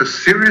at a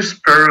serious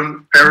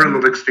peril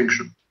of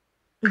extinction.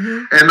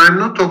 And I'm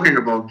not talking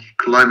about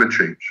climate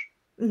change.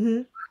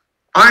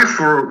 I,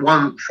 for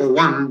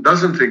one,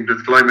 doesn't think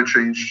that climate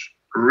change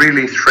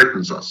really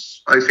threatens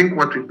us. I think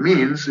what it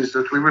means is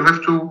that we will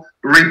have to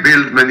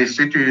rebuild many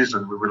cities,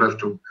 and we will have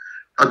to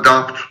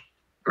adapt.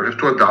 We'll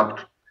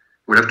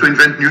have to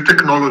invent new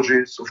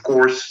technologies, of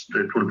course.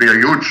 It will be a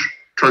huge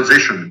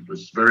transition.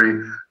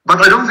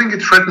 But I don't think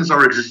it threatens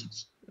our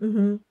existence.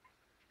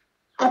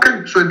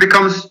 Okay, so it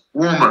becomes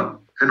warmer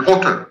and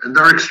hotter, and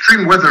there are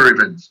extreme weather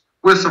events.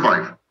 We'll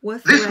survive.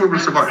 This we will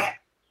survive.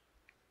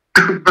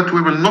 But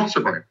we will not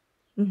survive.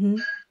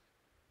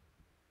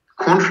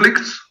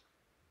 Conflicts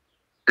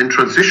and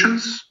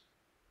transitions,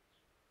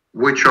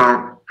 which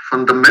are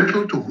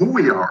fundamental to who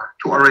we are,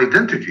 to our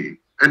identity,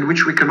 and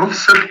which we cannot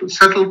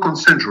settle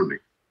consensually.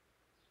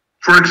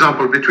 For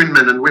example, between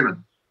men and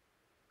women.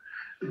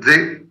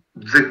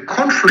 The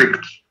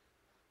conflict,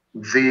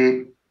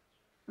 the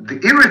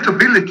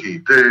irritability,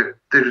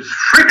 the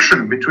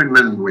friction between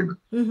men and women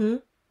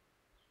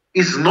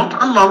is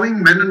not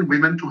allowing men and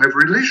women to have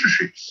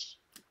relationships.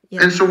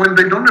 And so when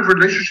they don't have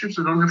relationships,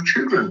 they don't have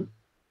children.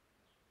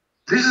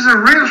 This is a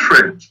real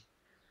threat.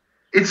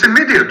 It's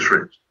immediate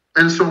threat.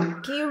 And so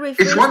can you rephrase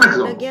it's one that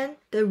example. again?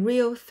 The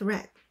real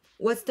threat.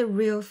 What's the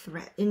real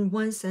threat in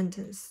one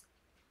sentence?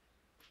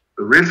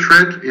 The real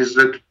threat is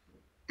that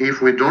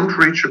if we don't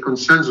reach a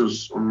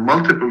consensus on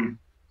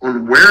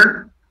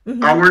where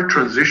our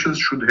transitions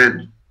should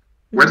head,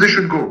 where they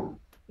should go,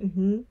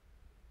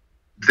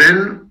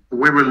 then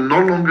we will no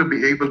longer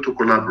be able to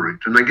collaborate.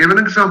 And I give an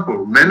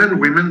example. Men and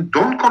women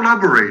don't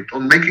collaborate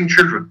on making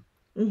children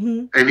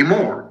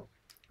anymore.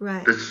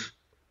 Right. That's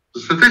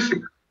the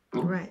statistic.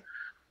 No? Right.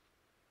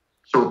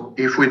 So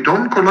if we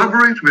don't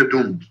collaborate, we're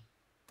doomed.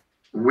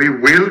 We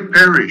will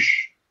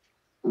perish.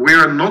 We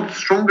are not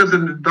stronger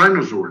than the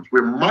dinosaurs.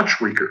 We're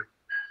much weaker.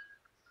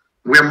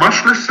 We're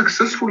much less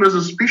successful as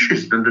a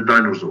species than the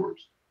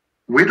dinosaurs.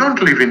 We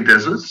don't live in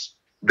deserts.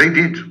 They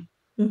did.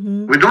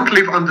 We don't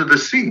live under the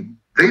sea.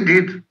 They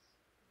did.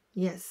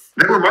 Yes.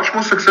 They were much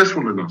more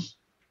successful than us.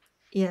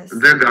 Yes.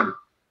 And they're done.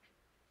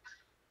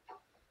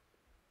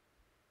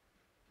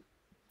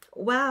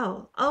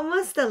 Wow.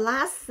 Almost the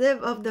last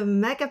sip of the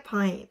mega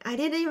pint. I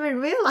didn't even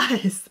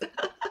realize.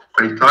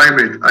 I time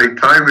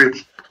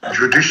it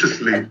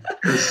judiciously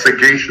and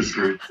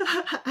sagaciously.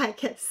 I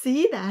can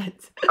see that.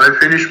 I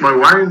finish my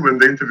wine when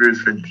the interview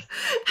is finished.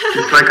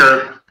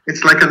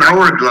 It's like an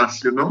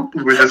hourglass,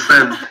 with a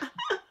sand.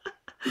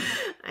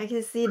 I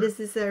can see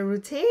this is a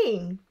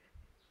routine.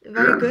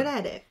 Very good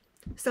at it.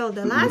 So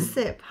the last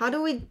sip, how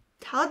do we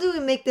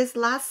make this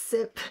last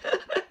sip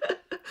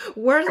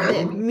worth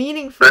it,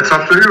 meaningful? That's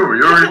up to you.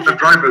 You're in the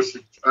driver's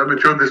seat. I'm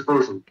at your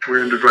disposal.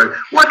 We're in the drive.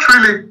 What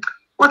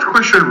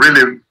question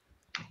really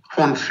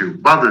haunts you,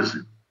 bothers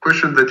you?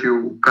 Question that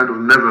you kind of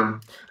never...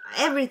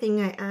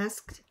 Everything I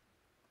asked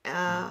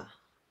are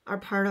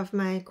part of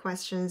my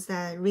questions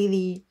that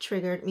really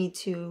triggered me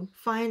to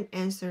find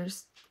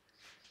answers.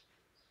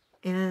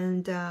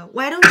 And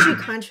why don't you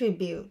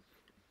contribute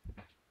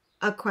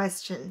a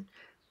question?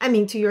 I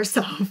mean, to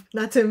yourself,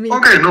 not to me.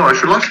 Okay, no, I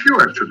should ask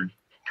you actually.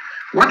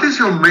 What is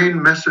your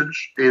main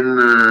message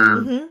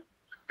in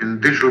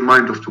Digital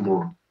Mind of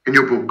Tomorrow, in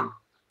your book?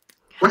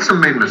 What's the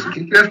main message?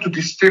 If you have to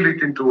distill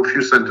it into a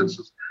few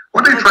sentences,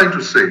 what are you trying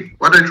to say?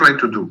 What are you trying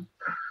to do?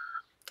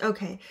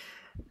 Okay.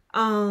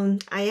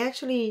 I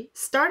actually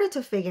started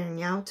to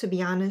figuring out, to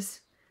be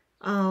honest.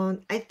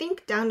 I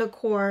think down the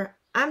core,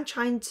 I'm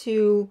trying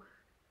to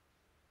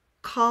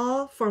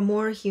call for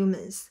more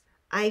humans.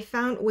 I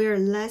found we're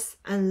less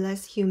and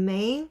less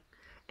humane,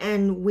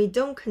 and we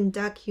don't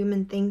conduct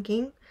human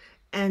thinking.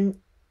 And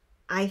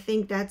I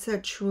think that's a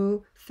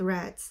true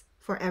threat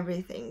for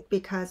everything,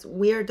 because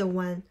we're the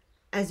one,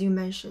 as you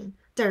mentioned,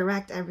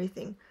 direct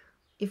everything.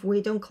 If we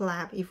don't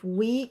collab, if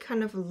we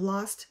kind of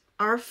lost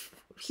our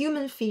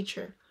human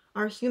feature,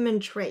 our human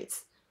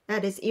traits,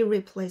 that is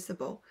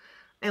irreplaceable,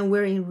 and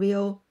we're in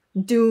real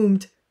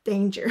doomed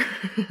danger.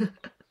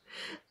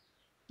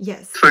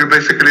 Yes. So you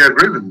basically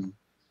agree with me?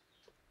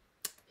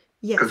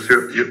 Yes.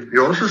 Because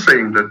you're also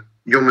saying that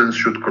humans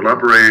should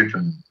collaborate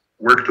and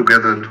work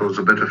together towards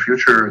a better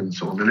future and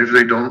so on. And if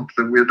they don't,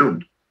 then we're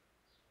doomed.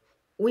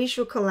 We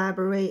should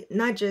collaborate,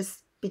 not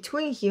just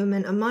between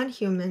human, among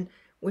human.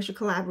 We should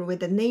collaborate with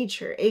the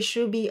nature. It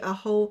should be a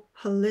whole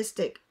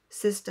holistic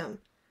system,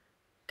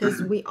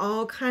 because we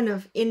all kind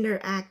of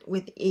interact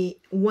with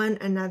one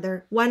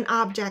another, one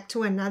object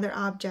to another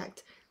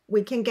object.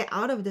 We can get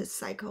out of this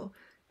cycle,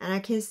 and I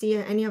can't see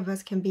any of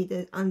us can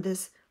be on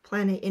this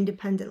planet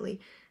independently.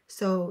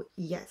 So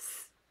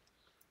yes,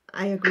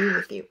 I agree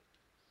with you.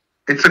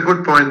 It's a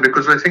good point,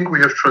 because I think we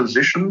have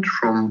transitioned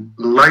from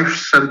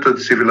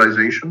life-centered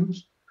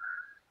civilizations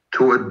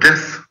to a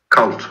death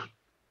cult.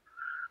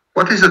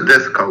 What is a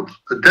death cult?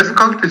 A death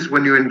cult is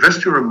when you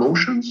invest your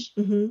emotions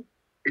in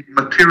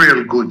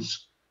material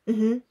goods.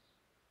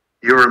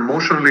 You're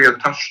emotionally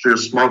attached to your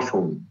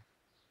smartphone.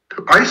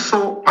 I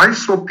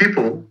saw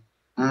people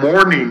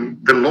mourning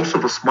the loss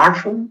of a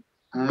smartphone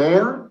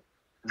more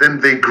than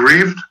they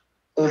grieved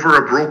over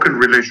a broken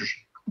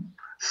relationship.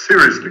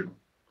 Seriously,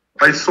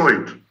 I saw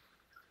it.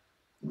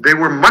 They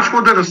were much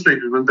more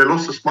devastated when they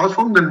lost a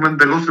smartphone than when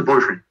they lost a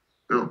boyfriend.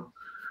 You know,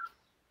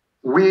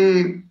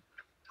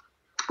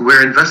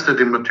 we're invested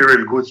in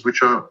material goods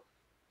which are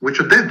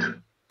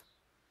dead.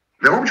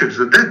 The objects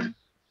are dead.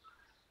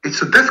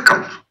 It's a death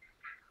cult.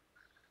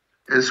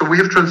 And so we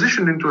have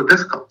transitioned into a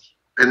death cult.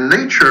 And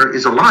nature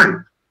is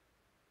alive.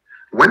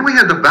 When we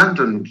had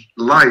abandoned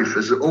life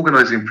as the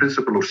organizing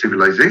principle of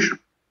civilization,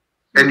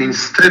 and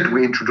instead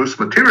we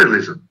introduced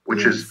materialism,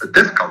 which is a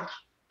death cult,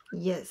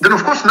 then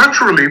of course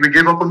naturally we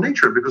gave up on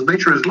nature, because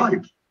nature is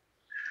life.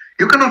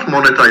 You cannot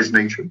monetize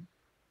nature.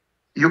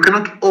 You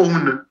cannot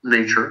own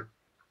nature.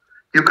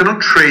 You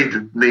cannot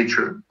trade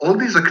nature. All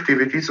these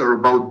activities are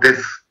about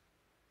death.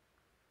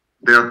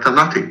 They are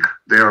thanatic.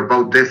 They are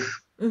about death.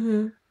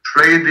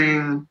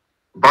 Trading,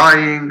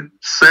 buying,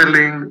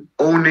 selling,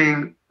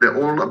 owning, they're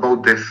all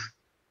about death.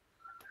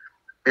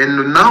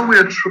 And now we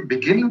are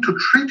beginning to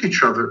treat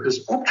each other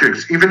as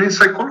objects, even in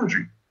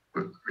psychology.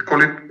 We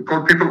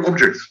call people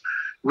objects.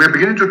 We are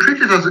beginning to treat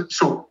it as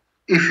so.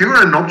 If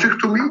you're an object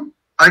to me,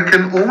 I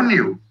can own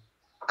you,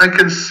 I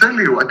can sell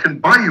you, I can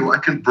buy you, I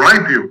can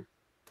bribe you.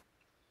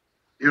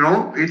 You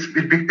know,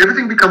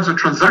 everything becomes a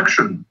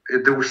transaction.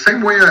 The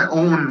same way I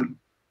own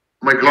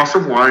my glass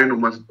of wine or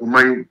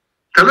my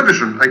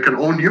television, I can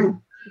own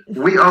you.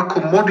 We are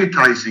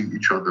commoditizing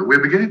each other. We're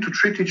beginning to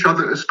treat each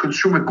other as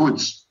consumer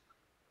goods,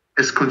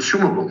 as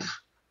consumables.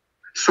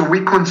 So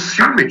we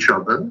consume each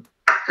other,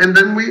 and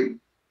then we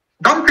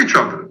dump each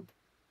other.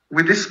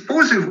 We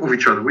dispose of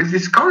each other. We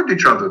discard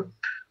each other.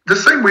 The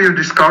same way you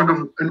discard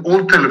an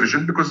old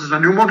television because it's a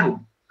new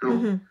model. You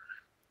know?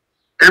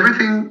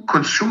 Everything,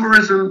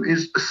 consumerism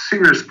is a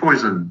serious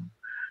poison,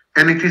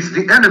 and it is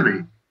the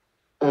enemy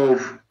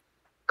of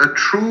a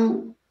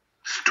true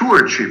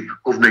stewardship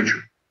of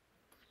nature.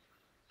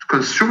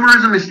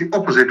 Consumerism is the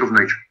opposite of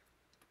nature.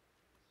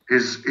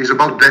 Is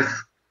about death.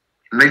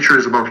 Nature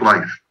is about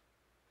life.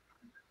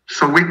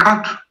 So we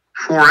cut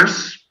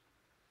forests.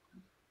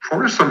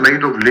 Forests are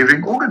made of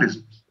living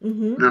organisms.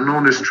 They're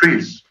known as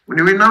trees.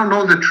 We now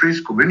know that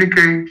trees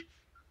communicate.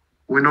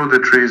 We know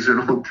that trees,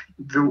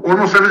 do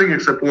almost everything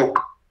except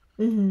walk.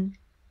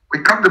 We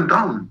cut them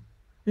down.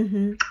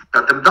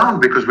 Cut them down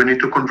because we need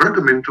to convert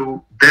them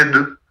into dead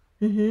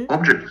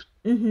objects.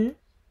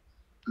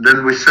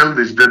 Then we sell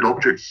these dead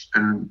objects,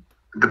 and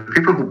the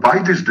people who buy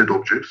these dead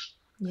objects,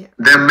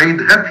 they're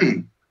made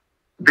happy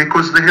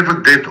because they have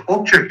a dead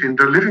object in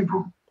their living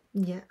room.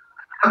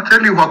 I'll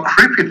tell you how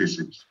creepy this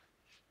is.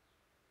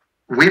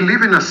 We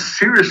live in a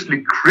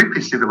seriously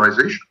creepy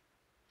civilization,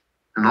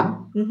 you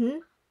know,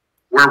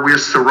 where we are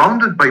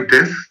surrounded by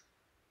death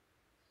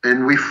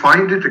and we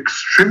find it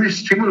extremely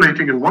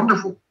stimulating and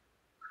wonderful.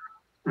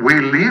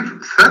 We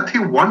live,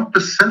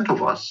 31%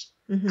 of us,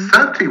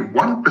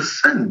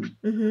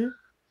 31%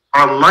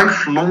 are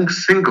lifelong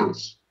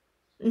singles.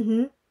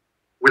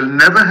 Will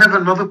never have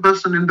another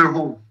person in their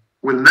home,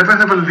 will never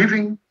have a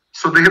living,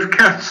 so they have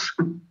cats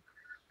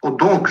or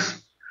dogs.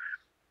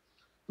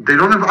 They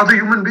don't have other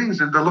human beings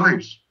in their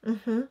lives.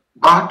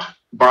 But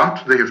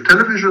they have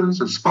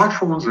televisions and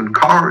smartphones and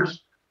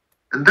cars,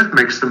 and that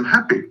makes them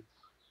happy.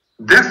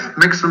 Death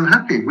makes them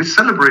happy. We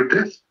celebrate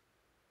death.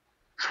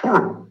 It's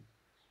horrible.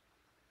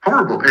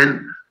 Horrible.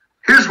 And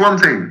here's one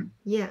thing.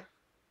 Yeah.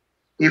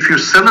 If you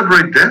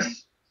celebrate death,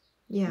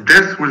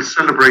 death will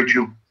celebrate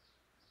you.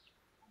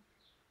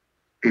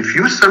 If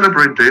you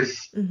celebrate death,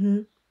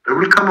 there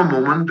will come a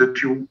moment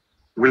that you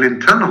will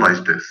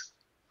internalize death.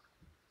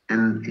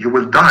 And you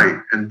will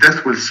die, and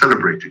death will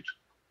celebrate it.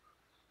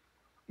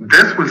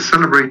 Death will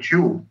celebrate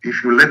you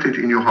if you let it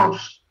in your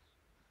house.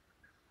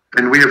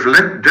 And we have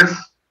let death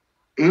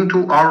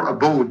into our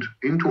abode,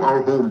 into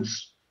our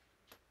homes.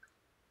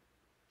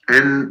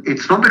 And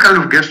it's not the kind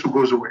of guest who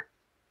goes away.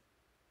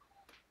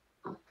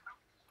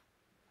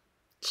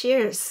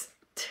 Cheers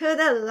to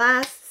the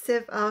last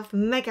sip of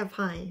Mega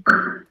Pint.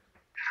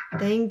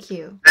 Thank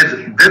you.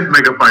 Dead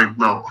Mega Pint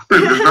now.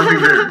 There's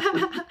nothing there.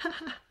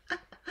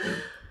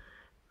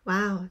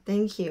 Wow,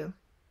 thank you.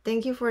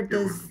 Thank you for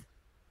this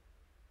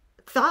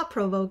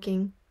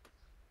thought-provoking,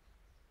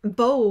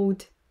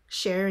 bold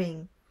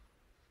sharing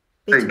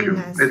between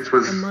us. It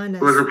was a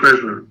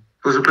pleasure.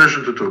 It was a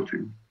pleasure to talk to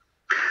you.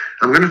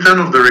 I'm going to turn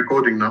off the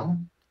recording now.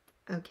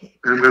 Okay.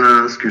 And I'm going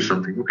to ask you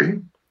something, okay?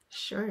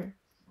 Sure.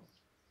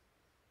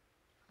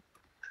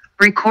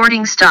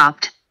 Recording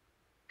stopped.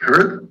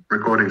 Heard?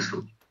 Recording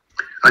stopped.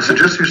 I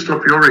suggest you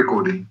stop your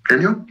recording.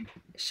 Can you?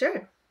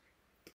 Sure.